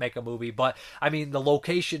that doesn't make a movie, but, I mean, the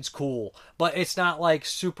location's cool, but it's not, like,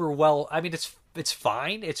 super well... I mean, it's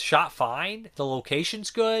fine. It's shot fine. The location's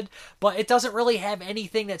good, but it doesn't really have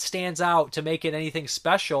anything that stands out to make it anything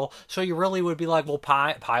special. So you really would be like, well,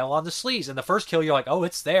 pile on the sleaze. And the first kill, you're like, oh,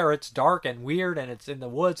 it's there. It's dark and weird, and it's in the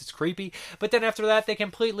woods. It's creepy. But then after that, they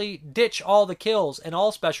completely ditch all the kills and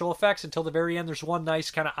all special effects until the very end. There's one nice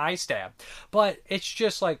kind of eye stab. But it's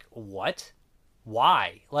just like, what?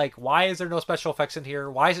 Why? Like, why is there no special effects in here?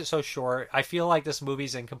 Why is it so short? I feel like this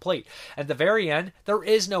movie's incomplete. At the very end, there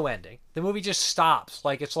is no ending. The movie just stops.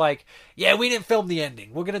 Like, it's like, yeah, we didn't film the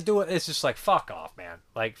ending. We're gonna do it. It's just like, fuck off, man.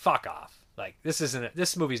 Like, fuck off. Like,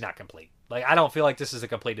 this movie's not complete. Like, I don't feel like this is a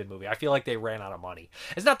completed movie. I feel like they ran out of money.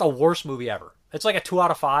 It's not the worst movie ever. It's like a 2 out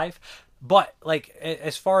of 5. But, like,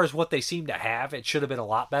 as far as what they seem to have, it should have been a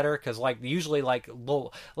lot better. Because, like, usually, like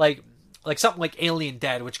something like Alien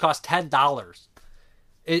Dead, which cost $10,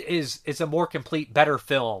 it's a more complete, better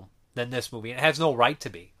film than this movie. And it has no right to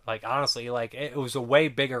be. Like, honestly, like, it was a way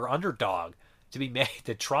bigger underdog to be made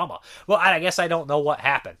than Trauma. Well, I guess I don't know what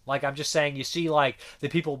happened. Like, I'm just saying, you see, like, the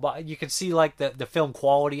people, you can see, like, the film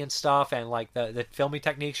quality and stuff, and, like, the filming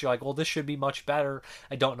techniques. You're like, well, this should be much better.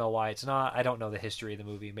 I don't know why it's not. I don't know the history of the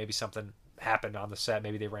movie. Maybe something happened on the set.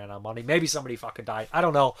 Maybe they ran out of money. Maybe somebody fucking died. I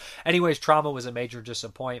don't know. Anyways, Trauma was a major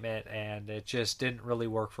disappointment, and it just didn't really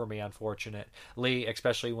work for me, unfortunately,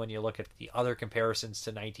 especially when you look at the other comparisons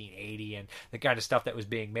to 1980 and the kind of stuff that was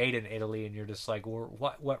being made in Italy, and you're just like, well,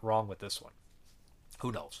 what went wrong with this one?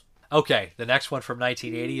 Who knows? Okay, the next one from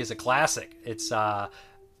 1980 is a classic. It's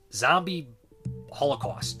Zombie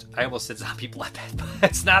Holocaust. I almost said Zombie Bloodbath, but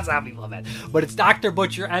it's not Zombie Bloodbath. But it's Dr.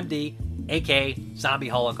 Butcher, MD, aka Zombie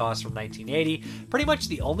Holocaust from 1980. Pretty much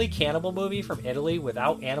the only cannibal movie from Italy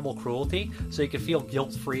without animal cruelty, so you can feel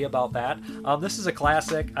guilt-free about that. This is a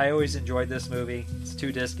classic. I always enjoyed this movie. It's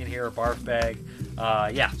 2 disc in here, a barf bag.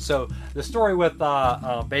 Yeah, so the story with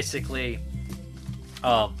basically...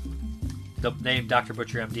 the name Dr.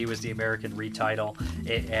 Butcher MD was the American retitle.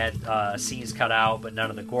 It had scenes cut out, but none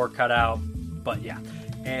of the gore cut out. But yeah,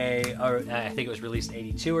 I think it was released in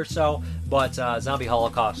 82 or so. But Zombie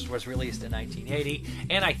Holocaust was released in 1980.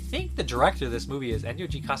 And I think the director of this movie is Ennio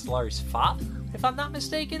G. Castellari's father, if I'm not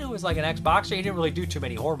mistaken, who was like an ex-boxer. He didn't really do too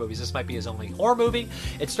many horror movies. This might be his only horror movie.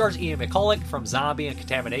 It stars Ian McCulloch from Zombie and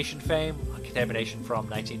Contamination fame. Contamination from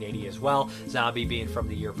 1980 as well, Zombie being from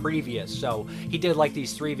the year previous. So he did like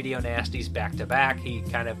these 3 video nasties back to back. He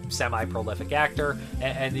kind of semi-prolific actor,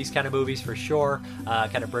 and these kind of movies for sure.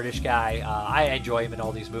 Kind of British guy. I enjoy him in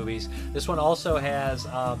all these movies. This one also has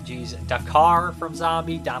Dakar from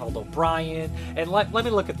Zombie, Donald O'Brien, and let me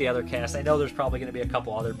look at the other cast. I know there's probably going to be a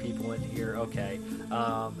couple other people in here. Okay,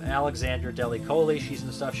 Alexandra Delicoli, she's in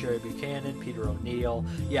the stuff. Sherry Buchanan, Peter O'Neill.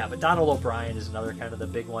 Yeah, but Donald O'Brien is another kind of the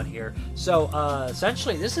big one here. So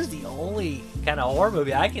essentially, this is the only kind of horror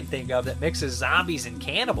movie I can think of that mixes zombies and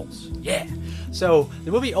cannibals. Yeah. So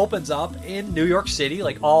the movie opens up in New York City,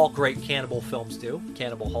 like all great cannibal films do.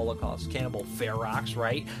 Cannibal Holocaust, Cannibal Ferox,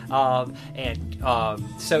 right?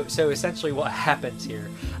 So essentially what happens here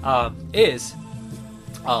is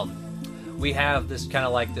we have this kind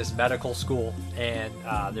of like this medical school, and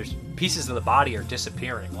there's pieces of the body are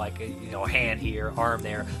disappearing, like a hand here, arm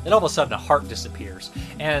there. Then all of a sudden a heart disappears,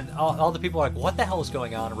 and all the people are like, what the hell is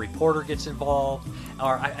going on? A reporter gets involved,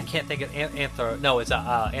 or I can't think of it's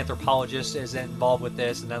a anthropologist is involved with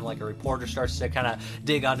this, and then like a reporter starts to kind of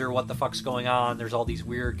dig under what the fuck's going on. There's all these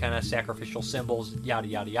weird kind of sacrificial symbols, yada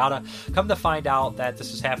yada yada. Come to find out that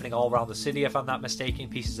this is happening all around the city, if I'm not mistaken.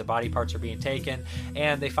 Pieces of body parts are being taken,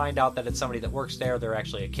 and they find out that it's somebody that works there. They're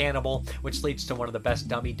actually a cannibal, which leads to one of the best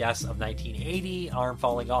dummy deaths of 1980, arm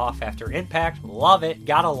falling off after impact. Love it,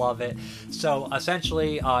 gotta love it. So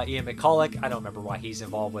essentially, Ian McCulloch, I don't remember why he's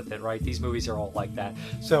involved with it, right? These movies are all like that.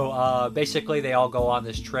 So basically they all go on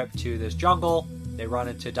this trip to this jungle. They run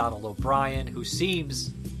into Donald O'Brien, who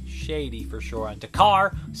seems shady for sure, and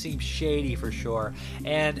Dakar seems shady for sure,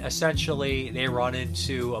 and essentially they run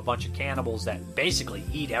into a bunch of cannibals that basically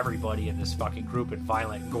eat everybody in this fucking group in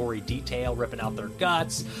violent, gory detail, ripping out their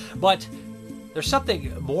guts. But there's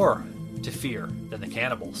something more to fear than the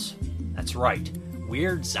cannibals. That's right,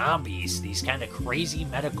 weird zombies, these kind of crazy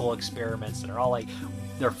medical experiments that are all like,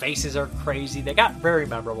 their faces are crazy. They got very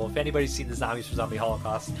memorable. If anybody's seen the Zombies for Zombie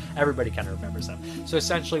Holocaust, everybody kind of remembers them. So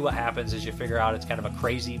essentially what happens is you figure out it's kind of a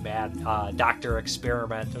crazy, mad doctor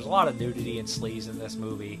experiment. There's a lot of nudity and sleaze in this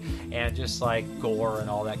movie, and just like gore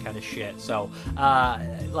and all that kind of shit. So,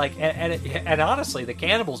 and honestly, the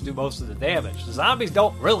cannibals do most of the damage. The zombies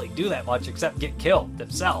don't really do that much except get killed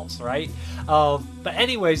themselves, right? But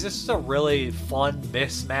anyways, this is a really fun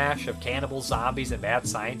mishmash of cannibals, zombies, and mad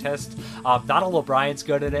scientists. Donald O'Brien's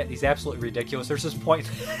good at it. He's absolutely ridiculous. There's this point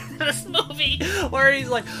in this movie where he's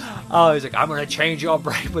like, I'm going to change your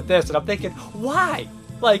brain with this. And I'm thinking, why?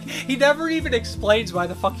 Like, he never even explains why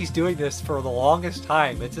the fuck he's doing this for the longest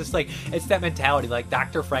time. It's just like, it's that mentality, like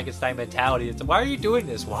Dr. Frankenstein mentality. It's, why are you doing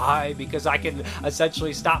this? Why? Because I can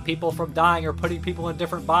essentially stop people from dying or putting people in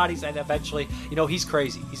different bodies, and eventually, he's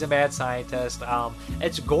crazy. He's a mad scientist.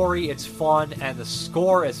 It's gory, it's fun, and the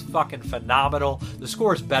score is fucking phenomenal. The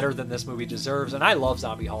score is better than this movie deserves, and I love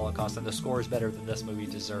Zombie Holocaust, and the score is better than this movie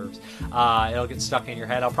deserves. It'll get stuck in your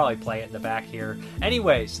head. I'll probably play it in the back here.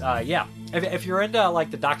 Anyways, yeah. If you're into like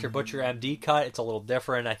the Dr. Butcher MD cut, it's a little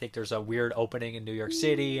different. I think there's a weird opening in New York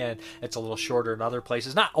City, and it's a little shorter in other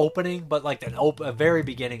places. Not opening, but like a very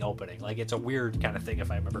beginning opening. Like, it's a weird kind of thing,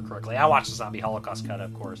 if I remember correctly. I watched the Zombie Holocaust cut,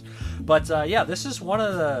 of course. But yeah, this is one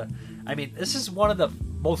of the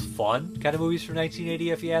most fun kind of movies from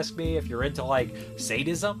 1980, if you ask me. If you're into like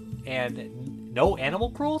sadism and no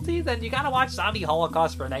animal cruelty, then you gotta watch Zombie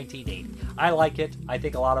Holocaust for 1980. I like it. I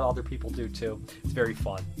think a lot of other people do too. It's very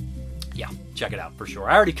fun. Yeah, check it out for sure.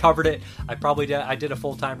 I already covered it. I did a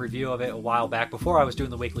full-time review of it a while back before I was doing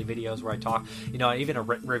the weekly videos where I talk, even a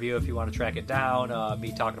written review if you want to track it down.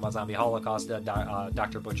 Me talking about Zombie Holocaust,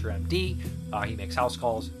 Dr. Butcher MD. He makes house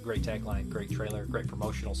calls. Great tagline, great trailer, great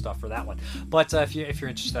promotional stuff for that one. But if you're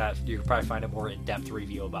interested, you can probably find a more in-depth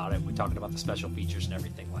review about it. We're talking about the special features and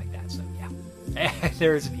everything like that. So yeah. And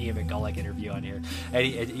there's an Ian McCulloch interview on here, and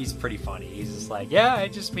he's pretty funny. He's just like, yeah, I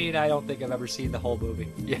don't think I've ever seen the whole movie.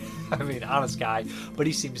 Yeah, I mean, honest guy, but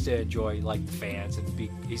he seems to enjoy like the fans, and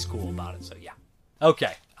he's cool about it. So yeah.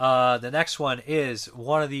 Okay, the next one is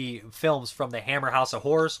one of the films from the Hammer House of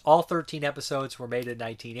Horrors. All 13 episodes were made in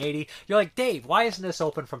 1980. You're like, Dave, why isn't this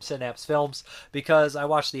open from Synapse Films? Because I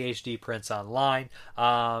watched the HD prints online.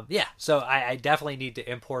 Yeah, so I definitely need to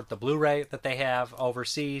import the Blu-ray that they have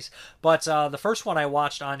overseas. But the first one I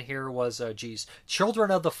watched on here was,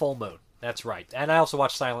 Children of the Full Moon. That's right. And I also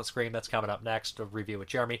watched Silent Scream. That's coming up next, a review with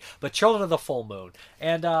Jeremy. But Children of the Full Moon.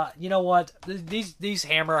 And you know what? These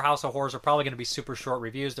Hammer House of Horrors are probably going to be super short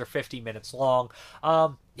reviews. They're 50 minutes long.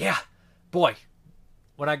 Yeah. Boy.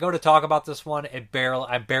 When I go to talk about this one,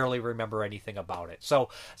 I barely remember anything about it. So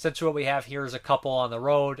essentially what we have here is a couple on the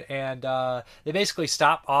road, and they basically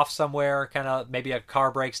stop off somewhere, kind of maybe a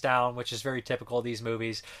car breaks down, which is very typical of these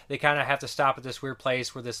movies. They kind of have to stop at this weird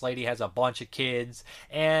place where this lady has a bunch of kids,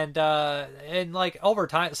 and like over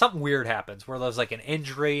time, something weird happens where there's like an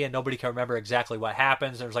injury and nobody can remember exactly what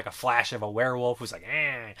happens. There's like a flash of a werewolf who's like,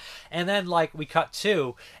 eh. And then like we cut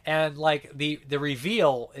to, and like the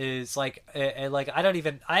reveal is like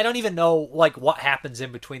I don't even know like what happens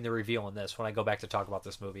in between the reveal and this when I go back to talk about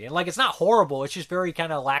this movie. And like, it's not horrible. It's just very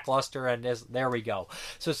kind of lackluster, and there we go.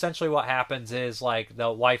 So essentially what happens is like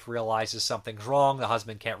the wife realizes something's wrong. The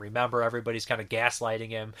husband can't remember. Everybody's kind of gaslighting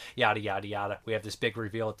him, yada, yada, yada. We have this big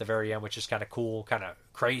reveal at the very end, which is kind of cool, kind of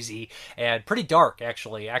crazy, and pretty dark,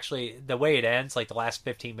 actually. Actually, the way it ends, like the last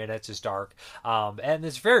 15 minutes is dark. And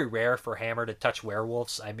it's very rare for Hammer to touch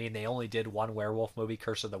werewolves. I mean, they only did one werewolf movie,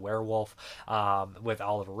 Curse of the Werewolf, with with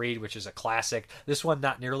Oliver Reed, which is a classic. This one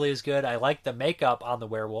not nearly as good. I like the makeup on the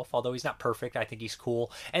werewolf, although he's not perfect. I think he's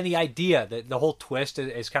cool, and the idea that the whole twist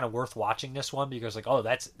is kind of worth watching this one because like, oh,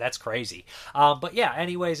 that's crazy. But yeah,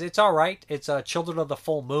 anyways, it's all right. It's Children of the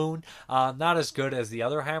Full Moon. Not as good as the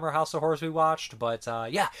other Hammer House of Horrors we watched, but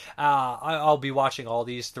I'll be watching all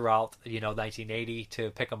these throughout 1980 to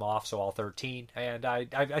pick them off. So all 13, and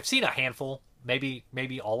I've seen a handful.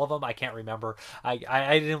 Maybe all of them. I can't remember.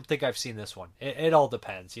 I don't think I've seen this one. It all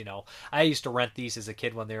depends, I used to rent these as a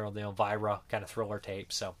kid when they were on the Elvira kind of thriller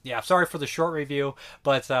tape. So yeah, sorry for the short review,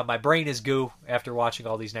 but my brain is goo after watching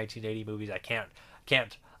all these 1980 movies. I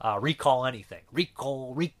can't recall anything.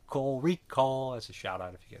 Recall. That's a shout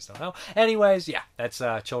out if you guys don't know. Anyways, yeah, that's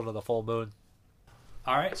Children of the Full Moon.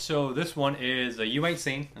 All right, so this one is a you ain't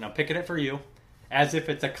seen, and I'm picking it for you, as if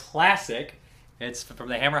it's a classic. It's from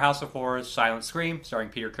the Hammer House of Horrors, Silent Scream, starring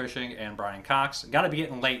Peter Cushing and Brian Cox. Got to be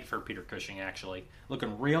getting late for Peter Cushing, actually.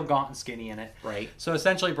 Looking real gaunt and skinny in it. Right. So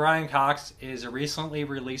essentially, Brian Cox is a recently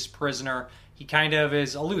released prisoner. He kind of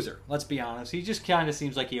is a loser, let's be honest. He just kind of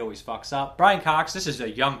seems like he always fucks up. Brian Cox, this is a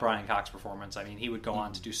young Brian Cox performance. I mean, he would go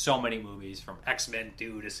on to do so many movies, from X-Men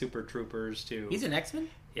 2 to Super Troopers to... He's an X-Men?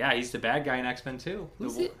 Yeah, he's the bad guy in X-Men 2.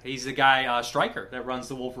 Who's it? He's the guy, Stryker, that runs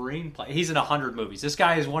the Wolverine play. He's in 100 movies. This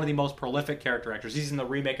guy is one of the most prolific character actors. He's in the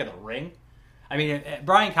remake of The Ring. I mean,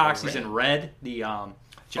 Brian Cox, he's in Red, the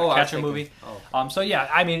Catcher movie. So yeah,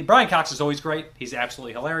 I mean, Brian Cox is always great. He's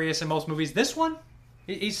absolutely hilarious in most movies. This one,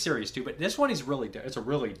 he's serious too, but this one it's a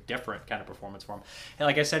really different kind of performance for him. And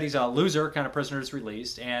like I said, he's a loser kind of prisoner that's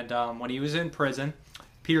released, and when he was in prison,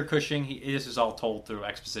 Peter Cushing, this is all told through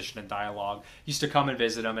exposition and dialogue, used to come and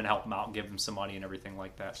visit him and help him out and give him some money and everything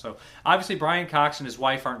like that. So obviously Brian Cox and his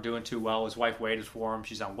wife aren't doing too well. His wife waited for him.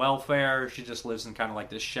 She's on welfare. She just lives in kind of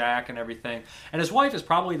like this shack and everything. And his wife is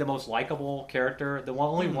probably the most likable character, the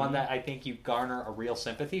only one that I think you garner a real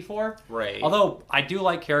sympathy for. Right. Although I do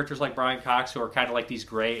like characters like Brian Cox who are kind of like these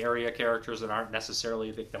gray area characters that aren't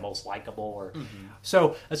necessarily the most likable.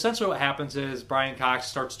 So essentially what happens is Brian Cox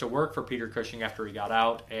starts to work for Peter Cushing after he got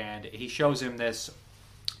out, and he shows him this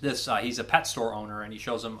he's a pet store owner, and he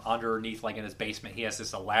shows him underneath, like in his basement, he has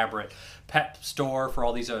this elaborate pet store for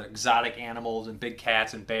all these exotic animals and big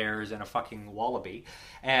cats and bears and a fucking wallaby,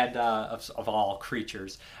 and of all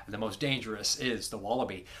creatures, the most dangerous is the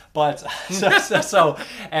wallaby. But so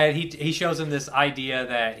and he shows him this idea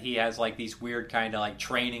that he has like these weird kind of like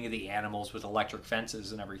training of the animals with electric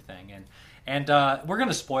fences and everything, and we're going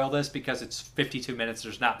to spoil this because it's 52 minutes.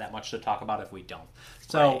 There's not that much to talk about if we don't.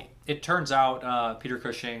 So it turns out Peter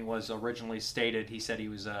Cushing was originally stated, he said he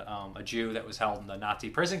was a Jew that was held in the Nazi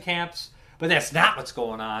prison camps, but that's not what's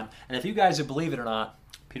going on. And if you guys would believe it or not,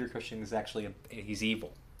 Peter Cushing is actually, he's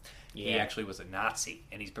evil. Yeah. He actually was a Nazi,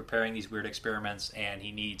 and he's preparing these weird experiments, and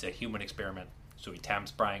he needs a human experiment. So he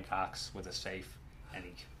tempts Brian Cox with a safe, and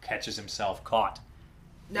he catches himself caught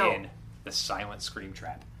in the silent scream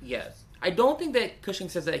trap. Yes. I don't think that Cushing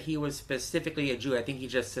says that he was specifically a Jew. I think he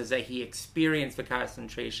just says that he experienced the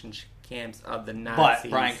concentration camps of the Nazis.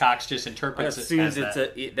 But Brian Cox just interprets it as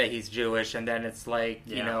that he's Jewish, and then it's like,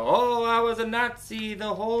 oh, I was a Nazi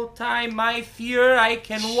the whole time. My fear, I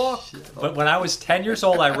can walk. But when I was 10 years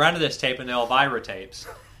old, I rented this tape in the Elvira tapes,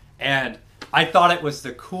 and I thought it was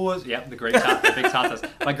the coolest. Yep, the big tatas.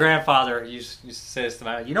 My grandfather used to say this to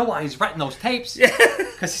me. You know why he's renting those tapes?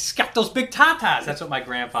 Because he's got those big tatas. That's what my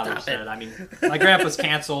grandfather said. I mean, my grandpa's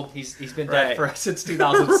canceled. He's been dead since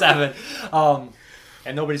 2007.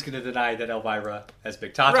 And nobody's going to deny that Elvira has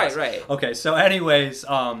big tatas. Right. Okay, so anyways,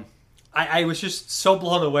 I was just so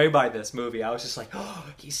blown away by this movie. I was just like, oh,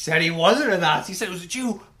 he said he wasn't a Nazi. He said he was a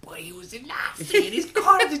Jew. But he was a Nazi, and he's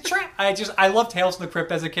caught in the trap. I love Tales from the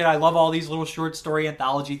Crypt as a kid. I love all these little short story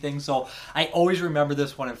anthology things. So I always remember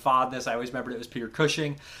this one in fondness. I always remembered it was Peter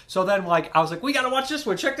Cushing. So then, I was like, we got to watch this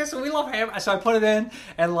one. Check this one. We love him. So I put it in,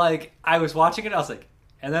 and I was watching it. I was like,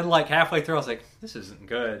 and then halfway through, I was like, this isn't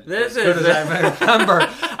good. As good as I remember.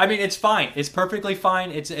 I mean, it's fine. It's perfectly fine.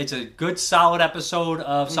 It's a good, solid episode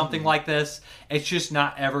of something like this. It's just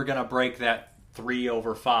not ever going to break that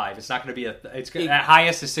 3/5. It's not going to be it's at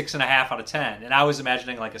highest is 6.5 out of 10, and I was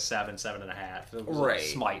imagining like a 7.5. It was a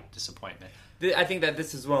slight disappointment. I think that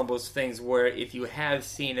this is one of those things where if you have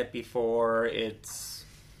seen it before, it's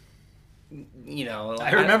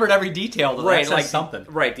I remembered every detail. Though. Right, like something.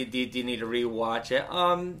 Right, do you need to rewatch it?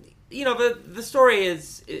 The story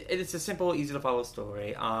it's a simple, easy to follow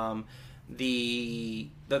story. The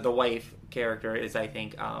wife character is, I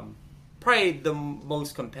think, probably the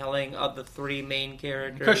most compelling of the three main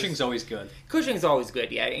characters. Cushing's always good.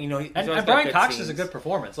 Yeah. And Brian Cox is a good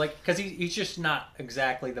performance, because he's just not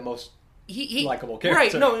exactly the most he likable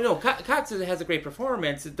character. Right? No. Cox has a great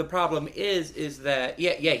performance. The problem is that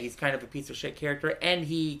he's kind of a piece of shit character, and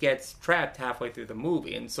he gets trapped halfway through the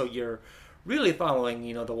movie, and so you're really following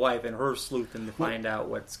the wife and her sleuthing to find out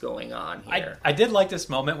what's going on here. I did like this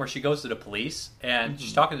moment where she goes to the police and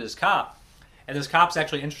she's talking to this cop, and this cop's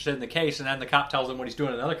actually interested in the case, and then the cop tells him what he's doing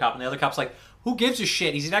to another cop, and the other cop's like, "Who gives a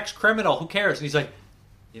shit? He's an ex-criminal. Who cares?" And he's like,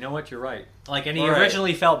 "You know what? You're right." Like, and he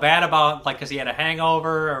originally felt bad about because he had a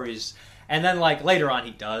hangover, or and then later on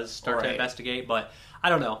he does start to investigate. But I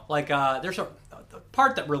don't know. There's the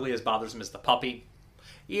part that really bothers him is the puppy.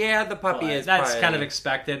 Yeah, the puppy is. That's kind of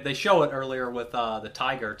expected. They show it earlier with the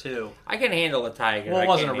tiger too. I can handle a tiger. Well, it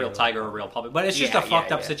wasn't a real tiger or a real puppy, but it's just a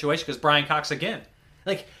fucked up situation because Brian Cox again,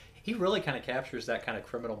 he really kind of captures that kind of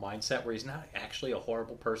criminal mindset where he's not actually a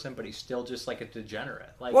horrible person, but he's still just like a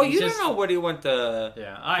degenerate. You don't know what he went to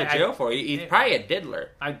jail for. He's probably a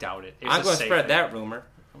diddler. I doubt it. I'm going to spread that rumor.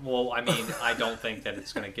 Well, I mean, I don't think that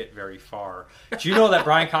it's going to get very far. Do you know that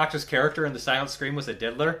Brian Cox's character in The Silent Scream was a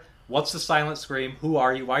diddler? What's the silent scream? Who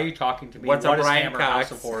are you? Why are you talking to me? What is Hammer Cox?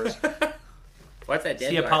 House of Horrors? What's that? Is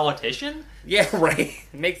he a politician? Yeah, right.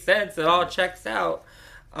 Makes sense. It all checks out.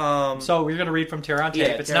 So we're going to read from Tear on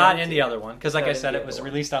Tape. It's not in the other one because, like I said, it was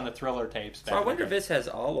released on the Thriller tapes. So I wonder if this has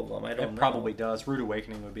all of them. I don't know. It probably does. Rude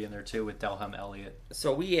Awakening would be in there too with Delham Elliott.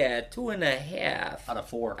 So we had 2.5 out of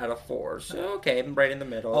 4. Out of 4. So okay, I'm right in the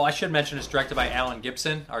middle. Oh, I should mention it's directed by Alan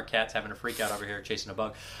Gibson. Our cat's having a freak out over here chasing a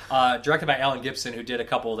bug. Directed by Alan Gibson, who did a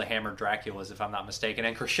couple of the Hammer Draculas, if I'm not mistaken,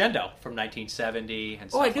 and Crescendo from 1970. And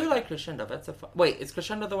I do like Crescendo. That's a wait. Is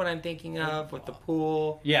Crescendo the one I'm thinking of with the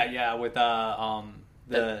pool? Yeah, with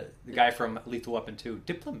the guy from Lethal Weapon 2,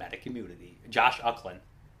 Diplomatic Immunity, Josh Ucklin.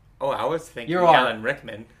 Oh, I was thinking Alan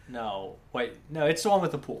Rickman. No, it's the one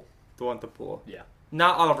with the pool. The one with the pool. Yeah.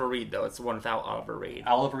 Not Oliver Reed, though. It's the one without Oliver Reed.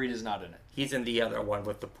 Oliver Reed is not in it. He's in the other one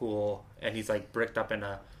with the pool, and he's bricked up in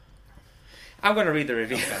a... I'm going to read the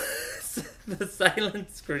review. Okay. The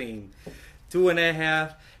Silent Scream. 2.5,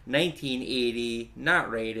 1980,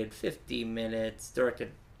 not rated, 50 minutes,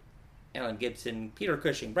 directed Alan Gibson, Peter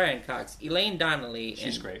Cushing, Brian Cox, Elaine Donnelly,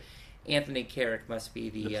 she's great. Anthony Carrick must be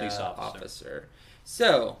the police officer.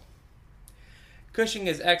 So, Cushing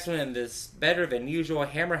is excellent in this better than usual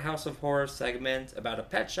Hammer House of Horrors segment about a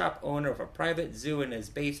pet shop owner of a private zoo in his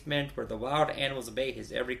basement where the wild animals obey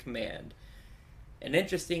his every command. An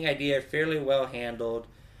interesting idea, fairly well handled,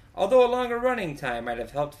 although a longer running time might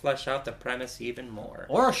have helped flesh out the premise even more.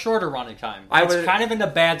 Or a shorter running time. It's kind of in a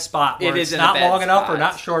bad spot where it's not long enough or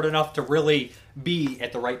not short enough to really be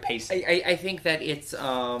at the right pace. I think that it's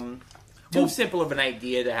too simple of an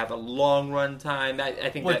idea to have a long run time. I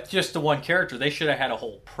think with just the one character, they should have had a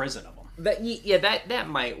whole prison of them. That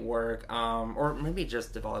might work. Or maybe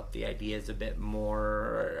just develop the ideas a bit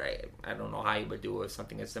more. I don't know how you would do it with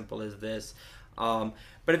something as simple as this.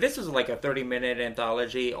 But if this was like a 30-minute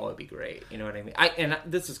anthology, it'd be great. You know what I mean? And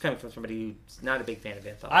this is coming from somebody who's not a big fan of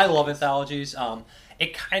anthologies. I love anthologies.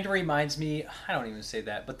 It kind of reminds me, I don't even say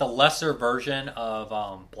that, but the lesser version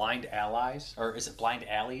of Blind Allies. Or is it Blind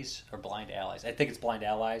Alleys or Blind Allies? I think it's Blind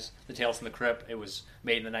Allies. The Tales from the Crypt. It was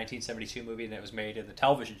made in the 1972 movie, and it was made in the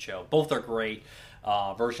television show. Both are great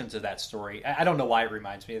versions of that story. I don't know why it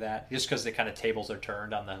reminds me of that. Just because the kind of tables are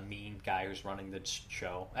turned on the mean guy who's running the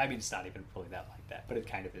show. I mean, it's not even really that like that, but it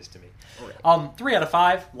kind of is to me. Right. 3 out of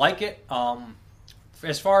 5. Like it.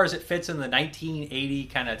 As far as it fits in the 1980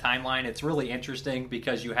 kind of timeline, it's really interesting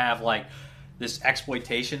because you have this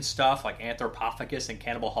exploitation stuff like Anthropophagus and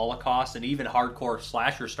Cannibal Holocaust, and even hardcore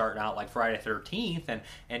slasher starting out like Friday the 13th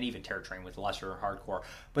and even Terror Train with lesser hardcore.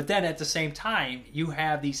 But then at the same time, you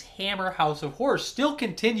have these Hammer House of Horrors still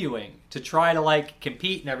continuing to try to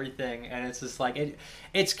compete and everything, and it's just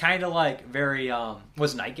it's kind of very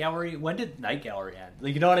was Night Gallery? When did Night Gallery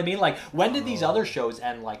end? You know what I mean? When did these other shows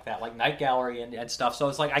end like that? Like Night Gallery and stuff. So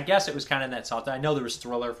it's I guess it was kind of in that soft. I know there was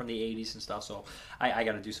Thriller from the 80s and stuff, so I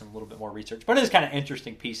got to do some little bit more research. But it's kind of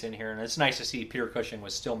interesting piece in here, and it's nice to see Peter Cushing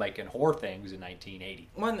was still making horror things in 1980.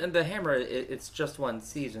 Well, and the Hammer, it's just one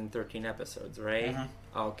season, 13 episodes, right?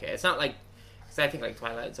 Mm-hmm. Okay, it's not like... Because I think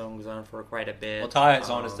Twilight Zone goes on for quite a bit. Well, Twilight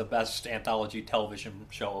Zone is the best anthology television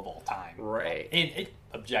show of all time. Right.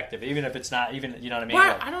 Objective, even if it's not, you know what I mean?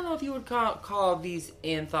 Well, I don't know if you would call these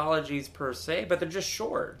anthologies per se, but they're just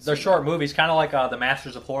shorts. They're short movies, kind of like the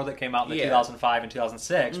Masters of Horror that came out in 2005 and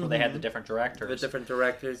 2006, where they had the different directors. The different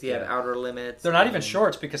directors, you have Outer Limits. They're not even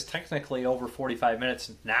shorts, because technically over 45 minutes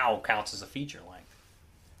now counts as a feature length.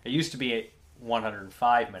 It used to be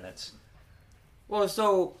 105 minutes. Well,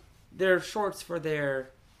 so... They're shorts for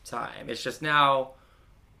their time. It's just now...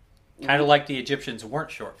 Kind of like the Egyptians weren't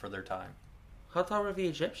short for their time. How tall were the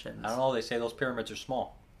Egyptians? I don't know. They say those pyramids are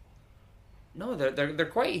small. No, they're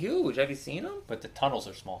quite huge. Have you seen them? But the tunnels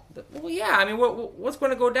are small. Well, yeah. I mean, what's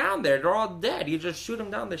going to go down there? They're all dead. You just shoot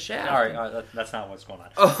them down the shaft. All right, that's not what's going on.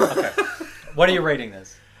 Oh. Okay. What are you rating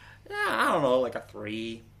this? Yeah, I don't know, like a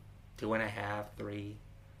 3, 2.5, 3.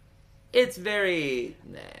 It's very...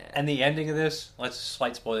 Nah. And the ending of this, let's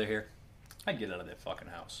slight spoiler here. I'd get out of that fucking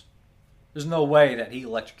house. There's no way that he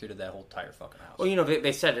electrocuted that whole entire fucking house. Well, you know,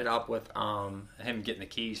 they set it up with him getting the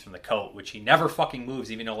keys from the coat, which he never fucking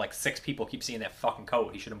moves, even though like 6 people keep seeing that fucking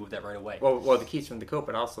coat. He should have moved that right away. Well, the keys from the coat,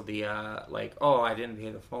 but also the I didn't pay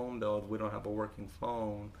the phone bill. We don't have a working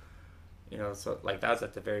phone. You know, so like that was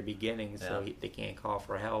at the very beginning, so they can't call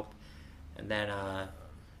for help. And then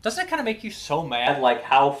doesn't it kind of make you so mad, like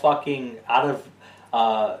how fucking out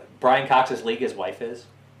of Brian Cox's league his wife is?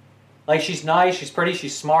 Like, she's nice, she's pretty,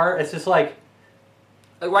 she's smart. It's just like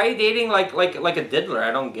why are you dating like a diddler?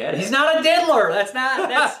 I don't get it. He's not a diddler. That's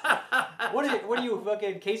what are you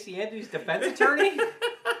fucking Casey Anthony's defense attorney?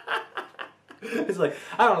 It's like,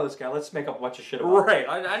 I don't know this guy. Let's make up a bunch of shit about right.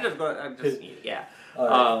 I'm just yeah.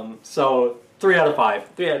 So 3 out of 5.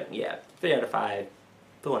 3 out of 5.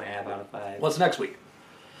 2.5 out of 5. What's next week?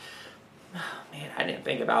 Oh, man, I didn't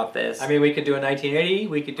think about this. I mean, we could do a 1980.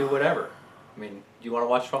 We could do whatever. I mean, do you want to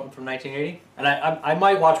watch something from 1980? And I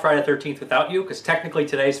might watch Friday the 13th without you, because technically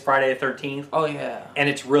today's Friday the 13th. Oh, yeah. And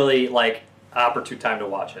it's really, like, an opportune time to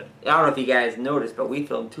watch it. I don't know if you guys noticed, but we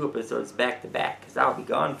filmed 2 episodes back-to-back, because I'll be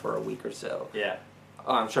gone for a week or so. Yeah.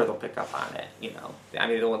 Oh, I'm sure they'll pick up on it, you know. I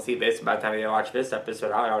mean, they won't see this. By the time they watch this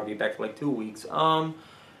episode, I'll already be back for like 2 weeks. So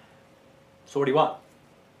what do you want?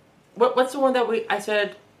 What's the one that I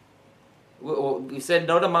said... We said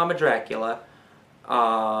no to Mama Dracula.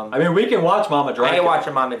 I mean, we can watch Mama Dracula. I ain't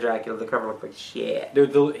watching Mama Dracula. The cover looked like shit.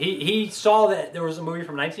 Dude, he saw that there was a movie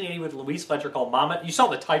from 1980 with Louise Fletcher called Mama. You saw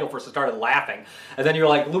the title first and started laughing. And then you were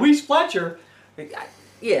like, Louise Fletcher?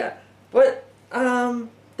 Yeah. But,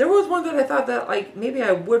 there was one that I thought that, like, maybe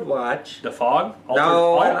I would watch. The Fog?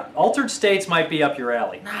 Altered States might be up your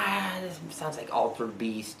alley. Nah, this sounds like Altered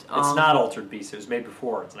Beast. It's not Altered Beast. It was made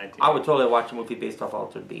before. It's 1980. I would totally watch a movie based off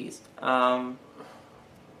Altered Beast.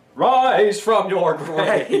 Rise from your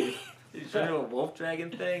grave. You should do a wolf dragon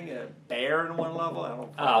thing, a bear in one level. I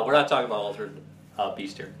don't. We're not talking about Altered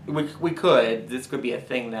Beast here. We could. This could be a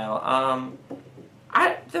thing now.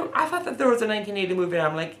 I thought that there was a 1980 movie, and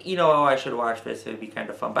I'm like, I should watch this. It'd be kind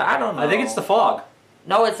of fun, but I don't know. I think it's The Fog.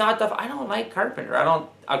 No, it's not I don't like Carpenter. I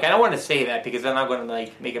don't want to say that because then I'm going to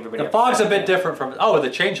like make everybody. The Fog's a bit different from. The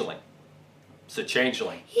Changeling. It's a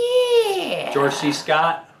Changeling. Yeah. George C.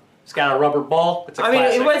 Scott. It's got a rubber ball. It's a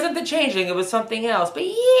classic. It wasn't The Changeling. It was something else. But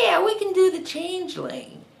yeah, we can do The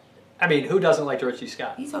Changeling. I mean, who doesn't like George C.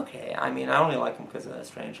 Scott? He's okay. I mean, I only like him because of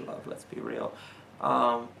Strangelove. Let's be real. Look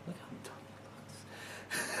how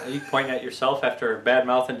Are you pointing at yourself after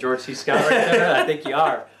bad-mouthing George C. Scott right there? I think you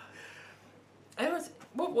are.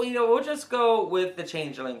 We'll just go with The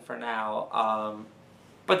Changeling for now.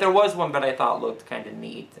 But there was one that I thought looked kind of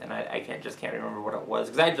neat, and I can't remember what it was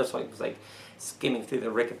because I just was like skimming through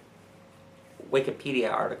the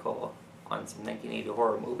Wikipedia article on some 1980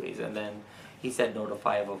 horror movies, and then he said no to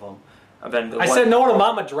 5 of them. And then I said no to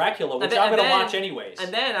Mama Dracula, which I'm going to watch anyways.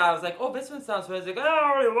 And then I was like, oh, this one sounds fun. I was like,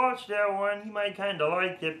 I already watched that one. You might kind of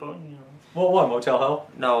like it, but, What one, Motel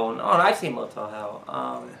Hell? No, I've seen Motel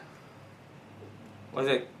Hell. Was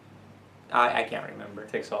it... I can't remember.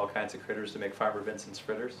 It takes all kinds of critters to make Farmer Vincent's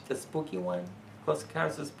fritters. The spooky one? Close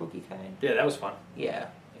Encounters of the Spooky Kind? Yeah, that was fun. Yeah.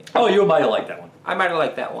 Oh, you might have liked that one. I might have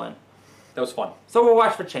liked that one. That was fun. So we'll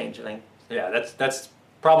watch for Changeling. Yeah, that's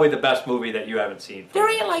probably the best movie that you haven't seen. There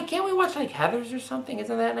ain't can't we watch Heathers or something?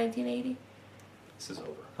 Isn't that 1980? This is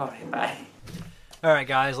over. Alright, bye. Alright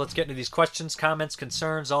guys, let's get into these questions, comments,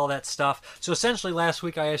 concerns, all that stuff. So essentially last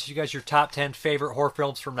week I asked you guys your top 10 favorite horror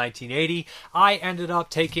films from 1980. I ended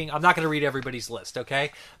up taking, I'm not going to read everybody's list,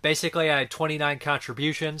 okay? Basically I had 29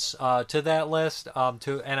 contributions to that list,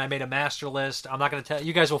 and I made a master list. I'm not going to tell,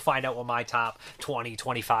 you guys will find out what my top 20,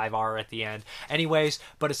 25 are at the end. Anyways,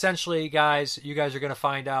 but essentially guys, you guys are going to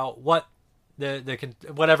find out what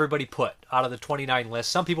what everybody put out of the 29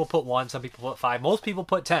 list. Some people put 1, some people put 5, most people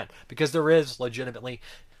put 10 because there is legitimately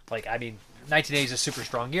 1980 is a super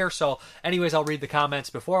strong year. So anyways, I'll read the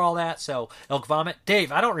comments before all that. So Elk Vomit,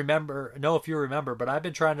 Dave, I don't know if you remember, but I've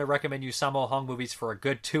been trying to recommend you Sammo Hung movies for a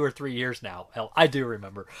good 2 or 3 years now. I do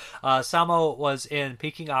remember. Sammo was in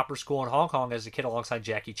Peking Opera School in Hong Kong as a kid alongside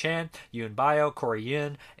Jackie Chan, Yuen Bio, Corey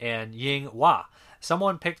Yun, and Ying Hua.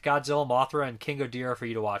 Someone picked Godzilla, Mothra, and King Ghidorah for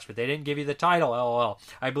you to watch, but they didn't give you the title, LOL.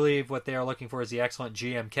 I believe what they are looking for is the excellent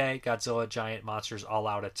GMK, Godzilla Giant Monsters All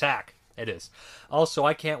Out Attack. It is. Also,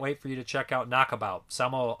 I can't wait for you to check out Knockabout.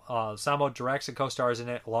 Samo directs and co-stars in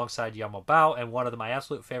it alongside Yamo Bao and one of my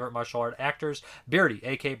absolute favorite martial art actors, Beardy,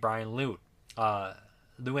 a.k.a. Brian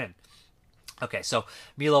Lewin. Okay, so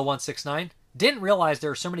Milo169. Didn't realize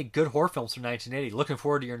there were so many good horror films from 1980. Looking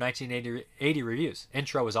forward to your 1980 reviews.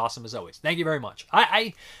 Intro is awesome as always. Thank you very much.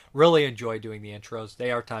 I really enjoy doing the intros.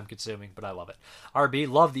 They are time consuming, but I love it. RB,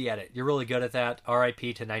 love the edit. You're really good at that. RIP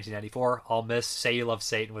to 1994. I'll miss Say You Love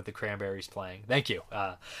Satan with the Cranberries playing. Thank you.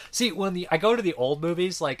 See, when I go to the old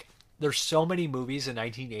movies, like, there's so many movies in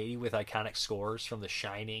 1980 with iconic scores, from The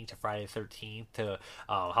Shining to Friday the 13th to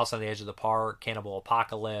House on the Edge of the Park, Cannibal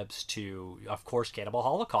Apocalypse to, of course, Cannibal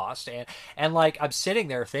Holocaust. And like, I'm sitting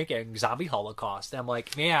there thinking Zombie Holocaust. And I'm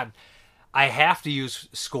like, man, I have to use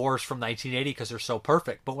scores from 1980 because they're so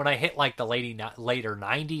perfect. But when I hit like the later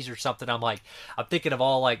 90s or something, I'm thinking of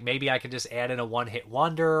all, like, maybe I could just add in a one-hit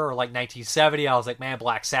wonder, or like 1970. I was like, man,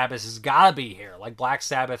 Black Sabbath has got to be here. Like, Black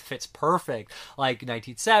Sabbath fits perfect. Like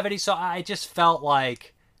 1970. So I just felt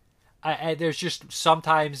like there's just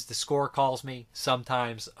sometimes the score calls me,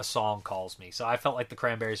 sometimes a song calls me. So I felt like the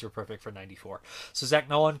Cranberries were perfect for 94. So Zach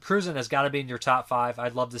Nolan, Cruisin' has got to be in your top 5.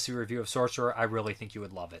 I'd love to see a review of Sorcerer. I really think you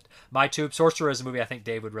would love it. My Tube, Sorcerer is a movie I think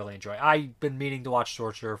Dave would really enjoy. I've been meaning to watch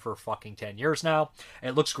Sorcerer for fucking 10 years now.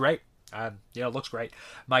 It looks great. It looks great.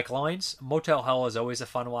 Mike Loins, Motel Hell is always a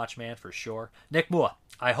fun watch, man, for sure. Nick Mua,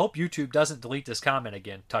 I hope YouTube doesn't delete this comment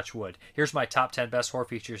again. Touch wood. Here's my top 10 best horror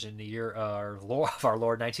features in the year of our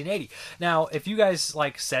Lord 1980. Now, if you guys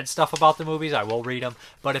like said stuff about the movies, I will read them.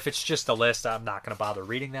 But if it's just a list, I'm not going to bother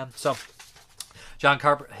reading them. So, John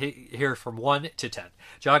Carpenter, here from 1 to 10.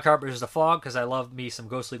 John Carpenter's The Fog, because I love me some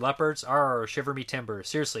ghostly leopards. Shiver Me Timbers.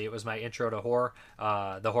 Seriously, it was my intro to horror.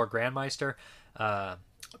 The Horror Grandmeister.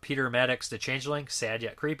 Peter Maddox, The Changeling, sad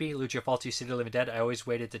yet creepy. Lucio Fulci, City of the Living Dead. I always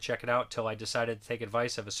waited to check it out till I decided to take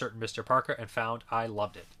advice of a certain Mrparka and found I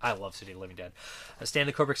loved it. I love City of the Living Dead.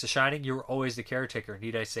 Stanley Kubrick's The Shining. You were always the caretaker.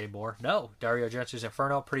 Need I say more? No. Dario Argento's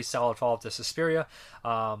Inferno. Pretty solid follow-up to Suspiria.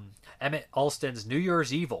 Emmett Alston's New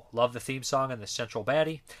Year's Evil. Love the theme song and the central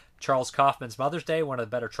baddie. Charles Kaufman's Mother's Day, one of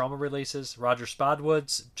the better Trauma releases. Roger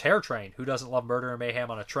Spotwood's Terror Train, who doesn't love murder and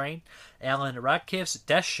mayhem on a train. Alan Radcliffe's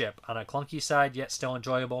Death Ship, on a clunky side, yet still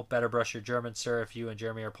enjoyable. Better brush your German, sir, if you and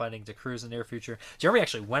Jeremy are planning to cruise in the near future. Jeremy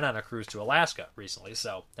actually went on a cruise to Alaska recently,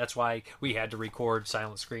 so that's why we had to record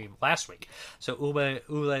Silent Scream last week. So Ule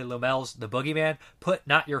Lumel's The Boogeyman, put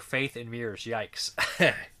not your faith in mirrors, yikes.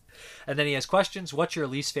 And then he has questions. What's your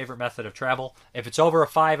least favorite method of travel? If it's over a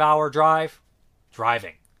 5-hour drive,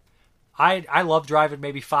 driving. I love driving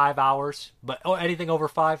maybe 5 hours, but anything over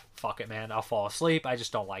 5, fuck it, man. I'll fall asleep. I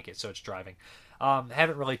just don't like it, so it's driving.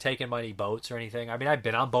 Haven't really taken many boats or anything. I mean, I've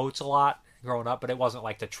been on boats a lot growing up, but it wasn't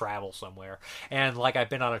like to travel somewhere. And like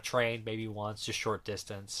I've been on a train maybe once, just short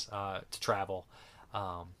distance to travel.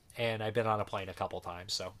 And I've been on a plane a couple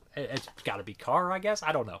times, so it's got to be car, I guess.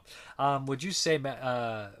 I don't know. Would you say...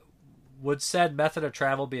 would said method of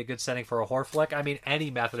travel be a good setting for a horror flick? I mean,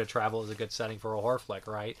 any method of travel is a good setting for a horror flick,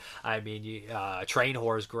 right? I mean, train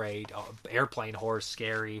horror is great. Airplane horror is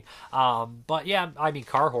scary. But yeah, I mean,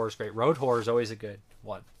 car horror is great. Road horror is always a good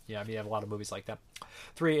one. Yeah, I mean, you have a lot of movies like that.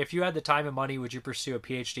 3, if you had the time and money, would you pursue a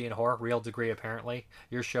PhD in horror? Real degree, apparently.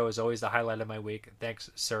 Your show is always the highlight of my week.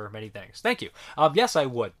 Thanks, sir. Many thanks. Thank you. Yes, I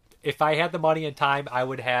would. If I had the money and time, I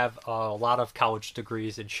would have a lot of college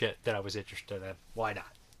degrees and shit that I was interested in. Why not?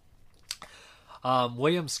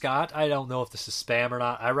 William Scott, I don't know if this is spam or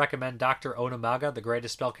not. I recommend Dr. Onamaga, the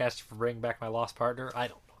greatest spellcaster for bringing back my lost partner. I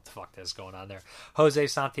don't know what the fuck is going on there. Jose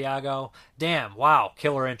Santiago, damn, wow,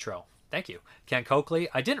 killer intro. Thank you. Ken Coakley,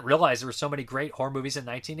 I didn't realize there were so many great horror movies in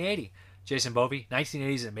 1980. Jason Bovey,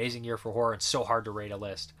 1980 is an amazing year for horror and so hard to rate a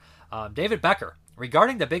list. David Becker,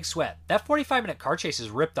 regarding The Big Sweat, that 45-minute car chase is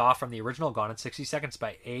ripped off from the original Gone in 60 Seconds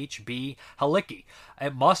by H.B. Halicki.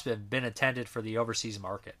 It must have been intended for the overseas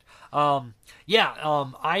market.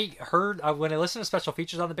 I heard, when I listened to special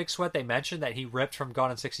features on The Big Sweat, they mentioned that he ripped from Gone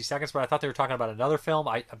in 60 Seconds, but I thought they were talking about another film.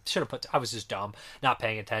 I was just dumb, not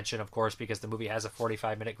paying attention, of course, because the movie has a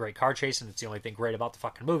 45-minute great car chase, and it's the only thing great about the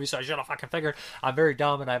fucking movie, so I should have fucking figured. I'm very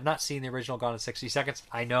dumb, and I have not seen the original Gone in 60 Seconds.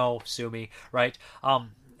 I know, sue me, right?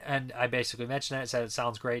 And I basically mentioned it, said it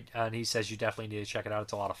sounds great, and he says you definitely need to check it out.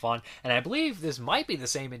 It's a lot of fun. And I believe this might be the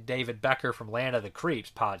same in David Becker from Land of the Creeps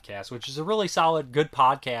podcast, which is a really solid, good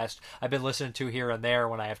podcast I've been listening to here and there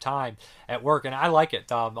when I have time at work, and I like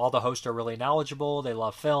it. All the hosts are really knowledgeable. They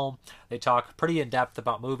love film. They talk pretty in-depth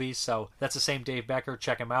about movies, so that's the same Dave Becker.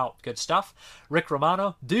 Check him out. Good stuff. Rick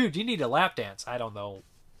Romano, dude, you need a lap dance. I don't know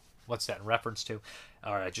What's that in reference to?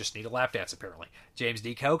 All right, I just need a lap dance, apparently. James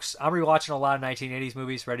D. Cokes. I'm rewatching a lot of 1980s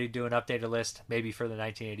movies, ready to do an updated list, maybe for the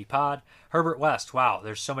 1980 pod. Herbert West. Wow,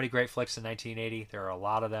 there's so many great flicks in 1980. There are a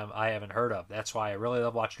lot of them I haven't heard of. That's why I really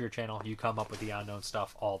love watching your channel. You come up with the unknown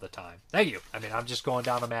stuff all the time. Thank you. I mean, I'm just going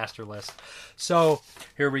down the master list. So,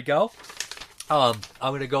 here we go. I'm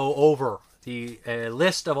going to go over the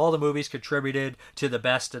list of all the movies contributed to the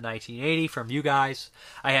best of 1980 from you guys.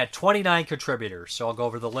 I had 29 contributors, so I'll go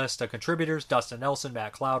over the list of contributors. Dustin Nelson,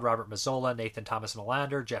 Matt Cloud, Robert Mazzola, Nathan Thomas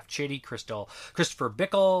Melander, Jeff Chitty, Christopher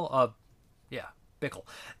Bickle, Bickle,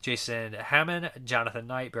 Jason Hammond, Jonathan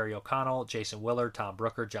Knight, Barry O'Connell, Jason Willard, Tom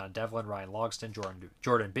Brooker, John Devlin, Ryan Logston,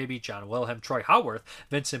 Jordan Bibby, John Wilhelm, Troy Howarth,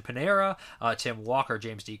 Vincent Panera, Tim Walker,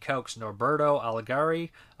 James D. Cokes, Norberto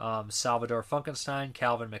Aligari, Salvador Funkenstein,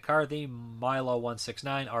 Calvin McCarthy,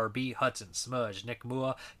 Milo169, RB Hudson, Smudge, Nick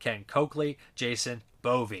Mua, Ken Coakley, Jason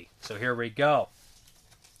Bovey. So here we go.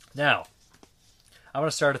 Now, I'm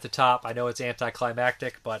going to start at the top. I know it's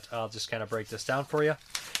anticlimactic, but I'll just kind of break this down for you.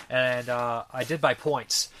 And I did by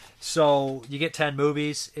points. So you get 10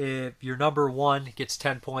 movies. If your number 1 gets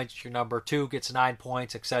 10 points, your number 2 gets 9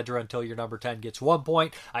 points, etc., until your number 10 gets 1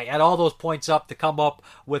 point. I add all those points up to come up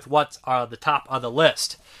with what's the top of the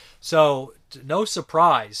list. So, no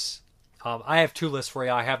surprise, I have 2 lists for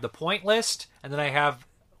you. I have the point list, and then I have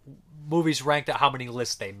movies ranked at how many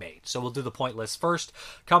lists they made. So we'll do the point list first.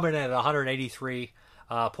 Coming in at 183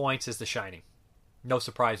 points is The Shining. No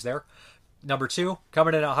surprise there. Number 2,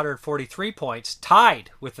 coming in at 143 points, tied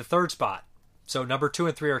with the third spot. So number 2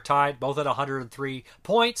 and 3 are tied, both at 103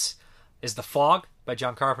 points, is The Fog by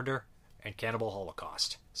John Carpenter and Cannibal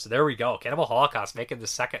Holocaust. So there we go. Cannibal Holocaust making the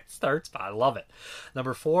third spot. I love it.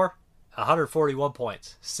 Number 4, 141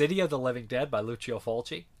 points. City of the Living Dead by Lucio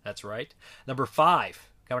Fulci. That's right. Number 5,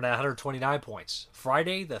 coming at 129 points.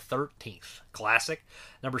 Friday the 13th. Classic.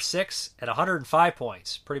 Number 6 at 105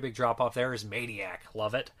 points. Pretty big drop off there is Maniac.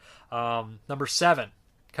 Love it. Number 7,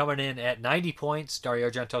 coming in at 90 points, Dario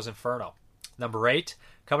Argento's Inferno. Number 8,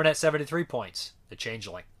 coming at 73 points, The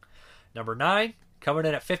Changeling. Number 9, coming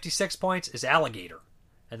in at 56 points, is Alligator.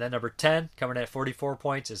 And then number 10, coming in at 44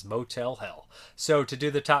 points, is Motel Hell. So to do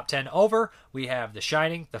the top 10 over, we have The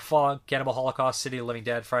Shining, The Fog, Cannibal Holocaust, City of the Living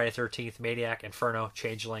Dead, Friday the 13th, Maniac, Inferno,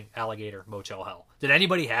 Changeling, Alligator, Motel Hell. Did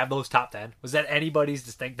anybody have those top 10? Was that anybody's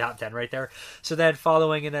distinct top 10 right there? So then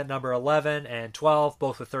following in at number 11 and 12,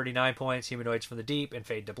 both with 39 points, Humanoids from the Deep and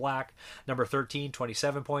Fade to Black. Number 13,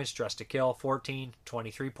 27 points, Dressed to Kill. 14,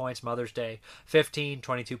 23 points, Mother's Day. 15,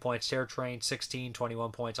 22 points, Terror Train. 16,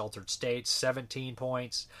 21 points, Altered States. 17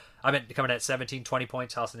 points, coming at 17, 20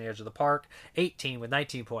 points, House on the Edge of the Park. 18 with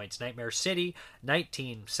 19 points, Nightmare City.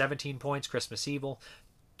 19, 17 points, Christmas Evil.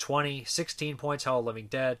 20, 16 points, Hell of the Living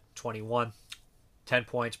Dead. 21, 10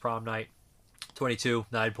 points, Prom Night. 22,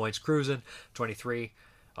 9 points, Cruisin'. 23,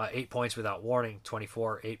 8 points, Without Warning.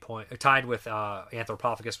 24, 8 points, tied with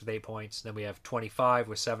Anthropophagus with 8 points. Then we have 25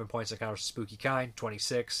 with 7 points, Encounters of Spooky Kind.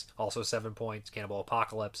 26, also 7 points, Cannibal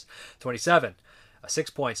Apocalypse. 27, 6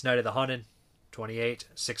 points, Night of the Hunted. 28,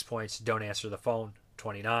 6 points, Don't Answer the Phone.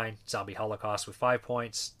 29, Zombie Holocaust with 5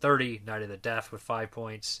 points. 30, Night of the Death with 5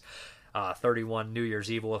 points. 31, New Year's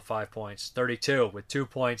Evil with 5 points. 32 with 2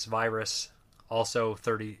 points, Virus. Also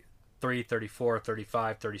 33, 34,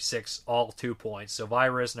 35, 36, all 2 points. So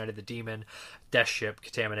Virus, Night of the Demon, Death Ship,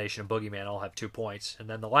 Contamination, and Boogeyman all have 2 points. And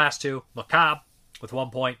then the last 2, Macabre with 1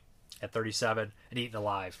 point at 37, and Eaten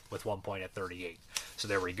Alive with 1 point at 38. So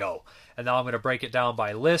there we go. And now I'm going to break it down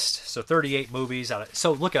by list. So 38 movies.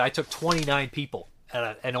 So look at, I took 29 people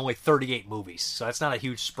and only 38 movies. So that's not a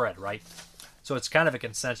huge spread, right? So it's kind of a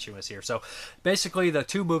consensus here. So basically the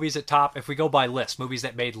 2 movies at top, if we go by list, movies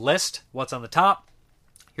that made list, what's on the top?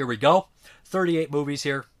 Here we go. 38 movies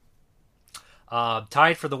here.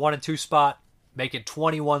 Tied for the 1 and 2 spot, making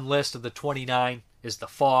 21 list of the 29 is The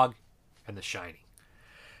Fog and The Shining.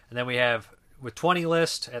 And then we have, with 20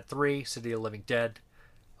 list at 3, City of the Living Dead.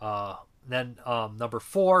 Then number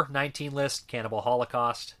 4, 19 list, Cannibal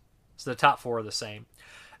Holocaust. So the top 4 are the same.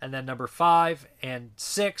 And then number 5 and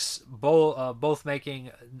 6, both making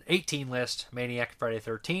 18 list, Maniac, Friday the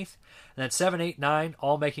 13th. And then 7, 8, 9,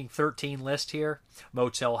 all making 13 list here,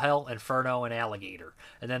 Motel Hell, Inferno, and Alligator.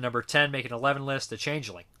 And then number 10 making 11 list, The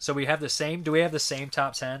Changeling. So we have the same, do we have the same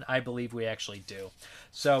top 10? I believe we actually do.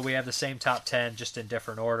 So we have the same top 10, just in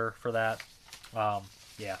different order for that.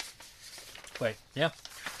 Yeah. Wait, yeah.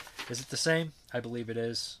 Is it the same? I believe it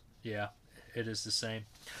is. Yeah, it is the same.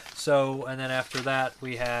 So, and then after that,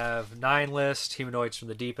 we have 9 list, Humanoids from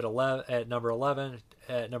the Deep at number 11.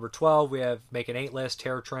 At number 12, we have Make an 8 list,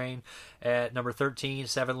 Terror Train. At number 13,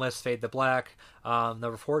 7 list, Fade the Black.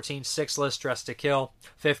 Number 14, 6 list, Dress to Kill.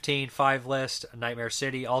 15, 5 list, Nightmare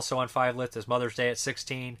City. Also on 5 list is Mother's Day at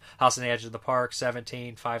 16. House on the Edge of the Park,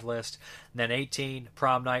 17, 5 list. And then 18,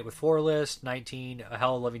 Prom Night with 4 list. 19,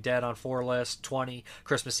 Hell of the Living Dead on 4 list. 20,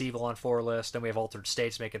 Christmas Evil on 4 list. Then we have Altered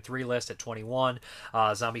States making 3 list at 21.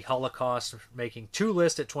 Zombie Holocaust making 2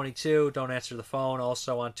 list at 22. Don't Answer the Phone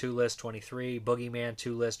also on 2 list, 23. Boogeyman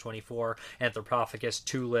 2 list, 24. Anthropophagus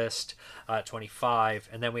 2 list, 25.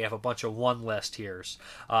 And then we have a bunch of 1 list tiers.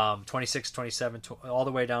 26, 27, all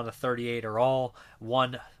the way down to 38 are all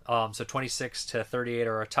 1. So 26 to 38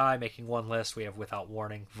 are a tie, making 1 list. We have Without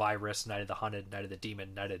Warning, Virus, Night of the Hunted, Night of the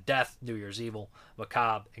Demon, Night of Death, New Year's Evil,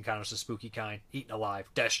 Macabre, Encounters of Spooky Kind, Eaten Alive,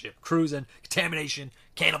 Death Ship, Cruisin', Contamination,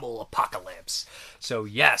 Cannibal Apocalypse. So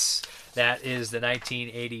yes, that is the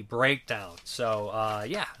 1980 breakdown. So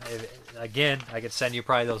yeah, again, I could send you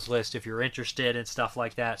probably those lists if you're interested in stuff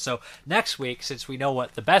like that. So next week, since we know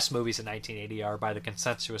what the best movies in 1980 are by the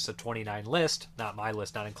consensus of 29 list, not my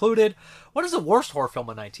list not included, what is the worst horror film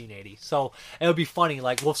in 1980? So it'll be funny,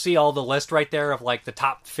 like we'll see all the list right there of like the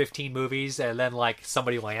top 15 movies, and then like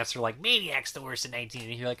somebody will answer like Maniac's the worst in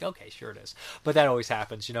 1980. You're like, okay, sure it is. But that always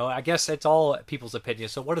happens, you know. I guess it's all people's opinion.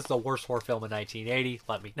 So what is the worst horror film in 1980?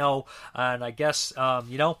 Let me know. And I guess,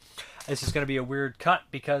 you know, this is going to be a weird cut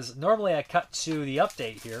because normally I cut to the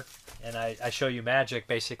update here and I show you magic.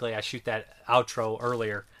 Basically, I shoot that outro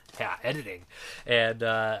earlier. Yeah, editing. And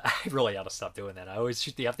I really ought to stop doing that. I always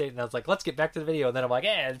shoot the update and I was like, let's get back to the video. And then I'm like,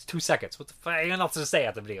 it's 2 seconds. What the fuck? I got nothing to say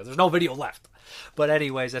after the video. There's no video left. But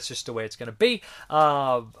anyways, that's just the way it's going to be.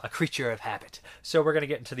 A creature of habit. So we're going to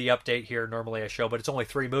get into the update here. Normally I show, but it's only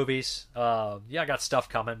 3 movies. Yeah, I got stuff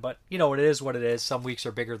coming, but you know, it is what it is. Some weeks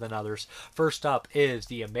are bigger than others. First up is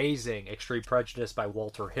the amazing Extreme Prejudice by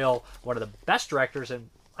Walter Hill. One of the best directors and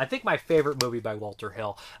I think my favorite movie by Walter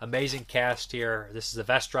Hill. Amazing cast here. This is a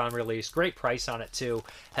Vestron release. Great price on it, too.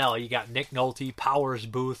 Hell, you got Nick Nolte, Powers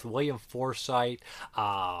Booth, William Forsythe.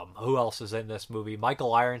 Who else is in this movie?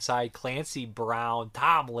 Michael Ironside, Clancy Brown,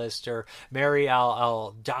 Tom Lister, Mary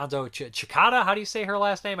Alonzo Chicada. How do you say her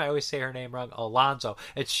last name? I always say her name wrong. Alonzo.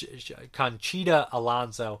 It's Conchita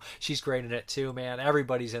Alonso. She's great in it, too, man.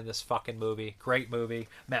 Everybody's in this fucking movie. Great movie.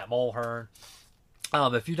 Matt Mulhern.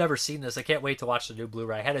 If you've never seen this, I can't wait to watch the new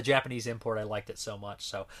Blu-ray. I had a Japanese import. I liked it so much,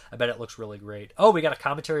 so I bet it looks really great. Oh, we got a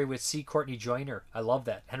commentary with C. Courtney Joyner. I love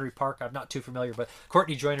that. Henry Park, I'm not too familiar, but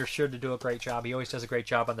Courtney Joyner's sure to do a great job. He always does a great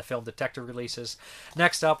job on the film detective releases.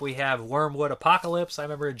 Next up, we have Wormwood Apocalypse. I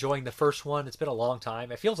remember enjoying the first one. It's been a long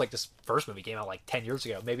time. It feels like this first movie came out like 10 years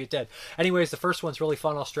ago. Maybe it did. Anyways, the first one's really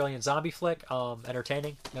fun Australian zombie flick.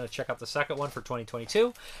 Entertaining. I'm going to check out the second one for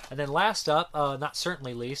 2022. And then last up, not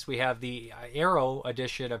certainly least, we have the Arrow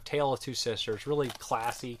edition of Tale of Two Sisters. Really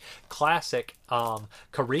classy, classic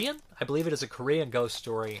Korean. I believe it is a Korean ghost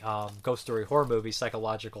story horror movie,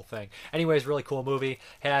 psychological thing. Anyways, really cool movie.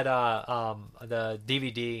 Had the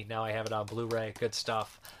DVD. Now I have it on Blu-ray. Good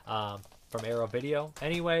stuff from Arrow Video.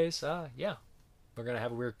 Anyways, yeah, we're gonna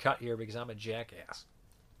have a weird cut here because I'm a jackass.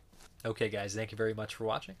 Okay, guys, thank you very much for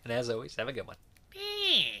watching, and as always, have a good one.